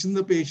position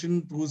the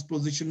patient who's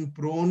positioned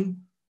prone.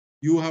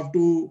 You have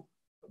to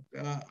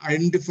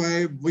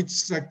identify which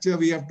structure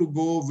we have to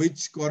go,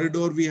 which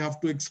corridor we have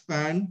to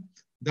expand.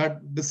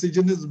 That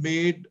decision is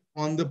made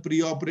on the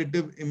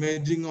preoperative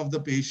imaging of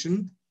the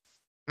patient.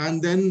 And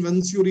then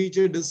once you reach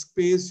a disc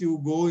space,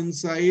 you go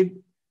inside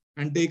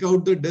and take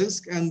out the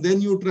disc, and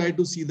then you try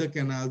to see the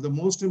canal. The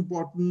most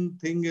important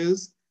thing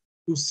is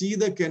to see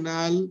the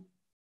canal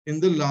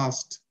in the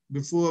last,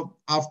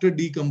 after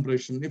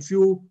decompression. If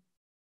you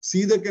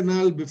see the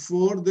canal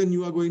before, then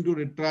you are going to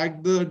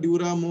retract the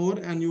dura more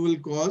and you will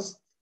cause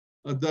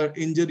the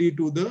injury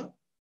to the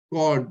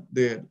cord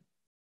there.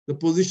 The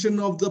position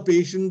of the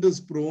patient is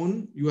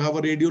prone. You have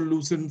a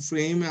radiolucent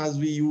frame as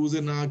we use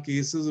in our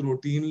cases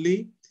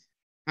routinely.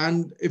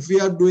 And if we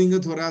are doing a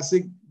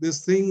thoracic,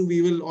 this thing,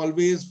 we will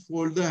always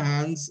fold the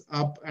hands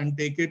up and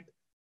take it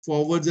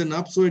forwards and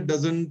up so it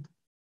doesn't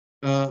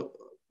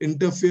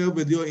interfere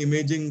with your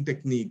imaging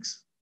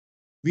techniques.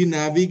 We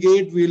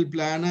navigate, we'll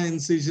plan our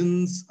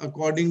incisions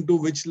according to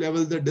which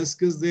level the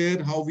disc is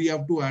there, how we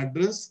have to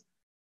address.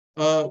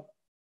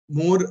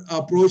 More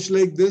approach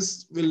like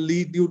this will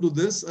lead you to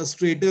this. A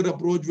straighter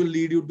approach will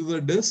lead you to the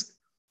disc.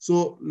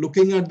 So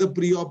looking at the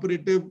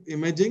preoperative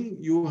imaging,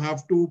 you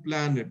have to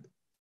plan it.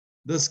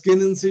 The skin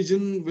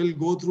incision will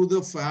go through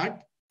the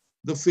fat.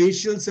 The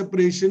facial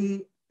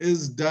separation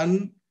is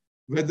done.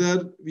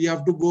 Whether we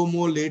have to go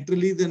more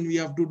laterally, then we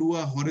have to do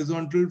a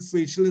horizontal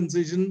facial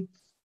incision.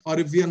 Or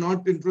if we are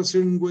not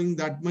interested in going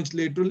that much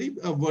laterally,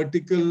 a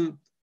vertical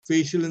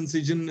facial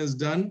incision is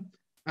done.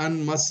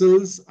 And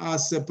muscles are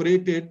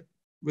separated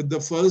with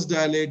the first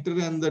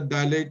dilator and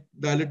the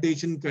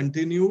dilatation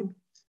continued.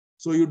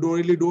 So you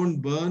really don't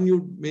burn.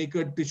 You make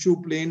a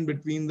tissue plane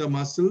between the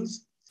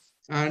muscles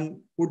and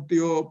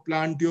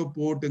plant your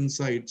port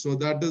inside. So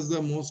that is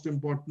the most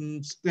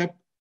important step.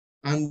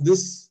 And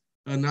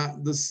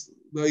the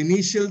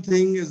initial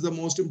thing is the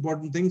most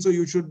important thing. So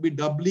you should be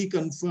doubly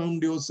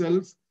confirmed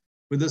yourself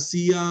with a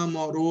C-arm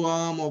or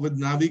O-arm or with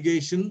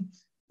navigation,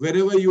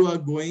 wherever you are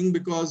going,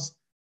 because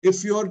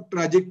if your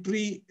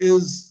trajectory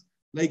is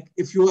like,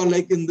 if you are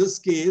like in this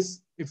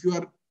case, if you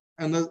are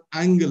at an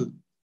angle,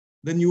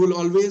 then you will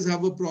always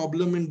have a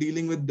problem in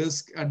dealing with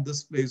disc at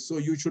this place. So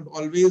you should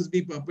always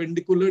be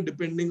perpendicular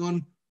depending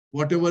on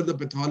whatever the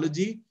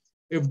pathology.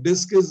 If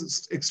disc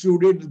is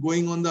extruded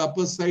going on the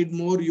upper side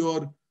more,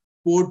 your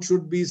port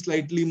should be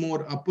slightly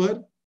more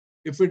upper.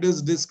 If it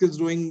is disc is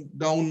going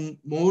down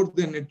more,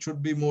 then it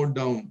should be more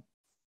down.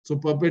 So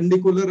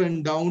perpendicular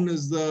and down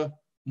is the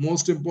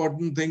most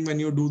important thing when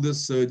you do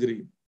this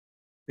surgery.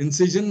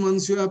 Incision,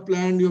 once you have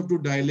planned, you have to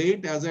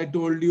dilate. As I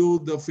told you,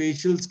 the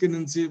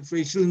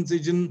facial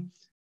incision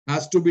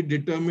has to be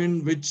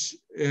determined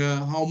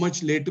how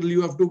much lateral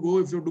you have to go.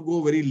 If you have to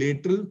go very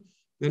lateral,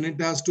 then it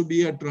has to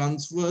be a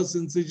transverse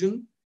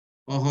incision,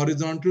 a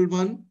horizontal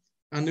one.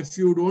 And if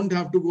you don't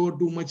have to go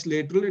too much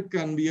lateral, it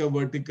can be a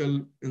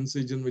vertical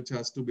incision which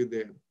has to be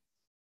there.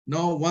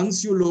 Now,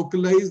 once you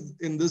localize,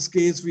 in this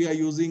case, we are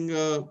using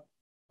a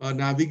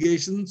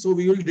navigation. So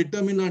we will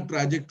determine our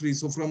trajectory.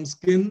 So from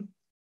skin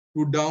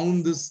to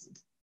down this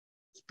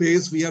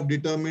space, we have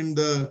determined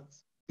the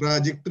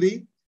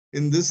trajectory.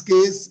 In this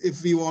case,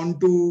 if we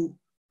want to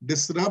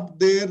disrupt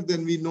there,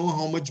 then we know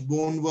how much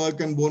bone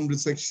work and bone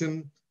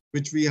resection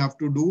which we have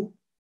to do.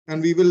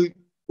 And we will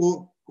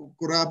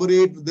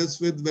corroborate this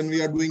with when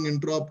we are doing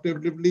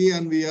intraoperatively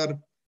and we are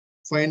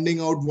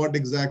finding out what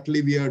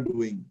exactly we are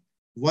doing.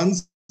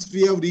 Once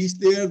we have reached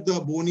there,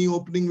 the bony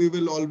opening, we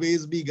will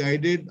always be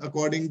guided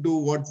according to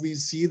what we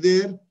see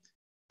there.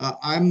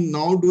 I'm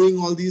now doing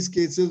all these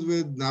cases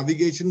with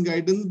navigation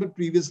guidance, but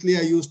previously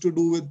I used to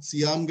do with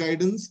C-arm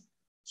guidance.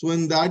 So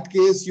in that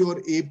case, your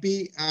AP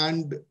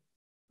and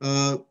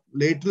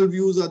lateral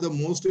views are the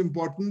most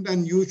important,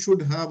 and you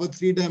should have a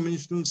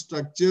three-dimensional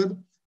structure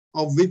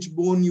of which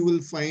bone you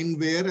will find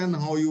where and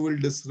how you will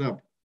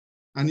disrupt.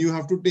 And you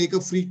have to take a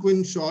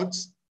frequent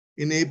shots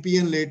in AP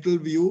and lateral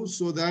view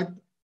so that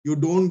you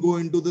don't go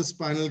into the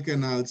spinal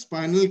canal.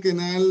 Spinal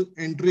canal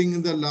entering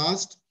in the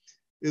last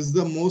is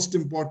the most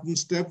important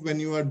step when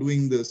you are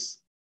doing this.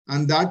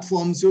 And that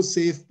forms your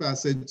safe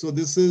passage. So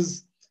this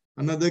is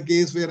another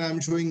case where I'm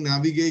showing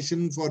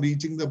navigation for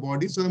reaching the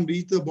body. So I'm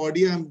reach the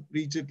body, I'm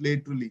reach it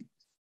laterally.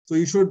 So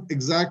you should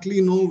exactly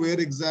know where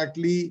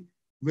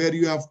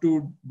you have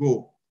to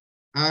go.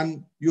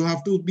 And you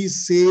have to be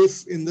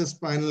safe in the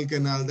spinal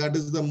canal. That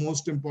is the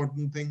most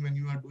important thing when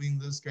you are doing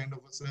this kind of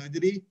a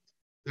surgery,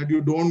 that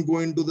you don't go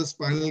into the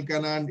spinal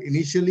canal.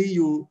 Initially,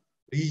 you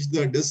reach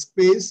the disc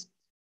space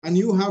and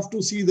you have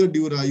to see the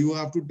dura. You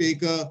have to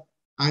take a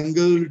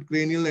angled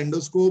cranial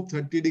endoscope,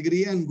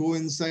 30-degree, and go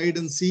inside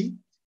and see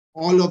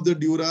all of the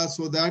dura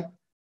so that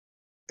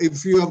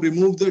if you have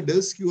removed the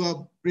disc, you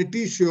are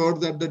pretty sure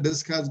that the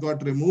disc has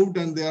got removed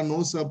and there are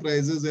no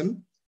surprises in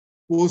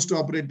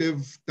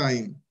post-operative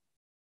time.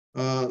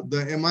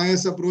 The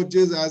MIS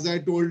approaches, as I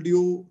told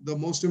you, the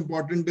most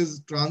important is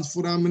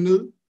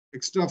transforaminal,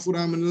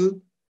 extraforaminal,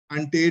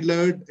 and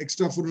tailored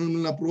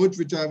extraforaminal approach,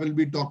 which I will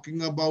be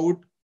talking about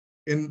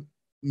in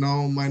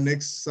now my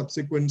next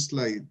subsequent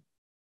slide.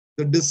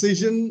 The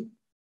decision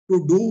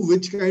to do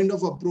which kind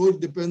of approach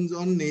depends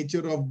on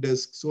nature of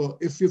disc. So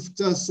if it's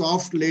a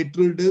soft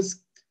lateral disc,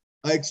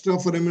 an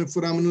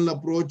extraforaminal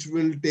approach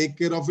will take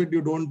care of it.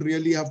 You don't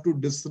really have to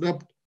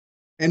disrupt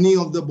any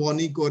of the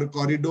bony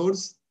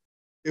corridors.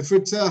 If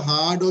it's a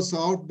hard or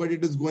soft, but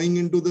it is going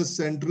into the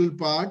central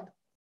part,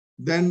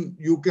 then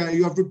you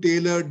have to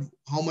tailor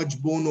how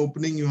much bone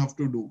opening you have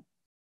to do.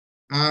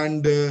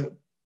 And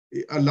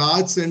a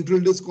large central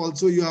disc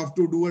also, you have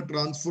to do a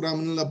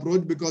transforaminal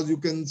approach because you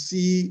can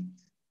see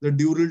the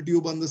dural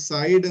tube on the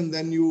side and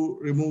then you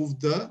remove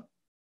the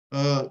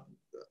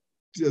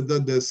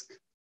disc.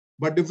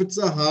 But if it's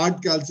a hard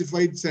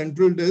calcified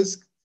central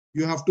disc,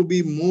 you have to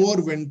be more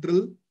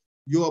ventral.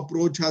 Your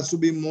approach has to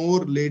be more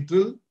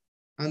lateral.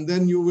 And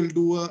then you will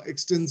do an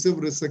extensive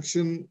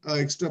resection,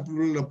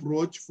 extrapleural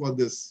approach for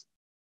this.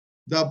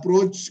 The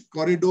approach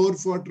corridor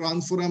for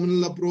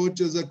transforaminal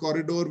approach is a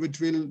corridor which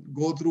will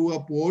go through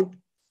a port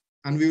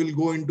and we will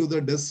go into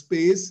the disc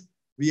space.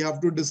 We have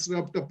to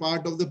disrupt a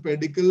part of the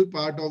pedicle,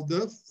 part of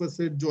the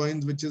facet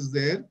joints which is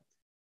there.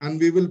 And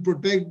we will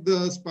protect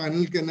the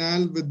spinal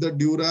canal with the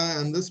dura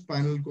and the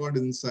spinal cord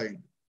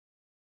inside.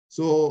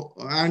 So,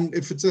 and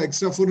if it's an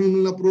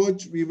extraforaminal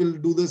approach, we will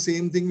do the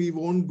same thing. We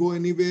won't go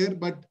anywhere,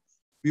 but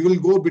we will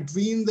go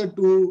between the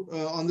two,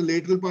 on the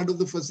lateral part of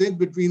the facet,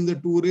 between the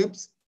two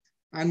ribs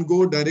and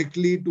go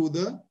directly to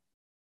the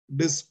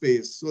disc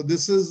space. So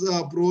this is the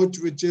approach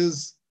which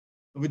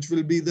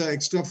will be the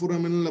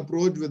extraforaminal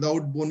approach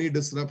without bony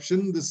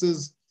disruption. This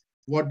is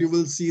what you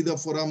will see the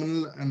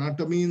foraminal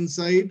anatomy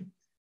inside.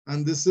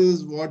 And this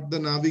is what the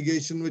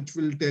navigation which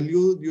will tell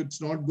you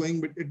it's not going,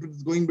 but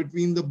it's going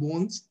between the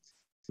bones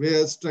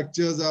where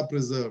structures are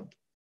preserved.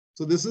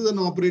 So this is an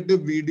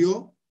operative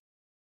video.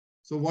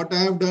 So what I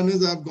have done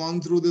is I've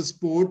gone through this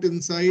port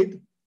inside,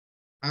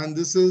 and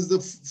this is the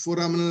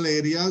foraminal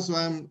area. So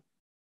I'm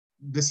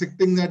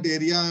dissecting that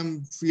area.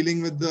 I'm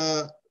feeling with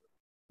the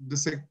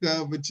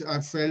dissector, which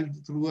I felt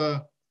through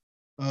a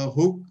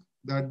hook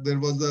that there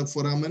was a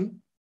foramen.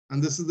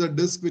 And this is the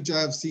disc which I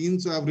have seen.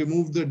 So I've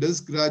removed the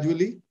disc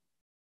gradually.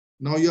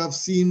 Now you have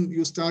seen,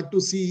 you start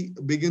to see,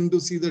 begin to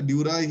see the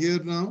dura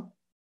here now.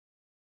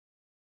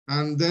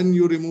 And then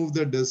you remove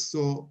the disc.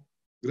 So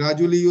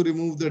gradually you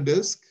remove the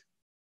disc.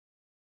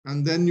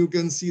 And then you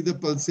can see the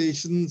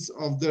pulsations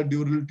of the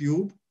dural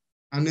tube.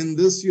 And in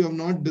this, you have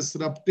not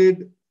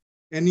disrupted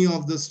any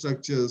of the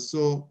structures.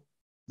 So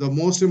the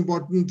most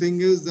important thing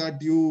is that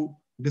you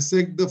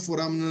dissect the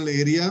foraminal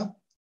area.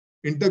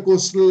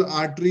 Intercostal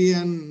artery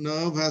and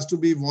nerve has to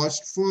be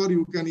watched for.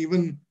 You can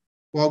even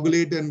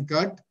coagulate and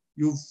cut.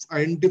 You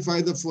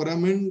identify the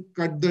foramen,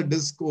 cut the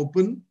disc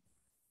open.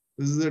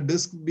 This is a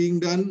disc being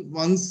done.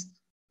 Once,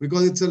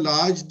 because it's a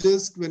large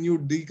disc, when you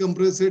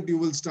decompress it, you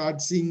will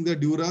start seeing the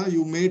dura.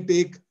 You may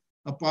take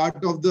a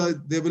part of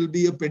there will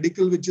be a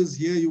pedicle which is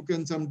here. You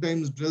can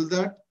sometimes drill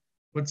that,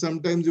 but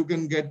sometimes you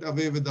can get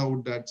away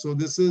without that. So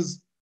this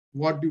is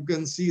what you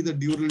can see, the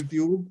dural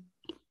tube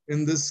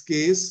in this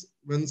case,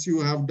 once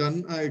you have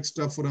done an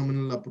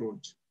extraforaminal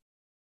approach.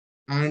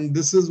 And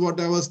this is what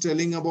I was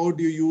telling about.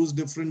 You use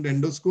different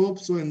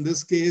endoscopes. So in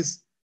this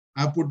case,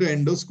 I put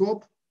an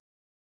endoscope,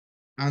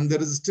 and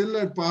there is still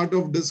a part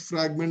of disc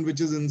fragment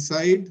which is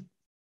inside,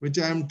 which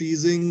I am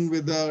teasing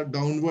with a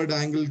downward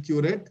angle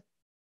curette,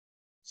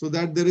 so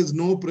that there is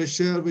no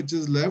pressure which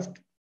is left.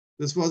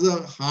 This was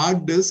a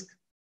hard disc.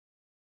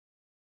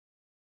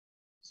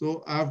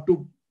 So I have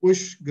to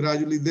push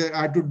gradually there.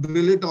 I had to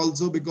drill it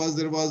also because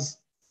there was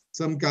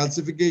some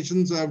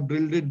calcification. So I've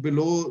drilled it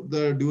below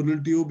the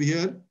dural tube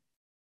here,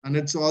 and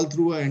it's all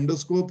through an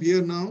endoscope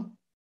here now.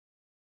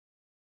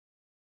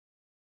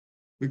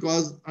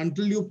 Because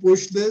until you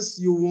push this,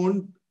 you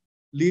won't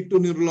lead to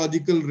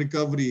neurological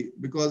recovery.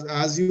 Because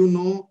as you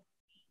know,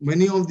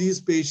 many of these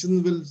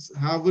patients will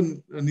have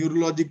a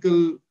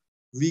neurological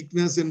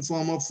weakness in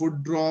form of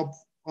foot drop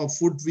or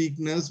foot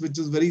weakness, which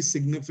is very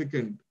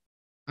significant.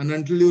 And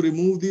until you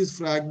remove these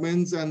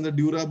fragments and the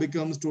dura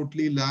becomes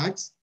totally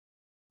lax,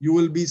 you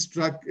will be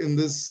stuck in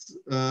this,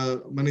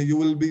 you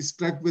will be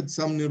stuck with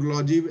some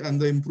neurology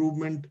and the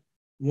improvement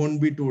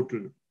won't be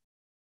total.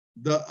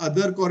 The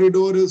other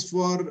corridor is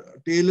for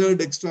tailored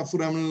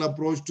extraforaminal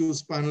approach to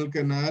spinal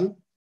canal.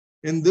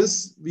 In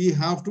this, we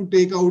have to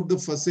take out the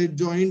facet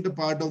joint, a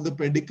part of the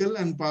pedicle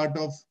and part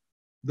of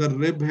the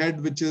rib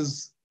head, which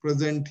is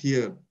present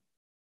here.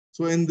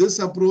 So in this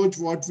approach,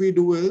 what we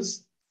do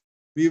is,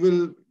 we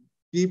will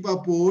keep a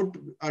port,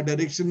 our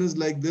direction is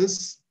like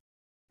this,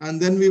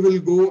 and then we will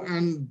go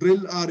and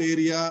drill our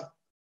area.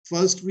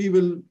 First,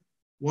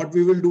 what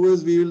we will do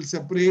is we will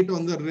separate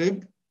on the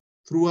rib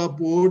through a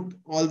port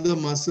all the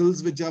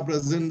muscles which are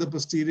present in the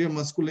posterior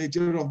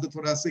musculature of the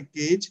thoracic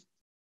cage,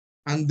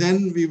 and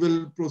then we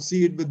will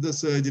proceed with the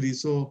surgery.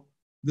 So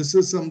this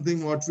is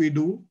something what we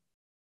do.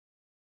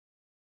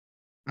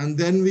 And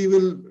then we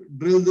will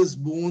drill these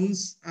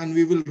bones and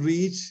we will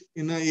reach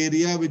in an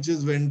area which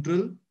is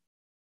ventral,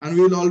 and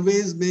we will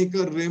always make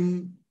a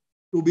rim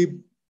to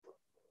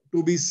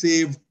be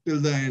saved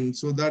till the end.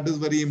 So that is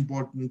very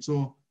important.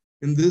 So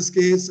in this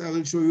case, I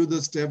will show you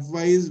the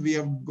stepwise. We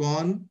have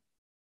gone.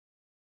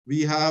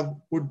 We have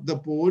put the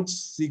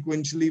ports,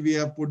 sequentially we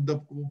have put the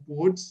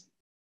ports,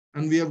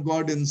 and we have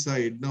got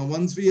inside. Now,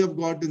 once we have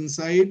got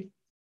inside,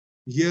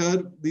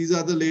 here, these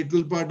are the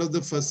lateral part of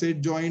the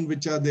facet joint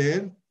which are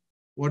there.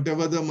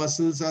 Whatever the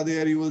muscles are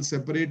there, you will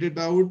separate it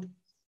out.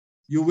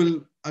 You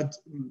will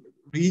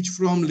reach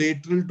from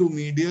lateral to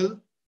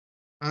medial,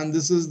 and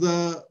this is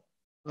the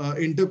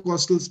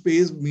intercostal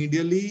space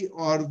medially,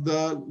 or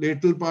the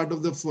lateral part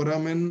of the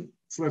foramen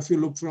if you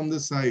look from the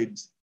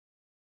sides.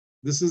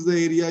 This is the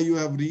area you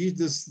have reached.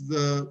 This is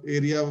the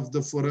area of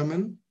the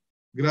foramen.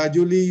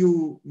 Gradually,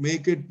 you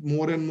make it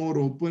more and more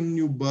open.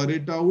 You burr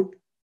it out.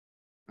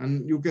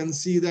 And you can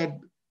see that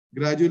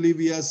gradually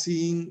we are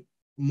seeing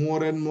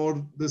more and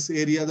more this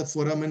area, the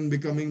foramen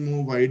becoming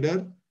more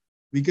wider.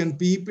 We can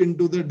peep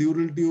into the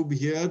dural tube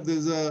here.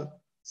 There's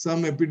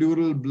some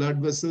epidural blood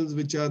vessels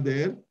which are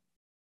there.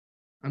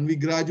 And we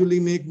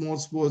gradually make more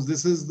spores.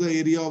 This is the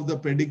area of the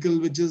pedicle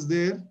which is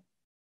there.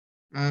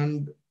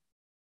 And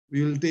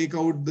we will take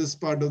out this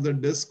part of the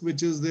disc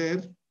which is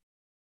there.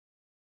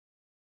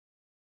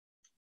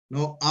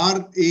 Now,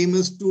 our aim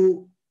is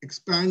to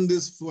expand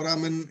this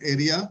foramen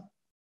area.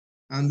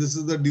 And this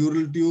is the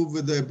dural tube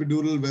with the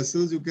epidural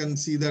vessels. You can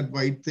see that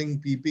white thing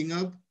peeping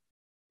up.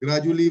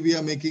 Gradually, we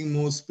are making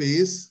more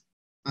space.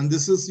 And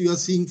this is, you are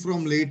seeing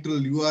from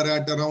lateral. You are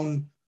at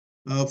around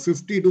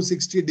 50 to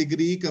 60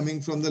 degree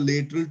coming from the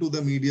lateral to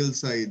the medial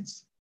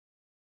sides.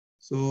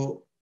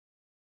 So,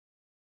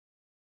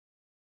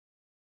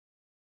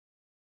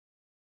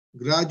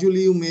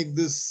 gradually you make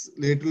this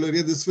lateral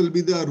area. This will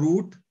be the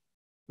root,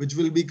 which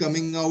will be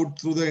coming out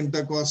through the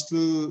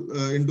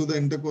intercostal, into the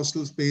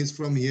intercostal space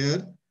from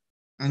here.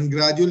 And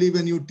gradually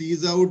when you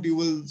tease out, you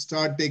will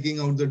start taking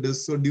out the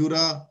disc. So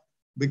dura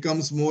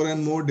becomes more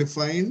and more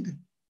defined.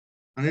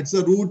 And it's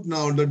a root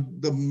now.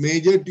 The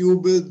major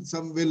tube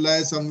will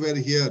lie somewhere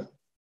here.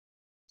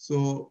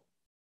 So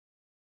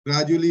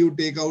gradually you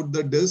take out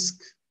the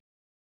disc.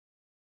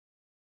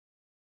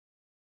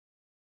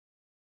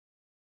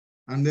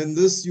 And then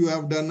this, you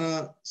have done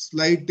a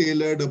slight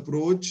tailored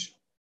approach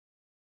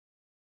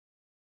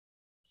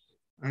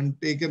and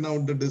taken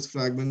out the disc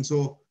fragment.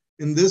 So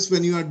in this,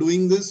 when you are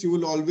doing this, you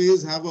will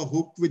always have a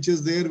hook which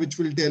is there, which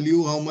will tell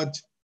you how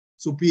much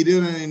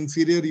superior and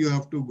inferior you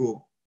have to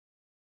go.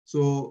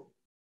 So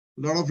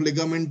a lot of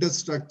ligamentous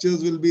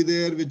structures will be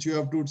there, which you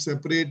have to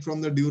separate from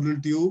the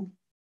dural tube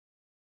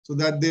so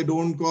that they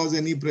don't cause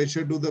any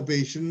pressure to the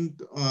patient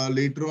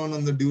later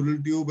on the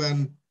dural tube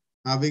and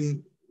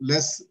having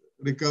less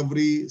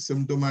recovery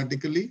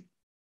symptomatically.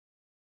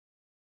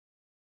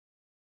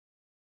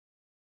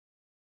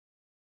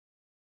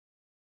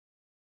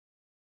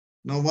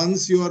 Now,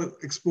 once your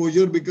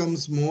exposure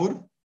becomes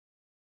more,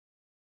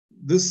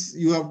 this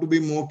you have to be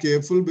more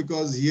careful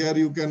because here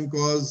you can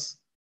cause,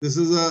 this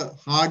is a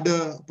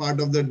harder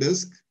part of the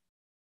disc.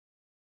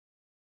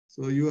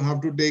 So you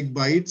have to take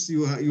bites.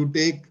 You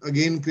take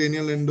again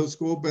cranial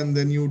endoscope and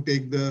then you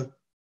take the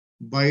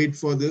bite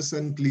for this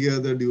and clear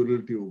the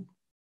dural tube.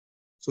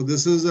 So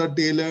this is a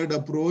tailored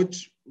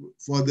approach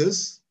for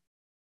this.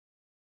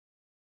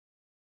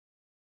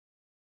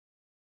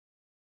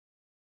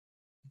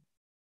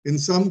 In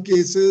some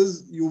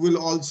cases, you will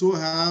also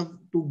have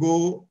to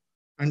go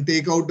and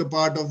take out a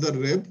part of the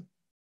rib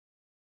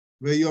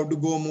where you have to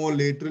go more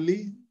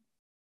laterally.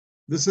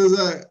 This is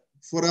a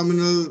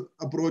foraminal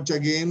approach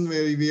again,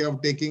 where we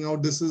have taking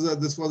out, this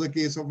was a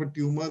case of a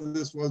tumor.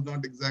 This was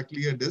not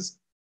exactly a disc,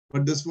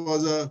 but this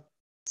was a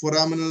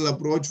foraminal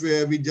approach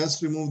where we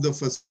just removed the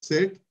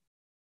facet,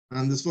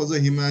 and this was a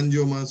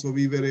hemangioma. So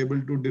we were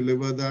able to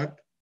deliver that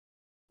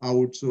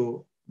out.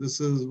 So this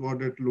is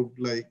what it looked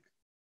like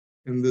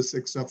in this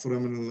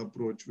extraforaminal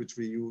approach, which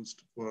we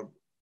used for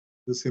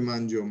this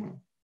hemangioma.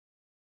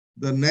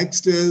 The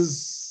next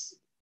is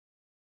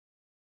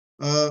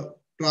a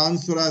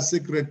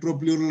transthoracic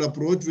retropleural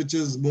approach, which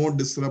is more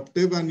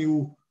disruptive, and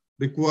you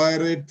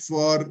require it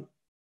for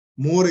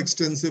more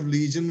extensive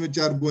lesions, which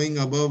are going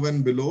above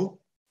and below.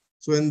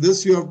 So in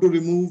this, you have to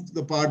remove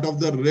the part of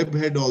the rib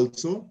head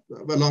also,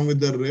 along with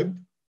the rib,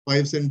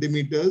 5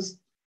 centimeters.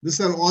 This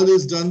all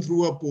is done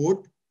through a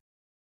port.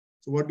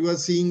 So what you are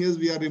seeing is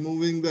we are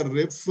removing the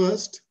rib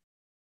first,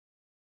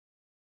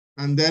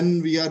 and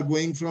then we are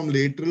going from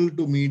lateral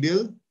to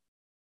medial.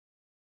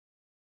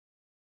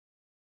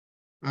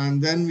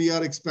 And then we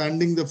are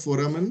expanding the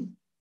foramen.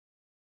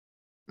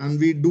 And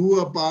we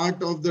do a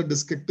part of the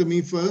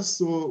discectomy first.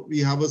 So we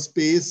have a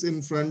space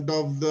in front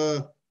of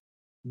the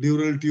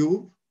dural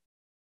tube.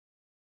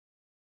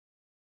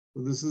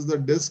 So this is the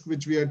disc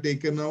which we are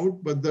taken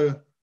out, but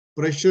the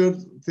pressure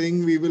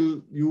thing, we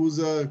will use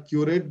a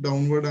curette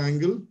downward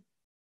angle.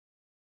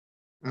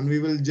 And we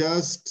will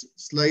just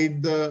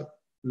slide the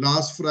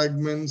last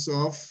fragments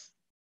of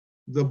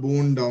the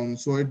bone down.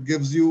 So it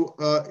gives you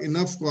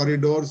enough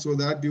corridor so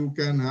that you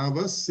can have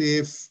a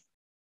safe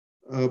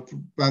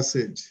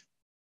passage.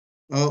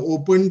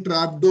 Open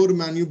trapdoor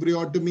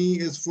manubriotomy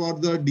is for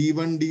the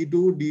D1,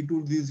 D2,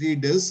 D2, D3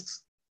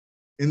 discs.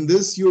 In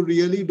this, you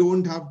really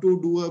don't have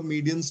to do a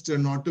median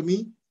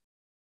sternotomy.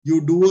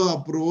 You do an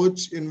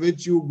approach in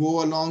which you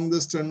go along the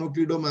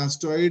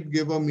sternocleidomastoid,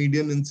 give a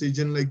median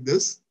incision like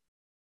this,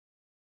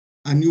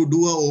 and you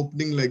do an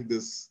opening like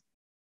this.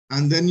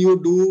 And then you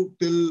do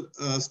till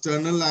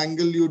sternal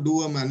angle, you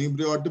do a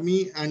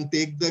manubriotomy and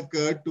take the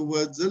curve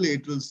towards the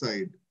lateral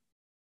side.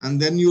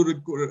 And then you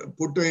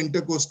put an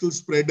intercostal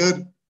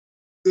spreader.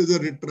 There's a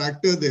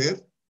retractor there.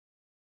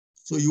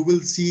 So you will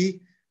see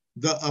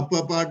the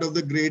upper part of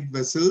the great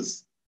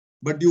vessels,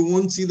 but you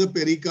won't see the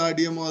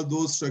pericardium or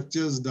those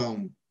structures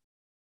down.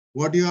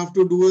 What you have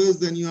to do is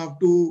then you have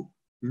to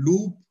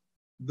loop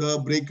the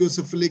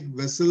brachiocephalic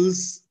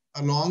vessels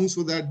along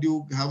so that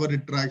you have a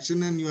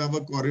retraction and you have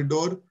a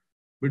corridor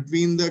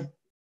between the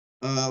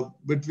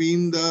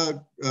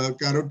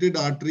carotid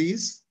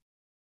arteries,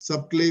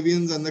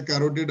 subclavians and the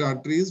carotid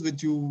arteries,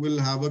 which you will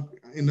have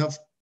enough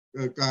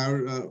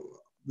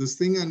this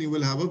thing, and you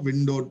will have a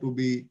window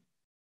to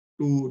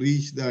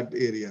reach that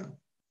area.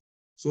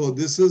 So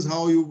this is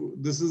how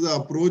this is the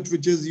approach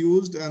which is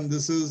used, and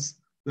this is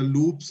the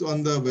loops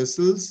on the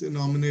vessels,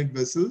 innominate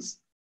vessels,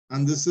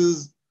 and this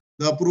is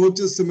the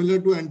approach is similar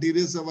to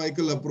anterior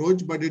cervical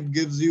approach, but it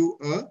gives you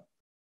a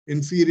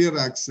inferior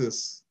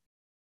axis.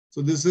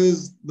 So this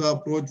is the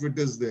approach which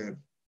is there.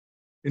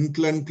 In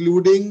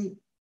concluding,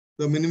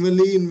 the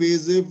minimally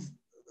invasive,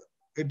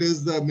 it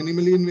is the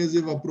minimally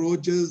invasive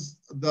approach is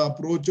the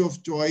approach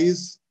of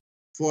choice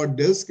for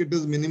disc. It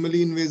is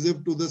minimally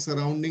invasive to the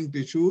surrounding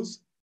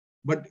tissues,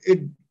 but it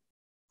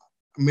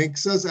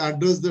makes us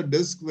address the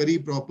disc very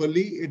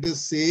properly. It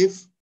is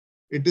safe,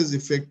 it is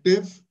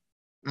effective,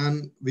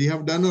 and we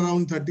have done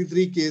around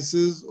 33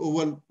 cases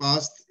over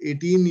past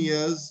 18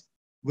 years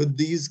with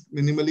these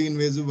minimally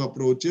invasive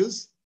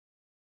approaches.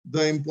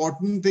 The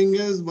important thing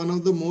is one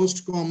of the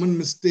most common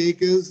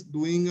mistake is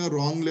doing a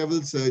wrong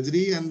level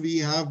surgery, and we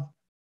have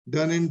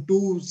done in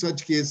 2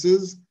 such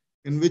cases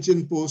in which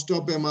in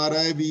post-op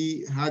MRI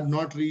we had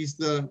not reached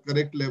the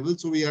correct level,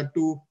 so we had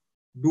to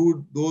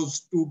do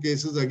those 2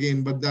 cases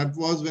again, but that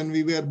was when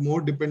we were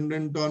more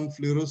dependent on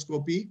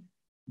fluoroscopy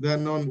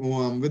than on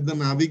OARM. With the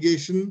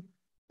navigation,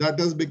 that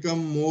has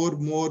become more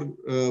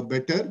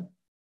better,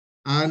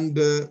 and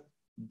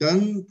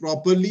done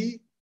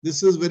properly,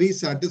 this is very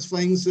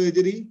satisfying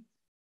surgery,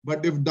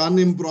 but if done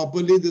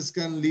improperly, this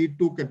can lead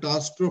to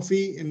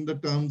catastrophe in the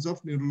terms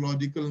of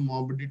neurological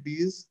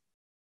morbidities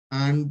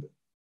and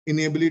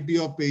inability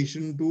of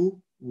patient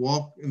to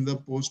walk in the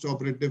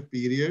post-operative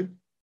period.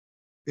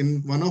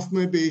 In one of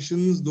my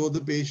patients, though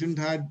the patient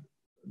had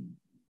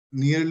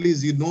nearly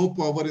no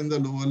power in the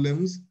lower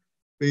limbs,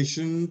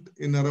 patient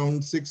in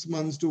around 6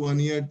 months to 1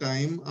 year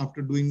time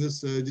after doing the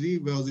surgery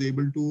was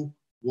able to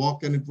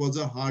walk, and it was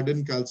a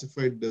hardened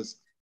calcified disc.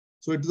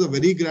 So it is a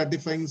very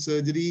gratifying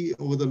surgery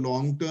over the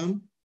long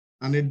term,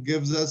 and it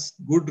gives us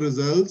good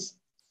results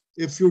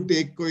if you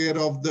take care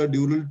of the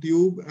dural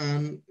tube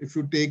and if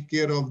you take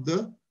care of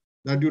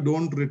that you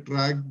don't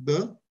retract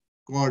the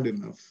cord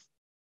enough.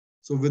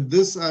 So with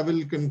this, I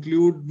will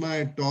conclude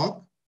my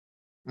talk,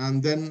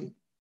 and then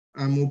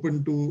I'm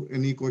open to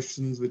any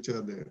questions which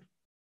are there.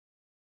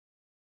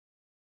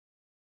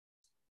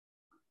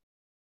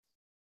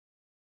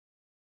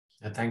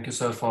 Thank you,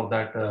 sir, for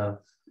that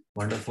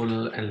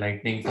wonderful,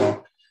 enlightening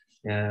talk.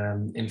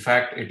 In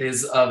fact, it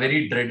is a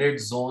very dreaded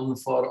zone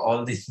for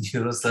all the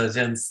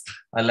neurosurgeons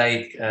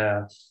alike,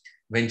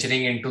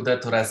 venturing into the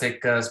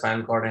thoracic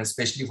spinal cord, and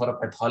especially for a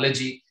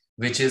pathology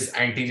which is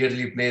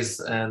anteriorly placed,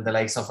 the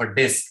likes of a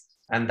disc,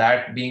 and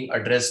that being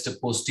addressed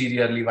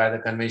posteriorly by the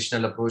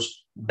conventional approach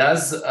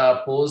does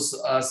pose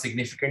a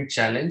significant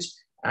challenge,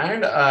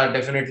 and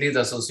definitely is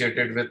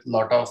associated with a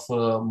lot of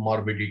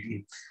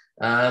morbidity.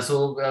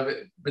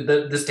 With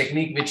this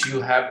technique which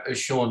you have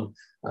shown,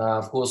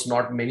 of course,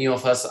 not many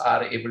of us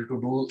are able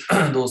to do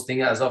those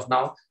things as of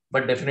now,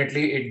 but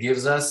definitely it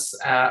gives us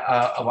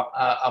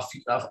a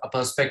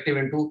perspective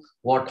into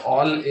what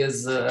all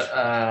is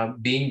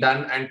being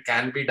done and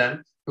can be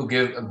done to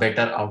give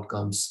better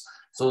outcomes.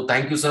 So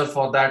thank you, sir,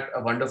 for that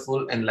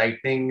wonderful,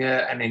 enlightening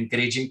and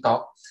encouraging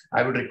talk.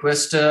 I would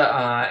request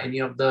any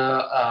of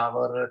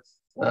our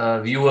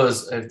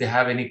viewers, if they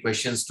have any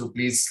questions, to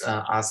please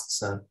ask,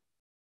 sir.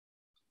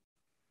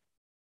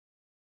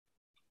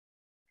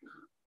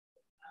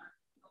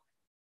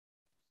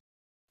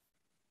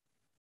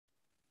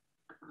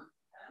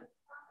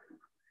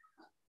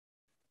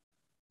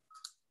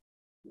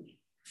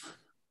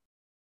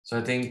 So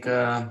I think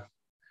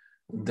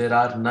there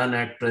are none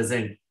at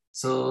present.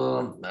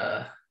 So,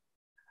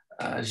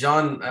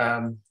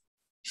 Jean,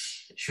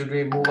 should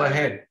we move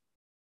ahead?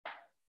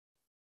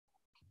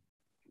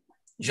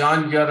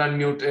 Jean, you're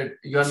unmuted.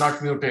 You're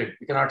not muted.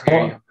 We cannot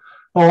hear you.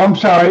 Oh, I'm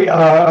sorry.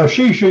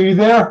 Ashish, are you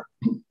there?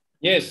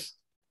 Yes.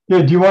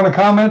 Yeah, do you want to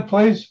comment,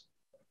 please?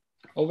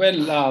 Oh,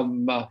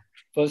 well,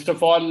 first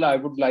of all, I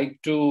would like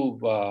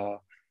to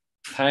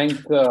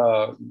thank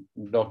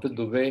Dr.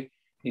 Dubey.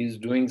 He's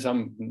doing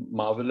some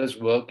marvelous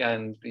work,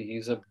 and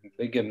he's a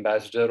big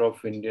ambassador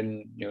of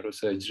Indian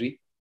neurosurgery.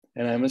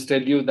 And I must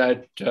tell you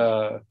that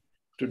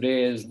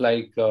today is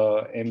like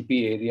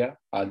MP area.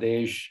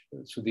 Adesh,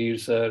 Sudhir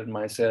sir,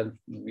 myself,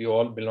 we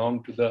all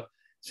belong to the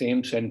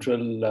same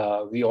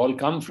central, we all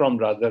come from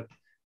rather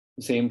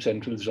the same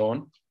central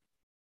zone.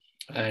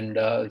 And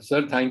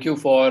sir, thank you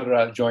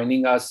for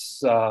joining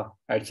us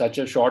at such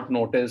a short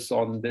notice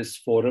on this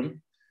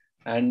forum.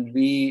 And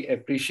we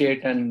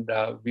appreciate, and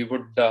we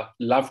would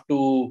love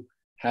to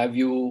have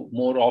you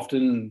more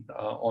often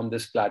on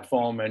this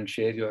platform and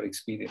share your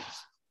experience.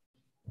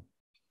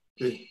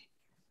 Okay.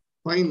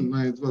 Fine.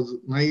 It was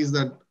nice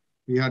that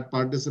we had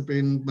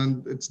participants,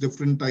 and it's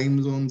different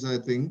time zones, I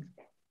think.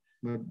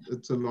 But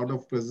it's a lot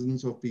of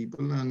presence of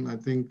people, and I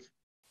think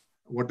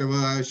whatever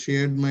I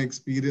shared my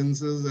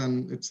experiences,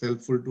 and it's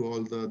helpful to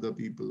all the other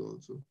people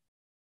also.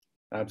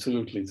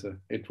 Absolutely, sir.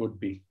 It would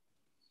be.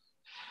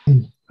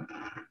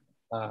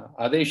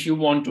 Adesh, you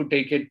want to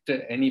take it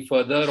any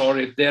further, or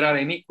if there are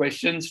any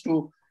questions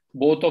to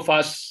both of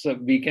us,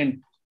 we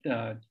can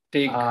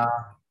take.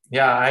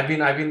 Yeah, I've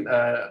been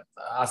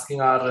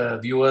asking our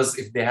viewers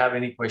if they have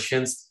any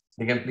questions.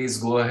 They can please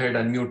go ahead,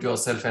 unmute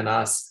yourself and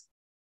ask.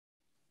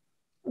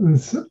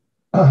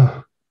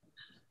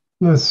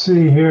 Let's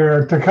see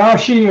here.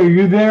 Takashi, are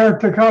you there?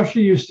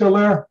 Takashi, you still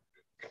there?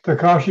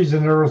 Takashi's a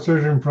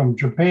neurosurgeon from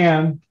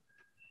Japan.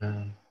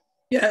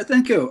 Yeah,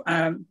 thank you.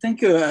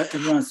 Thank you,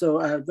 everyone. So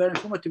very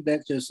informative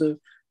lecture. So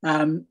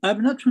I'm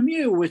not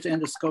familiar with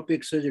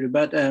endoscopic surgery,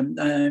 but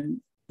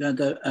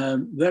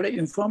very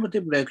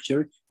informative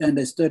lecture, and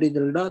I studied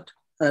a lot.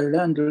 I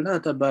learned a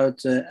lot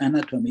about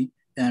anatomy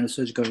and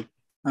surgical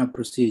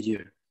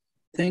procedure.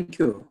 Thank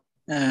you.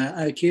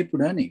 I keep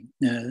learning,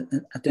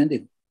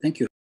 attending. Thank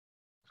you.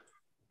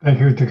 Thank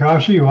you,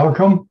 Takashi. You're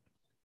welcome.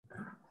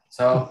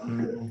 So,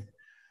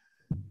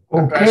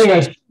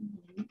 okay.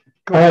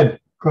 Go ahead.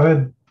 Go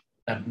ahead.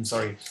 I'm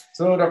sorry.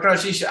 So, Dr.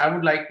 Ashish, I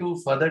would like to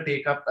further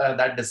take up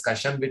that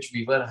discussion which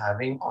we were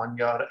having on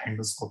your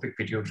endoscopic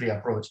pituitary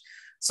approach.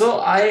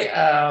 So,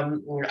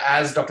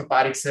 as Dr.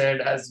 Parikh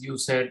said, as you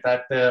said,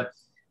 that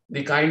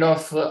the kind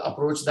of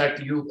approach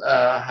that you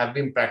have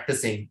been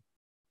practicing,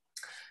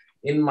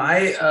 in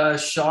my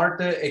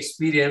short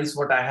experience,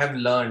 what I have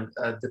learned,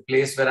 the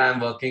place where I'm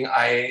working,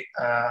 I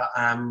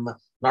am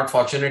not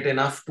fortunate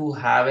enough to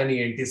have an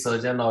ENT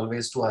surgeon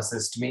always to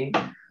assist me.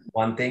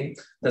 One thing.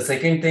 The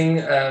second thing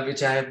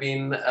which I have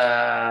been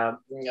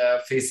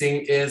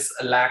facing is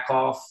a lack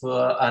of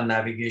a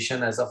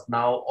navigation as of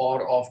now,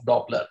 or of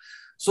Doppler.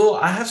 So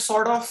I have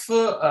sort of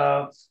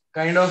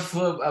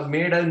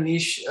made a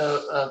niche,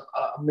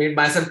 made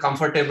myself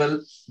comfortable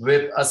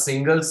with a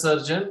single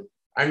surgeon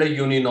and a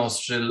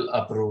uninostril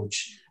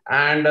approach.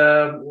 And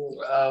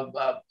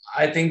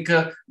I think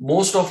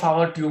most of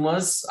our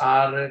tumors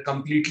are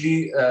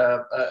completely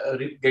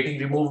getting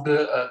removed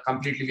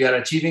completely. We are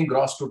achieving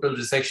gross total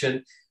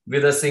resection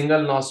with a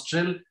single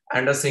nostril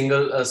and a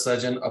single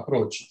surgeon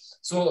approach.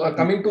 So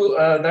coming to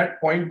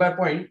that point by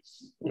point,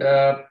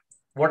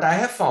 what I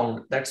have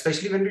found that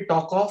especially when we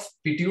talk of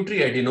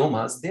pituitary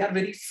adenomas, they are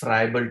very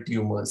friable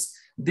tumors.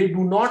 They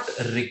do not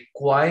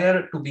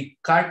require to be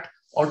cut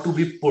or to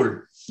be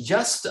pulled.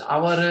 Just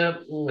our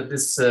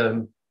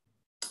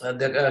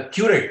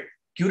curate.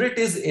 Curate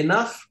is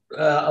enough.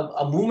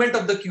 A movement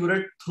of the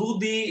curate through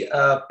the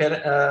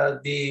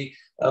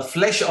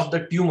flesh of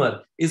the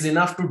tumor is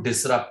enough to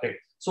disrupt it.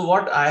 So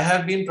what I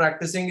have been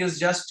practicing is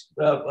just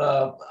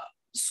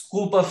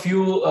scoop a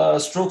few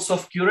strokes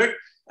of curate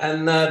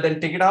and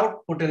then take it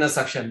out, put in a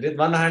suction. With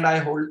one hand, I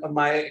hold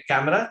my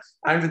camera,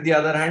 and with the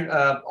other hand,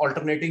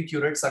 alternating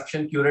curate,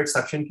 suction, curate,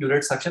 suction,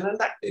 curate, suction. And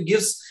that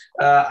gives,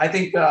 I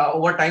think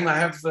over time, I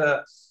have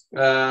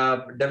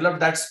developed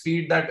that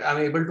speed that I'm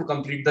able to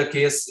complete the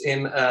case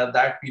in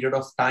that period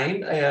of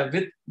time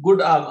with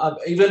good,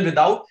 even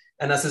without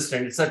an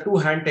assistant. It's a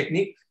two-hand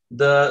technique.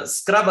 The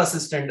scrub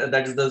assistant,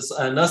 that is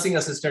the nursing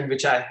assistant,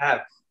 which I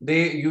have,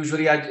 they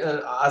usually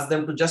ask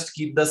them to just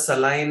keep the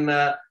saline,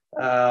 a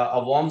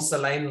warm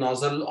saline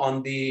nozzle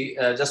on the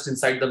just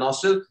inside the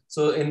nostril.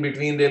 So in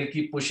between, they'll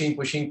keep pushing,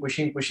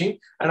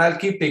 and I'll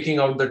keep taking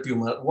out the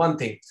tumor. One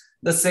thing.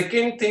 The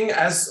second thing,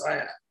 as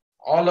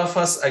all of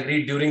us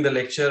agreed during the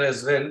lecture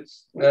as well,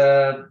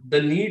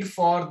 the need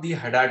for the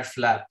Haddad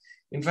flap.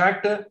 In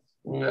fact,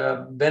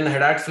 when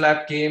Haddad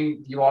flap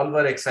came, you all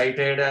were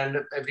excited and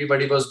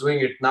everybody was doing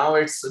it. Now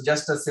it's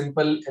just a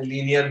simple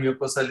linear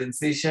mucosal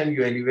incision.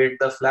 You elevate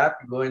the flap,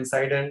 you go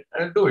inside and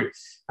do it.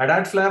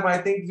 Haddad flap, I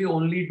think we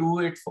only do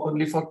it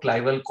only for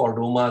clival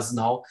chordomas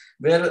now,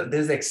 where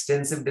there's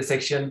extensive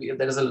dissection.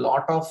 There is a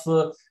lot of,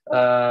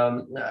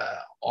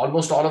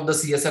 almost all of the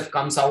CSF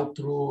comes out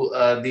through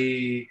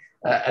the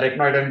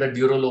arachnoid and the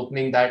dural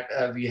opening that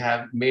we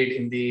have made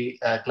in the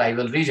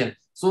clival region.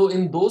 So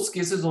in those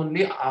cases,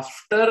 only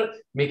after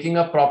making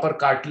a proper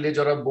cartilage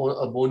or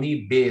a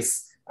bony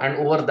base, and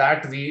over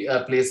that we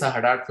place a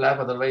Haddad flap.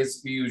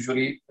 Otherwise, we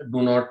usually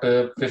do not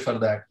prefer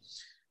that.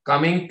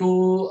 Coming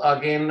to,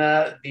 again,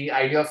 the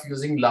idea of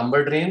using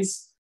lumbar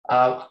drains.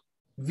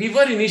 We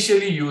were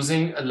initially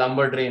using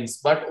lumbar drains,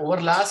 but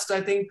over last, I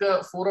think,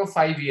 4 or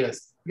 5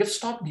 years, we have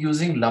stopped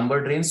using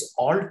lumbar drains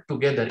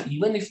altogether,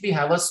 even if we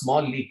have a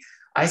small leak.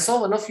 I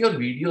saw one of your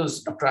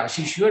videos, Dr.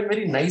 Ashish, you had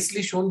very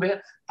nicely shown where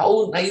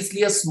how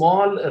nicely a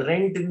small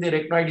rent in the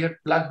arachnoid you had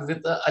plugged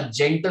with a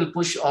gentle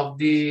push of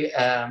the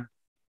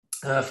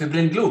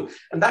fibrin glue.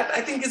 And that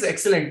I think is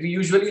excellent. We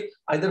usually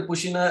either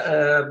push in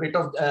a bit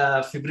of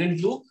fibrin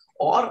glue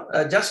or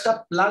just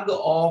a plug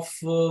of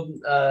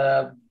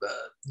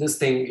this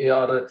thing,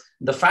 or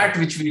the fat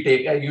which we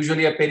take,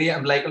 usually a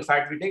peri-umbilical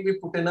fat we take, we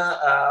put in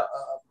a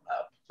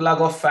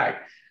plug of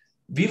fat.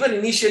 We were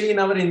initially, in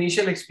our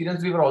initial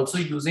experience, we were also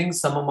using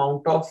some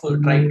amount of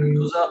trying to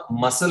use a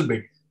muscle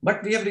bit.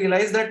 But we have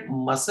realized that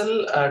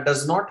muscle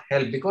does not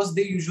help because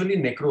they usually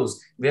necrose.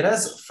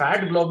 Whereas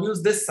fat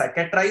globules, they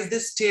cicatrize, they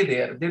stay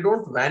there. They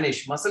don't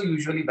vanish. Muscle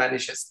usually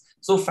vanishes.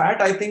 So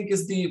fat, I think,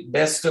 is the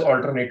best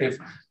alternative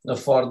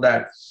for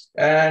that.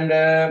 And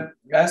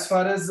as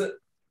far as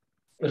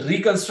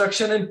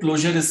reconstruction and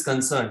closure is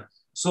concerned,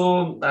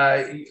 so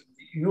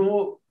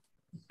you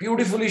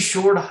beautifully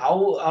showed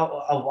how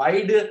a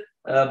wide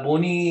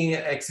bony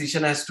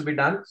excision has to be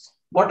done.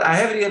 What I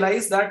have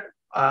realized that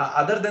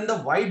other than the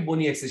wide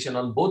bony excision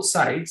on both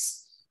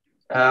sides,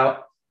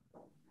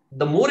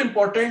 the more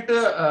important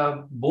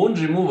bone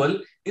removal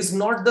is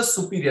not the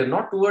superior,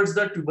 not towards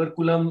the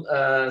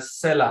tuberculum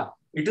sella.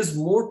 It is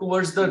more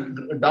towards the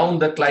down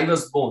the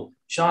clivus bone.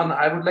 Sean,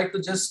 I would like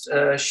to just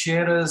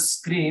share a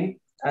screen.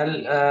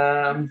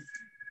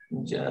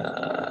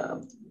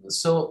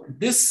 So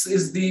this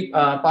is the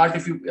part,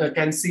 if you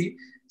can see.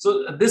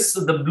 So this,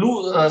 the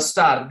blue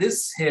star,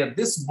 this here,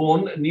 this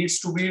bone needs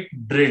to be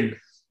drilled.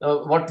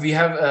 What we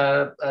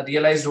have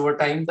realized over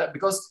time, that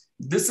because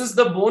this is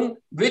the bone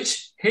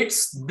which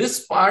hits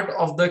this part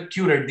of the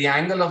curate, the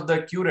angle of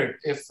the curate,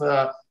 if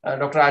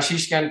Dr.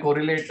 Ashish can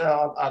correlate,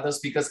 or other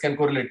speakers can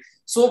correlate.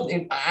 So,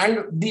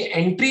 and the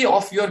entry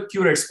of your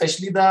curate,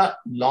 especially the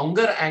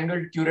longer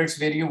angled curates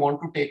where you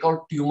want to take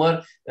out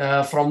tumor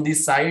from the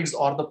sides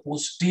or the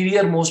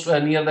posterior most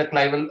near the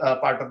clival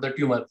part of the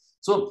tumor.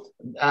 So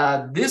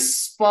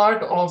this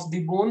part of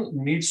the bone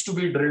needs to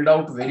be drilled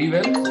out very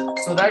well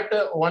so that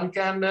one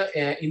can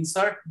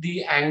insert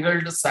the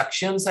angled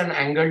suctions and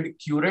angled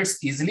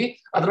curates easily.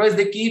 Otherwise,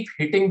 they keep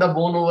hitting the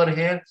bone over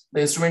here.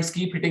 The instruments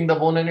keep hitting the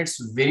bone and it's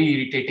very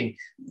irritating.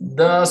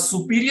 The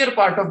superior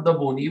part of the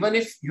bone, even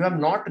if you have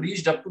not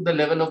reached up to the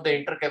level of the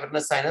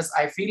intercavernous sinus,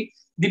 I feel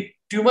the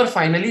tumor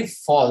finally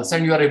falls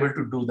and you are able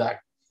to do that.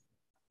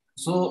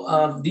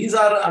 So these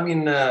are, I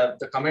mean,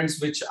 the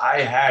comments which I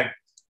had.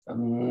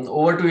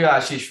 Over to you,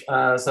 Ashish,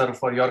 sir,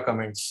 for your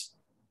comments.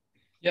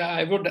 Yeah,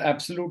 I would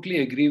absolutely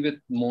agree with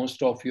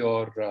most of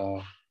your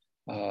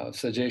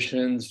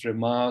suggestions,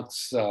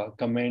 remarks,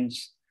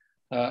 comments.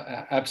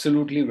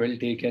 Absolutely well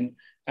taken.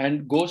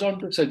 And goes on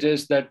to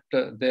suggest that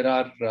there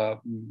are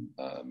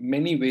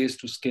many ways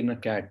to skin a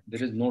cat.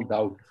 There is no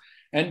doubt.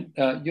 And,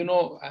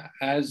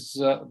 as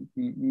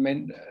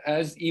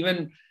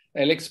even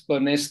Alex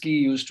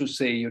Pernesky used to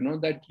say,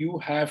 that you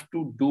have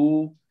to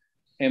do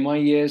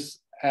MIS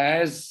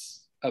as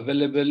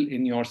available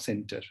in your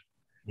center.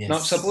 Yes. Now,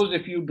 suppose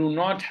if you do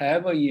not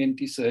have a ENT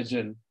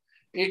surgeon,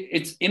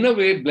 it's in a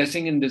way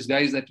blessing in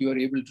disguise that you are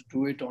able to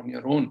do it on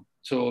your own.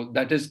 So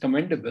that is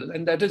commendable,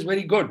 and that is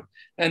very good.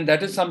 And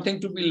that is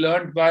something to be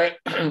learned by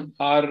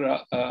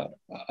our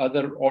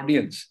other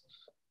audience.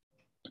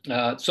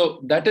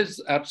 So that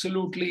is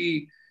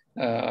absolutely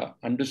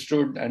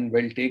understood and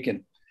well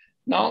taken.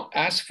 Now,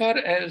 as far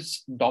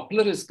as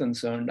Doppler is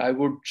concerned, I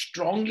would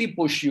strongly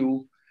push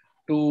you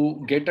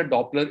to get a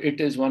Doppler.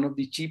 It is one of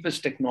the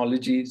cheapest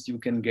technologies you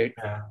can get,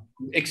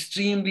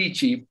 extremely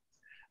cheap.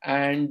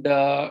 And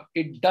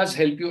it does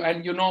help you.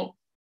 And,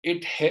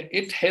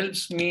 it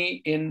helps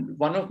me in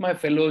one of my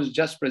fellows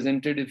just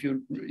presented. If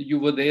you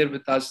were there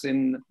with us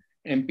in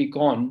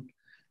MPCon,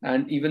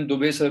 and even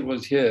Dubey sir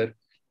was here.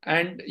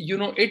 And,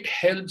 it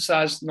helps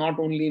us not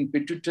only in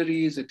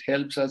pituitaries, it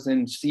helps us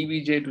in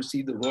CVJ to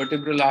see the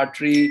vertebral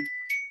artery.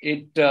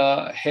 It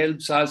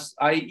helps us.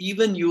 I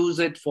even use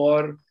it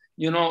for,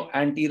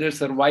 anterior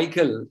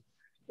cervical.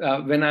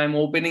 When I'm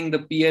opening the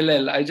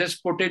PLL, I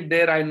just put it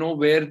there. I know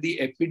where the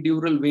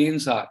epidural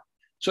veins are.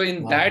 So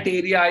in that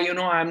area,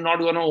 I'm not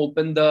going to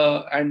open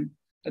the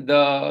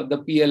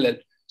PLL.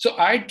 So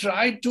I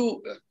try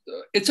to,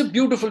 it's a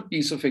beautiful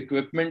piece of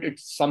equipment.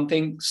 It's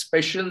something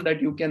special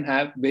that you can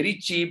have, very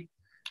cheap.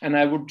 And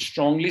I would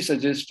strongly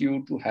suggest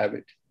you to have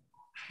it.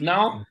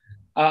 Now,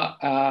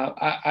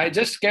 I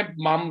just kept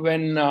mum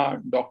when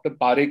Dr.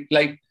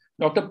 Parekh,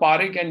 Dr.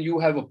 Parekh and you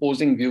have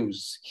opposing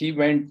views.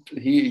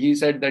 He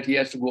said that he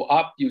has to go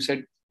up. You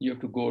said you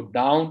have to go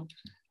down.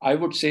 I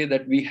would say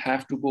that we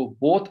have to go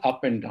both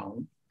up and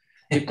down,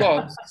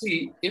 because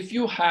see, if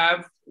you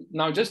have,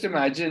 now just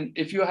imagine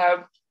if you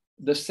have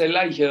the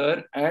sella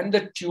here and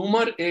the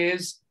tumor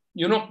is,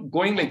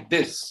 going like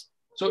this.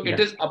 So it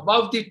is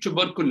above the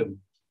tuberculum.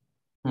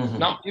 Mm-hmm.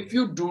 Now, if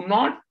you do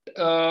not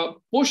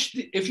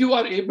if you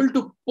are able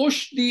to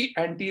push the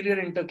anterior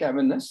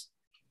intercavernous,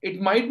 it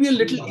might be a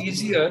little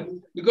easier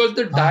because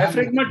the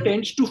diaphragm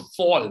tends to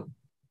fall.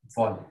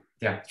 Fall.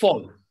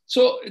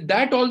 So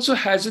that also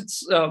has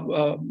its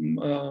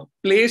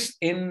place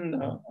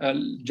in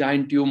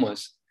giant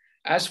tumors.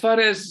 As far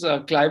as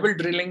clival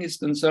drilling is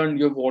concerned,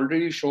 you've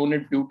already shown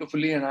it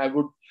beautifully, and I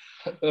would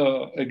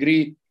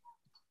agree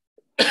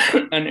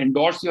and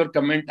endorse your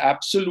comment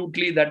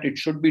absolutely that it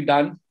should be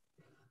done.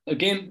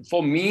 Again,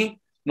 for me,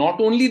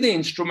 not only the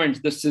instruments,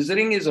 the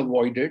scissoring is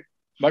avoided,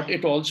 but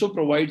it also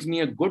provides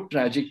me a good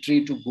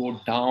trajectory to go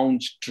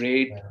down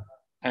straight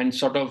and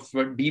sort of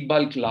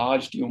debulk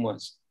large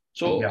tumors.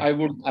 So I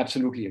would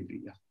absolutely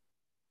agree.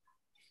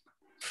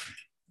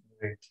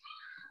 Great.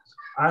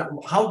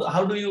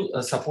 How do you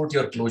support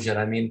your closure?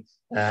 I mean,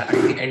 at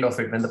the end of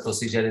it, when the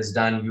procedure is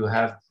done, you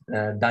have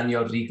done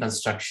your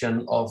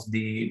reconstruction of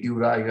the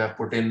dura, you have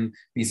put in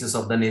pieces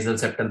of the nasal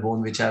septal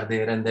bone which are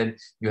there, and then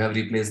you have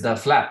replaced the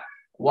flap.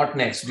 What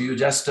next? Do you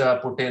just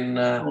put in...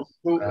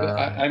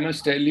 I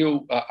must tell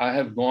you, I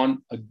have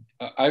gone...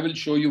 I will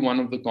show you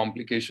one of the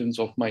complications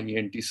of my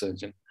ENT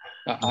surgeon.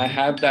 I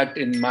have that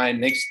in my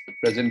next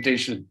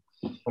presentation.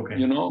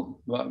 Okay.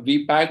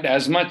 We packed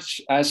as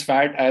much as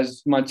fat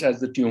as much as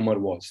the tumor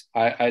was.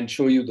 I'll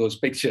show you those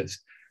pictures.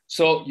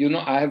 So,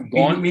 I have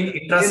gone... You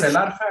mean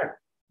intracellular fat?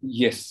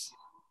 Yes.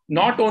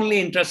 Not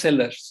only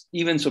intracellular,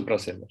 even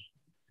supracellular.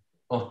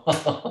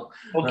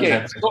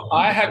 Okay. So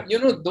I have,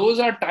 those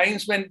are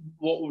times when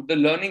the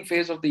learning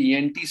phase of the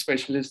ENT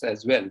specialist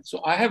as well.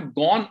 So I have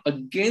gone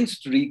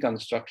against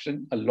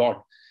reconstruction a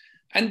lot.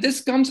 And this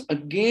comes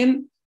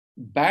again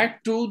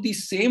back to the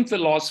same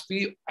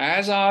philosophy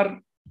as our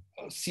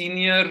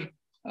senior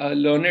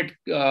learned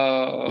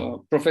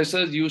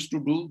professors used to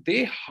do.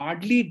 They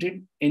hardly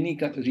did any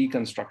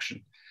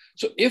reconstruction.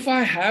 So if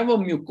I have a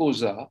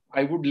mucosa,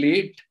 I would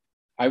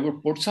I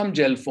would put some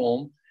gel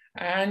foam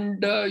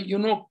and,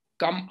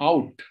 come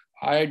out.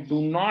 I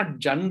do not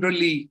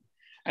generally,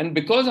 and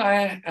because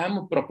I am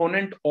a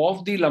proponent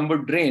of the lumbar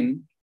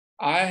drain,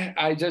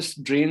 I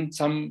just drain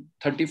some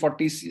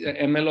 30-40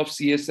 ml of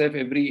CSF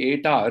every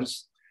 8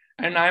 hours.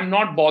 And I'm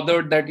not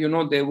bothered that,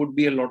 there would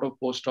be a lot of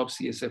post-op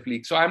CSF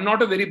leak. So I'm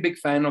not a very big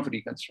fan of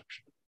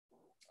reconstruction.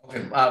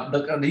 Okay.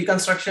 The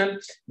reconstruction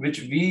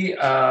which we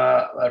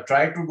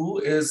try to do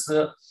is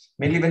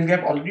mainly when we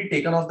have already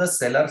taken off the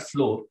sellar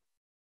floor,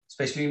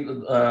 especially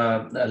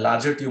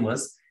larger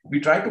tumors, we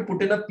try to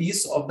put in a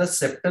piece of the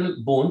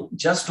septal bone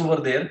just over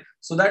there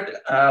so that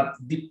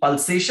the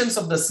pulsations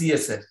of the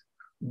CSF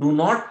do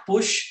not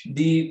push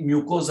the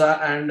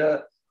mucosa, and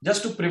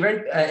just to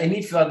prevent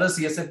any further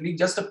CSF leak,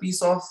 just a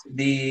piece of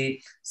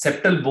the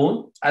septal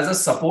bone as a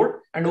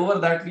support, and over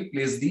that we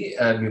place the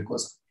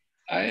mucosa.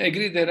 I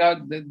agree.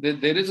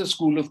 There is a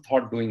school of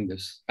thought doing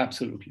this.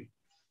 Absolutely.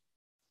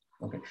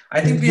 Okay.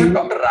 I think we have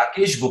Dr.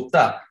 Rakesh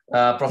Gupta,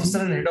 Professor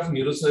and Head of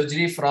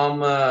Neurosurgery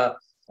from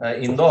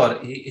Indore.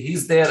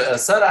 He's there.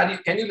 Sir,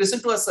 can you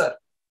listen to us, sir?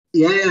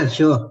 Yeah,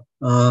 sure.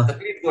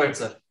 Please go ahead,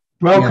 sir.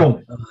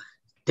 Welcome. Yeah.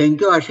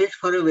 Thank you, Ashish,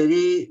 for a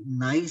very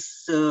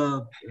nice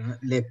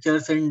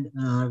lectures and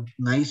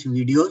nice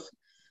videos.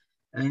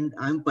 And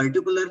I'm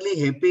particularly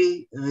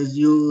happy, as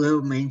you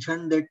have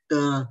mentioned,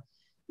 that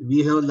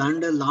we have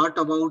learned a lot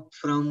about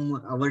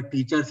from our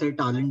teachers at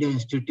All India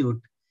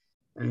Institute.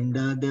 And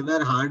they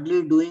were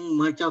hardly doing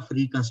much of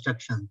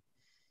reconstruction.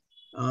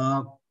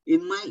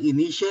 In my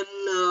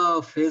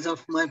initial phase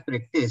of my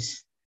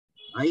practice,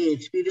 I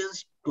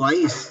experienced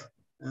twice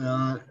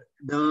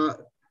the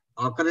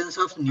occurrence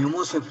of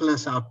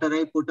pneumocephalus after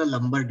I put a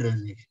lumbar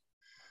drainage.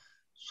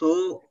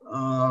 So,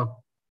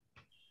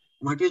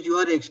 what is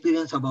your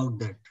experience about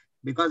that?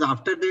 Because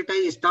after that,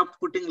 I stopped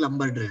putting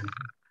lumbar drain.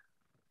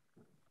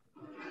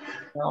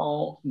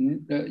 Now,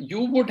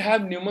 you would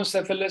have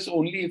pneumocephalus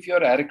only if your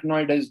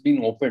arachnoid has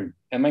been opened.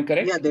 Am I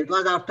correct? Yeah, that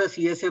was after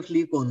CSF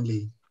leak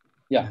only.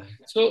 Yeah.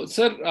 So,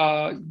 sir,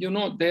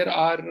 there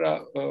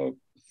are,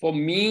 for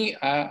me,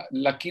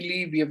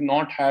 luckily, we have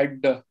not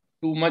had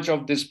too much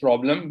of this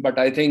problem, but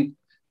I think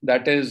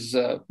that is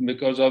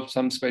because of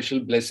some special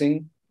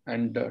blessing,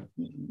 and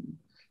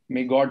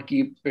may God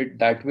keep it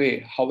that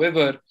way.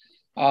 However,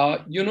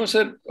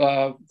 sir,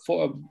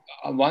 for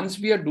once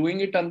we are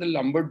doing it on the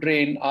lumbar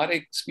drain, our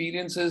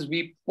experience is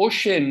we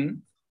push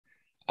in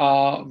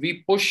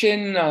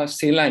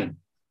saline.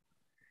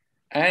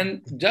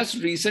 And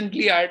just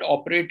recently I had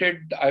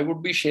operated, I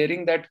would be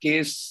sharing that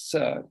case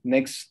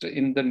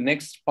in the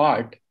next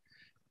part.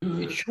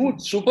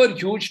 Huge, super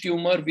huge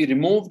tumor. We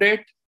removed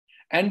it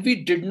and we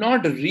did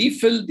not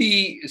refill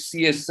the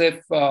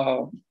CSF,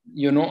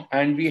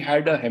 and we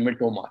had a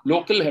hematoma,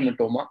 local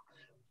hematoma.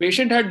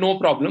 Patient had no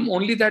problem,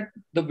 only that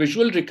the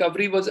visual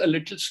recovery was a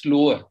little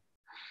slower.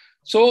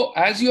 So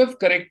as you have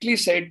correctly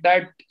said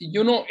that,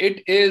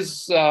 it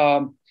is,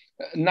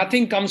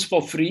 nothing comes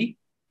for free.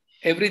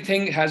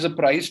 Everything has a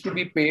price to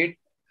be paid,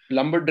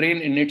 lumbar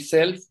drain in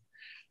itself.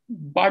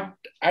 But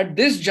at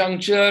this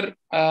juncture,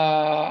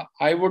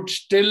 I would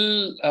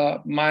still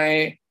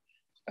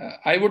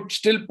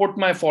put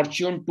my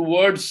fortune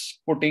towards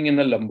putting in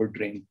a lumbar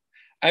drain.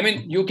 I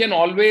mean, you can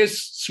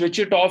always switch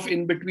it off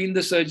in between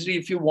the surgery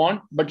if you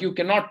want, but you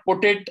cannot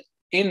put it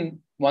in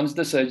once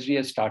the surgery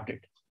has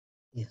started.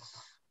 Yes.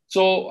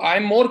 So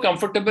I'm more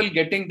comfortable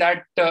getting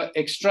that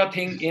extra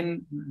thing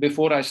in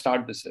before I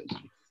start the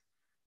surgery.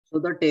 So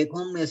the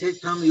take-home message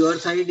from your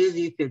side is,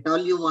 if at all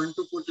you want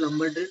to put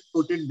lumbar drain,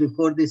 put it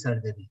before the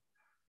surgery.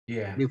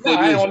 Yeah. Before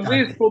I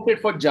always put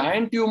it for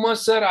giant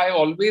tumors, sir. I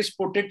always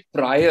put it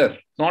prior,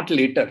 not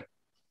later.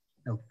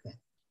 Okay.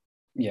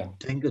 Yeah.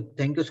 Thank you.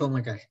 Thank you so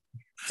much, Ash.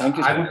 Thank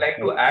you, sir. I would like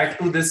to add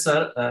to this,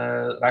 sir.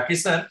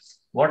 Rakesh, sir,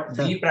 what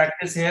we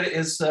practice here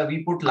is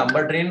we put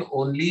lumbar drain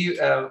only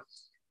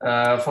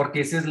for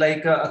cases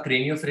like a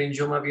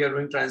craniopharyngioma we are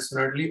doing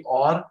transfemoral,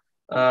 or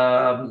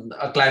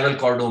a clival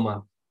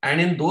chordoma. And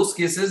in those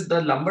cases,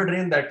 the lumbar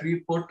drain that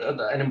we put,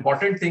 an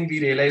important thing we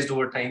realized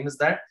over time is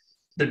that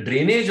the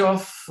drainage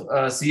of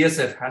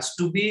CSF has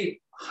to be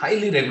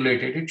highly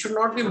regulated. It should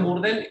not be more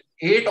than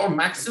 8 or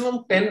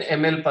maximum 10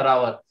 ml per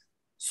hour.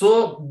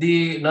 So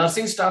the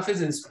nursing staff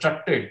is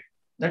instructed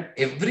that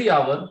every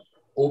hour,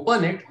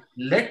 open it,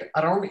 let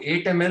around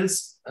 8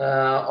 mLs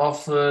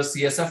of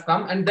CSF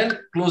come and then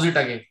close it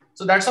again.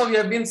 So that's how we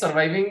have been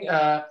surviving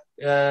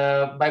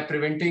by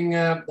preventing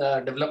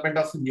development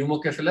of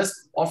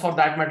pneumocephalus, or for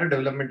that matter,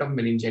 development of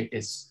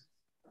meningitis.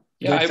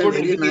 Yeah, That's I would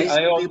very agree.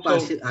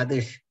 nice tip,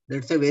 Adesh.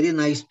 That's a very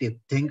nice tip.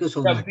 Thank you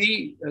so much.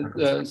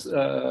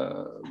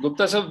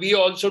 Gupta sir, we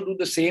also do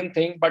the same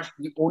thing, but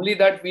only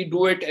that we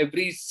do it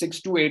every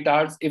 6 to 8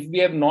 hours if we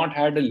have not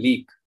had a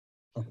leak.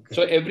 Okay.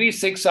 So every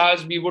 6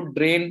 hours, we would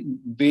drain,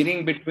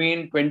 varying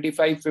between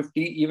 25,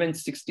 50, even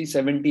 60,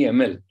 70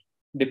 ml,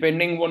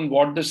 depending on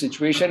what the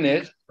situation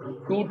is,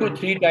 2 to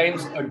 3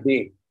 times a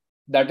day.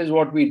 That is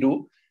what we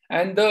do.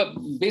 And the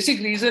basic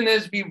reason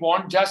is we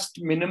want just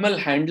minimal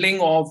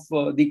handling of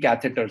the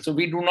catheter. So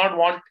we do not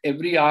want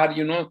every hour,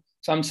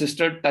 some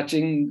sister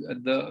touching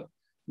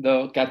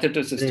the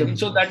catheter system.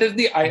 So that is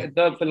the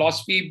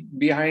philosophy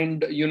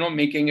behind,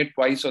 making it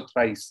twice or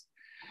thrice.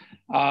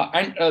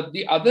 And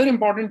the other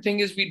important thing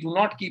is we do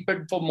not keep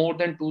it for more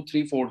than 2,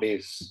 3, 4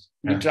 days.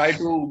 We try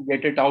to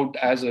get it out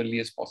as early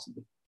as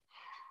possible.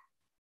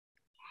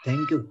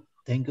 Thank you.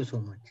 Thank you so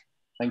much.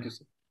 Thank you,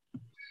 sir.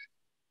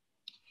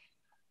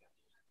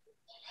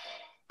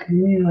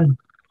 Okay,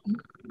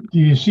 do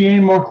you see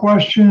any more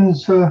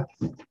questions? No,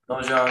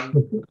 John.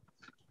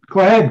 Go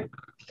ahead.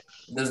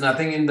 There's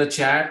nothing in the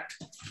chat.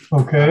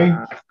 Okay.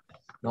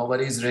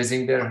 Nobody's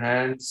raising their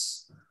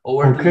hands.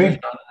 Over to you,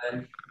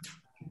 Jonathan.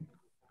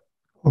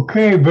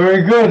 Okay,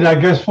 very good. I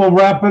guess we'll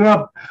wrap it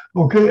up.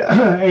 Okay,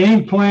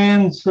 any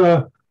plans,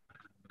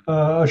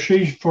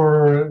 Ashish,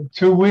 for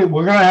 2 weeks?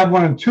 We're going to have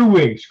one in 2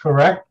 weeks,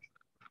 correct?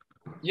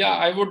 Yeah,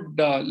 I would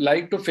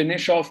like to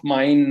finish off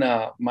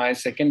my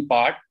second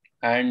part,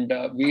 and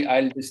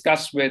I'll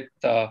discuss with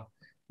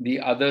the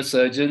other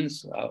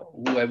surgeons,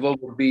 whoever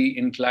would be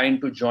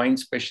inclined to join,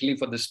 especially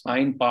for the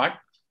spine part,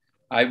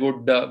 I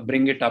would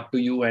bring it up to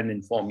you and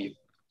inform you.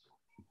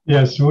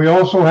 Yes, we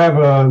also have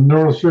a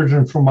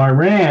neurosurgeon from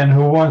Iran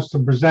who wants to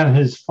present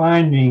his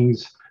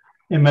findings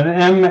in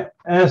an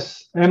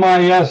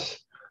MIS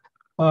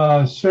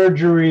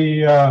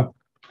surgery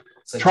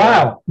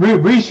trial,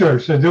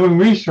 research. They're doing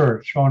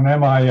research on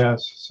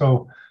MIS.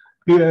 So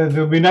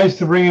it'll be nice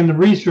to bring in the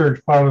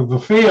research part of the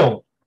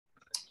field.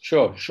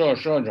 Sure,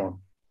 John.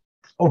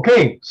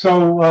 Okay,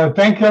 so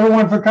thank you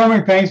everyone for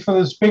coming. Thanks for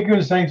the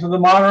speakers. Thanks for the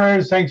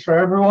moderators. Thanks for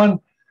everyone.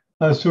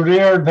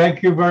 Sudhir,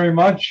 thank you very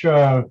much.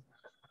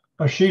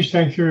 Ashish,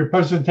 thanks for your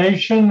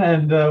presentation,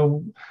 and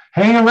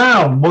hang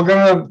around. We're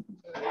going to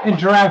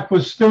interact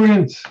with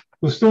students.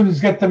 The students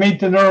get to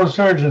meet the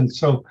neurosurgeons.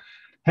 So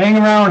hang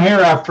around here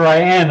after I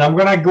end. I'm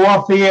going to go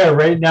off the air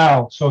right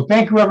now. So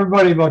thank you,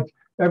 everybody.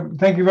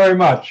 Thank you very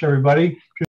much, everybody.